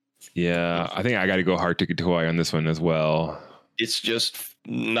 this? Yeah, I think I got to go Hard Ticket to Hawaii on this one as well. it's just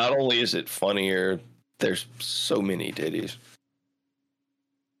not only is it funnier, there's so many titties,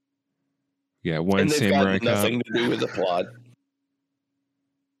 Yeah, one and they've Samurai got nothing Cop. to do with the plot.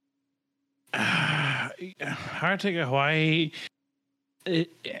 Hard Ticket Hawaii.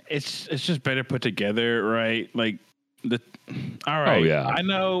 It's just better put together, right? Like all right. Oh, yeah. I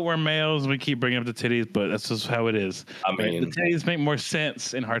know we're males. We keep bringing up the titties, but that's just how it is. I Right? mean, The titties make more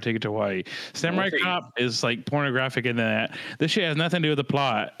sense in Hard Ticket to Hawaii. Samurai Okay. Cop is like pornographic in that. This shit has nothing to do with the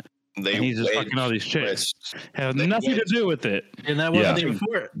plot. they And he's just wedged fucking all these chicks. wrists. Has They nothing to wedged- do with it. And that wasn't Yeah. even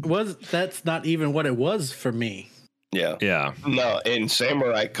for that's not even what it was for me. Yeah. Yeah, No, in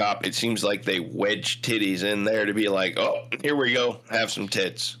Samurai Cop, it seems like they wedge titties in there to be like, oh, here we go, have some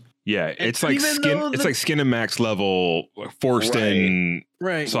tits. yeah. It's like even skin. though It's the- like Skinamax level forced Right. in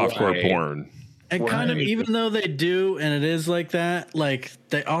Right. softcore Right. porn. And kind of Right. even though they do and it is like that, like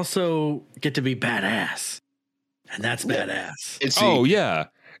they also get to be badass. And that's Yeah. badass. It's Oh yeah,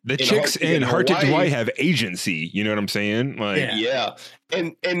 the in chicks Hard Ticket in to Hard Ticket to Hawaii- Hawaii have agency. You know what I'm saying? Like, Yeah. yeah,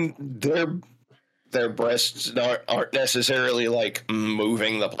 and their breasts aren't necessarily like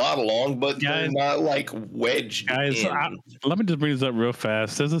moving the plot along, but they're Guys- not like wedged. Guys, in. let me just bring this up real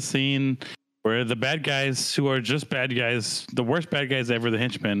fast. There's a scene where the bad guys, who are just bad guys, the worst bad guys ever, the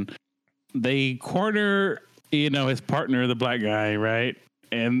henchmen, they corner, his partner, the black guy, right?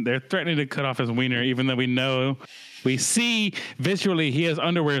 And they're threatening to cut off his wiener, even though we see visually he has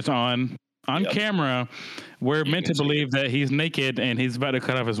underwears on Yep. camera. We're meant to can see believe that he's naked and he's about to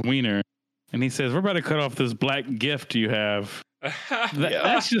cut off his wiener. And he says, "We're about to cut off this black gift you have."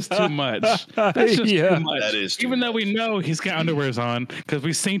 That's just too much. That's just Yeah. too much. That is too Even though we know he's got underwears on because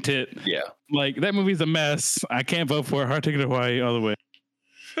we've seen it. Yeah, Like that movie's a mess. I can't vote for it. Hard Ticket to Hawaii all the way.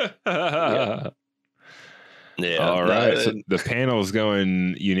 yeah. All no, right, so the panel's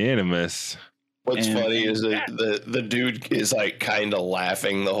going unanimous. What's And- funny is that the dude is like kind of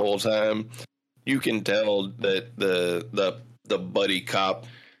laughing the whole time. You can tell that the buddy cop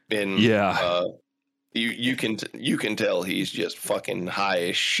in Yeah. You can tell he's just fucking high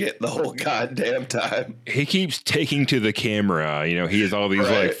as shit the whole goddamn time. He keeps taking to the camera. You know, he has all these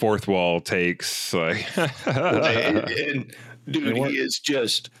like fourth wall takes. Like, and dude, he is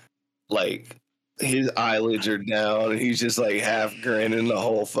just like his eyelids are down, and he's just like half grinning the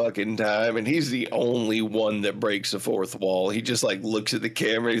whole fucking time. And he's the only one that breaks the fourth wall. He just like looks at the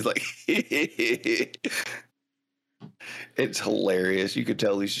camera. And he's like, it's hilarious. You could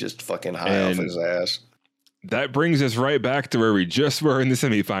tell he's just fucking high off his ass. That brings us right back to where we just were in the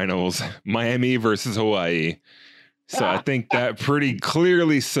semifinals, Miami versus Hawaii. So I think that pretty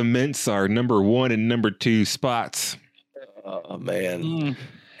clearly cements our number 1 and number 2 spots. Oh man.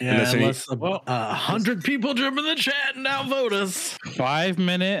 Yeah, unless 100 people jump in the chat and outvote us. 5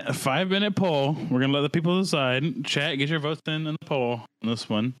 minute poll. We're gonna let the people decide. Chat, get your votes in the poll on this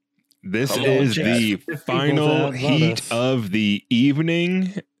one. This is the final heat of the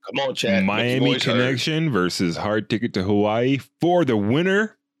evening. Come on, Chad. Miami Connection versus Hard Ticket to Hawaii for the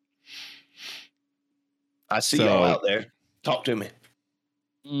winner. I see y'all out there. Talk to me.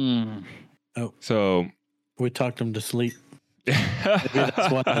 Oh, so we talked him to sleep. Maybe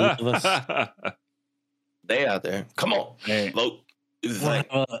that's why I love us. They out there. Come on, vote.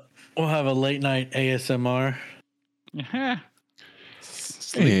 We'll have a late night ASMR.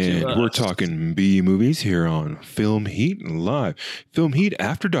 And we're talking B movies here on Film Heat Live. Film Heat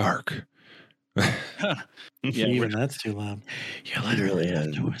After Dark. Even that's too loud. You literally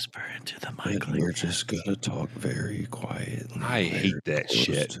have to whisper into the mic. We're just gonna talk very quietly. I hate that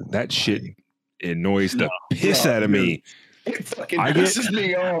shit. That shit annoys the piss out of me. It fucking pisses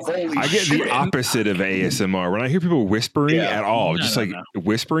me off. I get the opposite of ASMR. When I hear people whispering at all,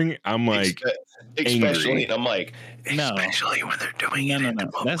 whispering, I'm like, especially, angry. I'm like, especially when they're doing it. No.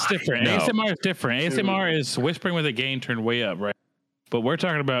 That's different. No. ASMR is different. ASMR is whispering with a gain turned way up, right? What we're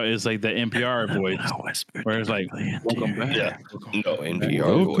talking about is like the NPR voice, where it's like, welcome back. Yeah. No, NPR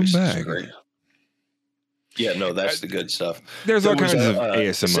welcome voice. Back. Yeah, no, that's the good stuff. There's all kinds of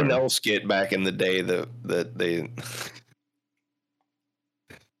ASMR. SNL skit back in the day that they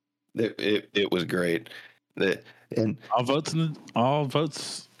it was great. And all votes in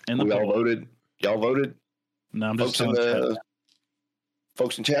the we all voted. Y'all voted. No, I'm just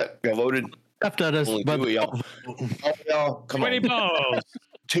folks in chat. Y'all voted. After us, Only but two of y'all. All y'all, come Sweaty on. balls.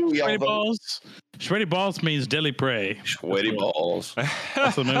 Two of y'all Sweaty voted. balls. Sweaty balls means deadly prey. Sweaty balls.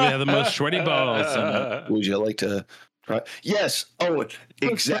 So maybe they have the most sweaty balls. Would you like to try? Yes. Oh,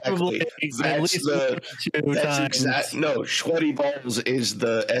 exactly. That's exact. No, sweaty balls is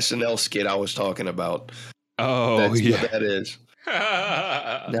the SNL skit I was talking about. Oh, That's yeah. what that is.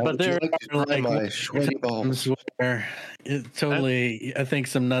 Now, but there are like my sweaty balls. Where it totally, I think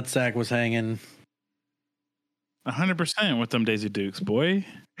some nutsack was hanging. 100% with them Daisy Dukes, boy.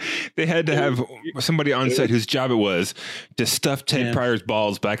 They had to have somebody on set whose job it was to stuff Ted Pryor's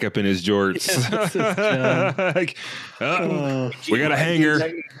balls back up in his jorts. Like, we got a hanger.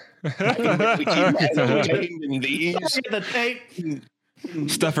 The tape.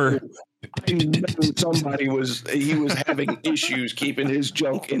 Stuffer. Somebody was having issues keeping his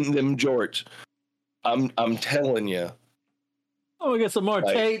junk in them jorts. I'm telling you. Oh, we got some more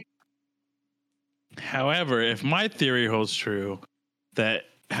tape. However, if my theory holds true, that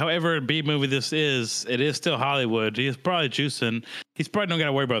however B movie this is, it is still Hollywood. He's probably juicing. He's probably don't got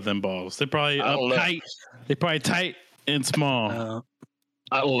to worry about them balls. They're probably up tight. They're probably tight and small.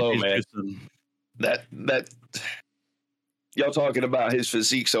 I don't know, man. That y'all talking about his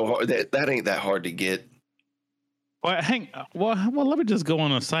physique so hard that ain't that hard to get. Well, let me just go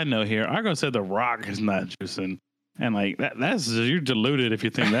on a side note here. I'm gonna say The Rock is not juicing, and like that's you're deluded if you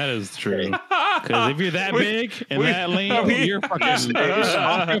think that is true. Because if you're that big and that lean, you're fucking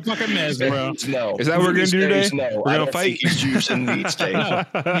mess, bro. No, is that what we're gonna do today? No, we're gonna fight. He's juicing these days. No,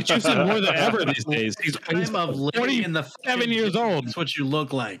 he's juicing more than ever these days. He's 47 years old. That's what you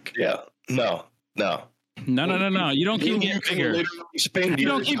look like. Yeah. No. You don't keep getting bigger. You spend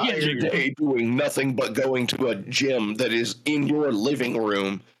your entire day doing nothing but going to a gym that is in your living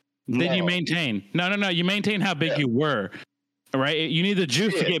room. Then you maintain. No. You maintain how big you were. Right? You need the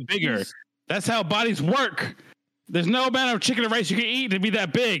juice to get bigger. That's how bodies work. There's no amount of chicken and rice you can eat to be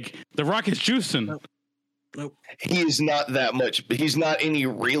that big. The Rock is juicing. Nope. He is not that much. He's not any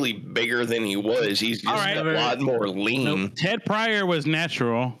really bigger than he was. He's just a lot more lean. Nope. Ted Pryor was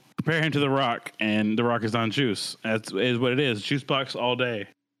natural. Compare him to The Rock, and The Rock is on juice. That's is what it is. Juice box all day.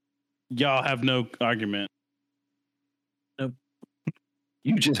 Y'all have no argument. Nope.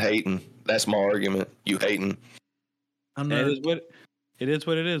 You just hating. That's my argument. You hating. It is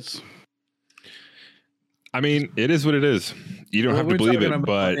what it is. I mean, it is what it is. You don't have to believe it,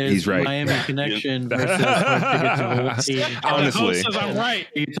 but he's right. Miami Connection versus Hard Ticket to Hawaii. Honestly, I'm right.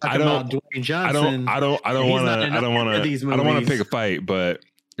 I don't. Dwayne Johnson. I don't want to pick a fight, but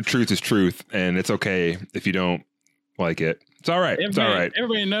truth is truth, and it's okay if you don't like it. It's all right. It's all right.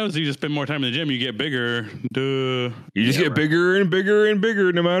 Everybody knows you just spend more time in the gym, you get bigger. Duh. You just get bigger and bigger and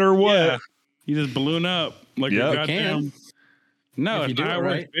bigger, no matter what. Yeah. You just balloon up like you're goddamn. No, if you do it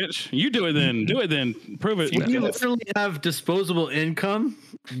right, bitch. You do it then. Do it then. Prove it. If you literally have disposable income,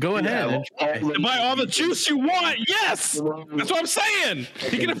 go ahead and buy all the juice you want. Yes, that's what I'm saying.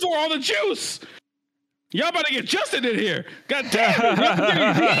 You can afford all the juice. Y'all about to get Justin in here. God damn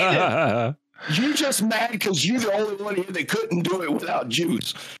it. You just mad because you're the only one here that couldn't do it without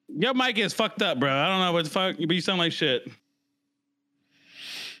juice. Your mic is fucked up, bro. I don't know what the fuck, but you sound like shit.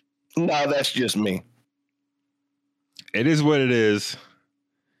 No, that's just me. It is what it is.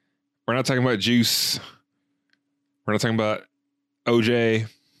 We're not talking about juice. We're not talking about OJ.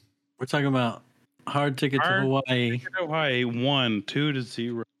 We're talking about Hard Ticket to Hawaii. Hawaii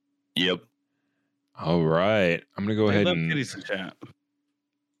 1-2-0. Yep. All right. I'm gonna go ahead and titties in chat.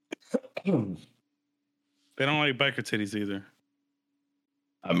 They don't like biker titties either.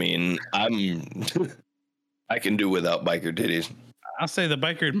 I mean, I can do without biker titties. I'll say the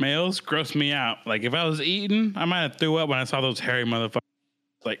biker males gross me out. Like if I was eating, I might have threw up when I saw those hairy motherfuckers.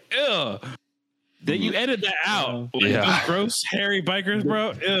 Like, ew. That you edit that out. Like, those gross hairy bikers,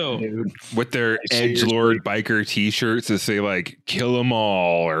 bro. Ew. With their edgelord biker T-shirts that say like "kill them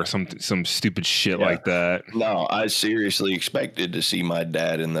all" or some stupid shit like that. No, I seriously expected to see my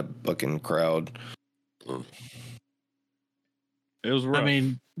dad in the fucking crowd. It was rough. I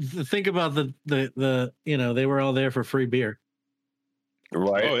mean, think about the they were all there for free beer.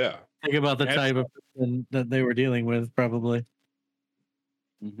 Right. Oh yeah. Think about the type of person that they were dealing with, probably.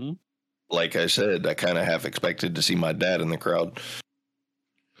 Mm-hmm. Like I said, I kind of half expected to see my dad in the crowd.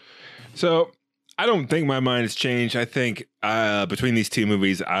 So I don't think my mind has changed. I think between these two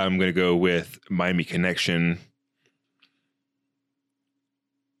movies, I'm going to go with Miami Connection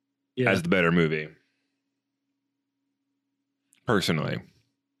as the better movie. Personally.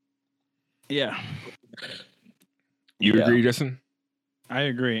 Yeah. You agree, Justin? I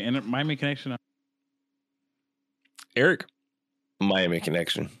agree. And Miami Connection. Eric? Miami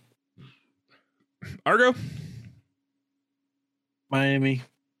Connection. Argo? Miami.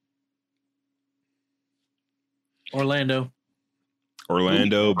 Orlando,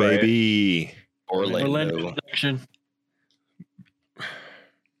 baby. Orlando Connection.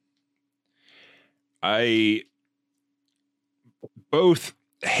 I both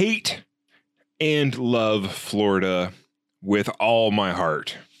hate and love Florida with all my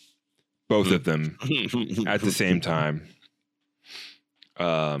heart. Both of them at the same time.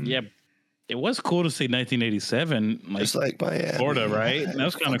 Yeah, it was cool to see 1987. It's like Miami. Florida, right? That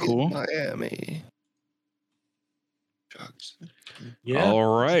was kind of cool. Miami. Yeah.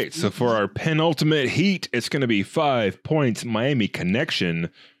 All right. So for our penultimate heat, it's going to be 5 points. Miami Connection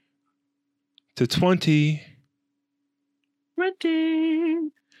to 20.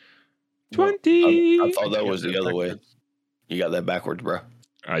 20. I thought that was the other way. You got that backwards, bro.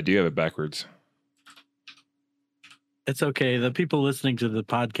 I do have it backwards. It's okay. The people listening to the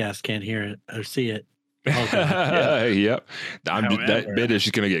podcast can't hear it or see it. Yep. That bit is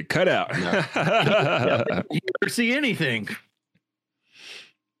just going to get cut out. You never see anything.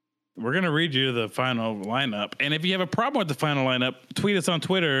 We're going to read you the final lineup. And if you have a problem with the final lineup, tweet us on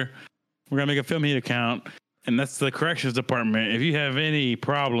Twitter. We're going to make a Film Heat account. And that's the corrections department. If you have any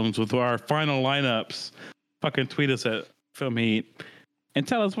problems with our final lineups, fucking tweet us at Film Heat and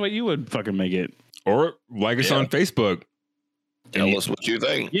tell us what you would fucking make it. Or like us on Facebook. Tell us what you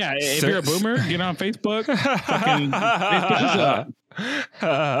think. Yeah, if you're a boomer, get on Facebook. Fucking Facebook us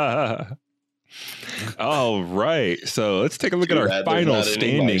up. All right. So let's take a look at our final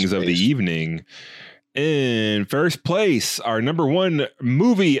standings of the evening. In first place, our number one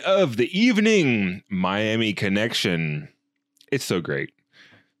movie of the evening, Miami Connection. It's so great.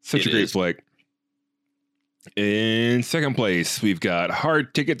 Such a great flick. In second place, we've got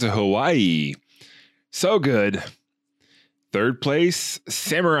Hard Ticket to Hawaii. So good. Third place,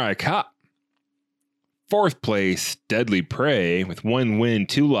 Samurai Cop. Fourth place, Deadly Prey with 1 win,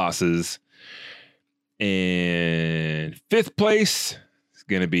 2 losses. And fifth place is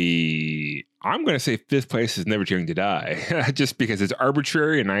going to be, I'm going to say fifth place is Never Too Young to Die, just because it's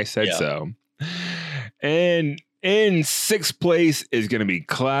arbitrary and I said so. And in sixth place is going to be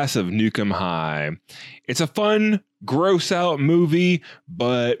Class of Nukem High. It's a fun, gross out movie,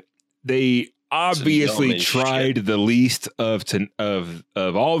 but they obviously as tried the least of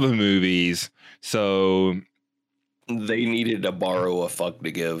all the movies, so they needed to borrow a fuck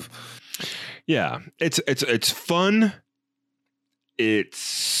to give. Yeah, it's fun.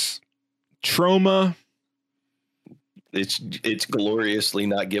 It's trauma. It's gloriously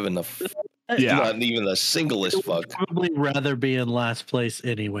not giving a Yeah, not even the singlest fuck. Probably rather be in last place,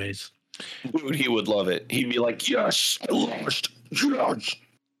 anyways. Dude, he would love it. He'd be like, "Yes, I lost. Yes."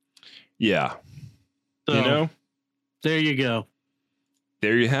 yeah. So, You know, there you go.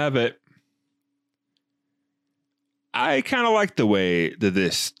 there you have it. I kind of like the way that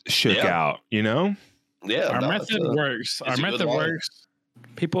this shook Yeah. out. You know, Yeah, Our no, method works. Our it's a good method line. works.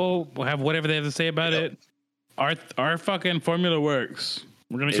 People will have whatever they have to say about Yep. it. Our fucking formula works.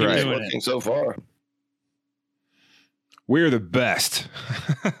 We're gonna It's keep right. doing working it. so far. we're the best.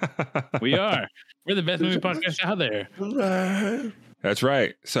 We are. We're the best movie podcast out there. That's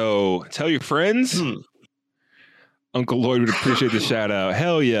right. So tell your friends. Uncle Lloyd would appreciate the shout out.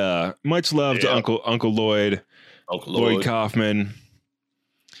 Hell yeah! Much love to Yeah. Uncle Lloyd. Uncle Lloyd Lloyd. Kaufman,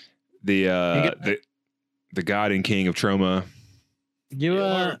 the god and king of trauma. You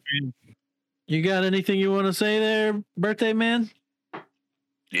you got anything you want to say there, birthday man?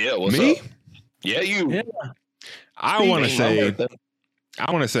 Yeah, what's Me? up? Yeah, you. Yeah. I want to Speech. say, That.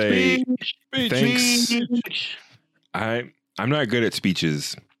 thanks. I'm not good at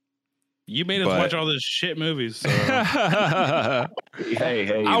speeches. You made us But- watch all this shit movies. So. I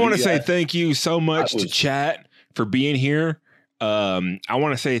Hey, want to we say got- thank you so much to was- chat for being here. I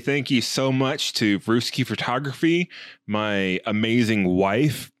want to say thank you so much to Vrooski Photography, my amazing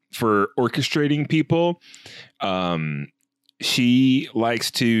wife, for orchestrating people. She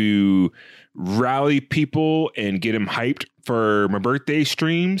likes to rally people and get them hyped for my birthday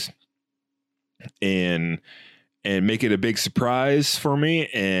streams and make it a big surprise for me.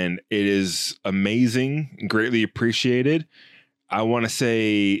 And it is amazing and greatly appreciated. I want to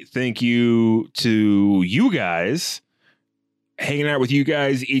say thank you to you guys. Hanging out with you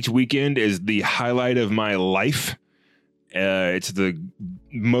guys each weekend is the highlight of my life. It's the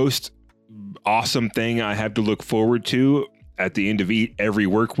most awesome thing I have to look forward to at the end of every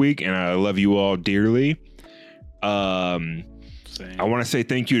work week, and I love you all dearly. I want to say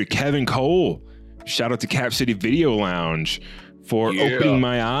thank you to Kevin Cole. Shout out to Cap City Video Lounge for Yeah. opening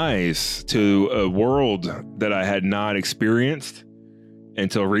my eyes to a world that I had not experienced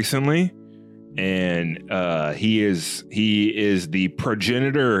until recently. And he is the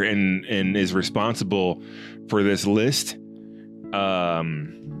progenitor and is responsible for this list.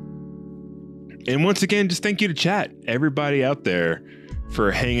 And once again, just thank you to chat, everybody out there,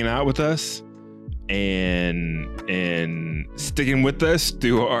 for hanging out with us and sticking with us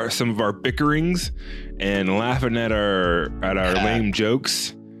through some of our bickerings and laughing at our lame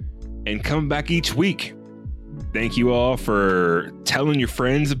jokes and coming back each week. Thank you all for telling your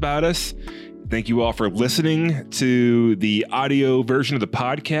friends about us. Thank you all for listening to the audio version of the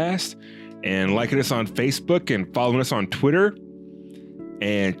podcast and liking us on Facebook and following us on Twitter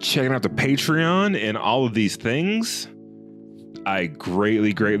and checking out the Patreon and all of these things. I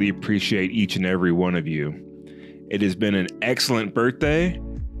greatly, greatly appreciate each and every one of you. It has been an excellent birthday,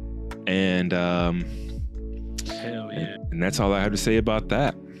 and Hell yeah. and that's all I have to say about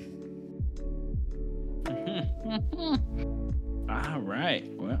that. All right.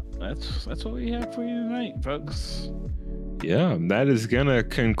 Well, that's what we have for you tonight, folks. Yeah, that is gonna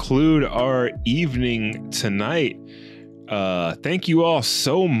conclude our evening tonight. Thank you all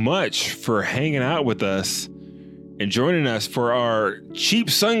so much for hanging out with us and joining us for our Cheap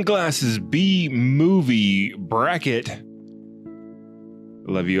Sunglasses B movie bracket.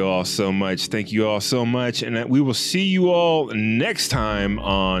 Love you all so much. Thank you all so much. And we will see you all next time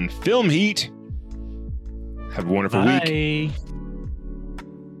on Film Heat. Have a wonderful week. Bye.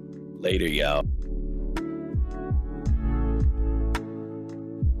 Later, y'all.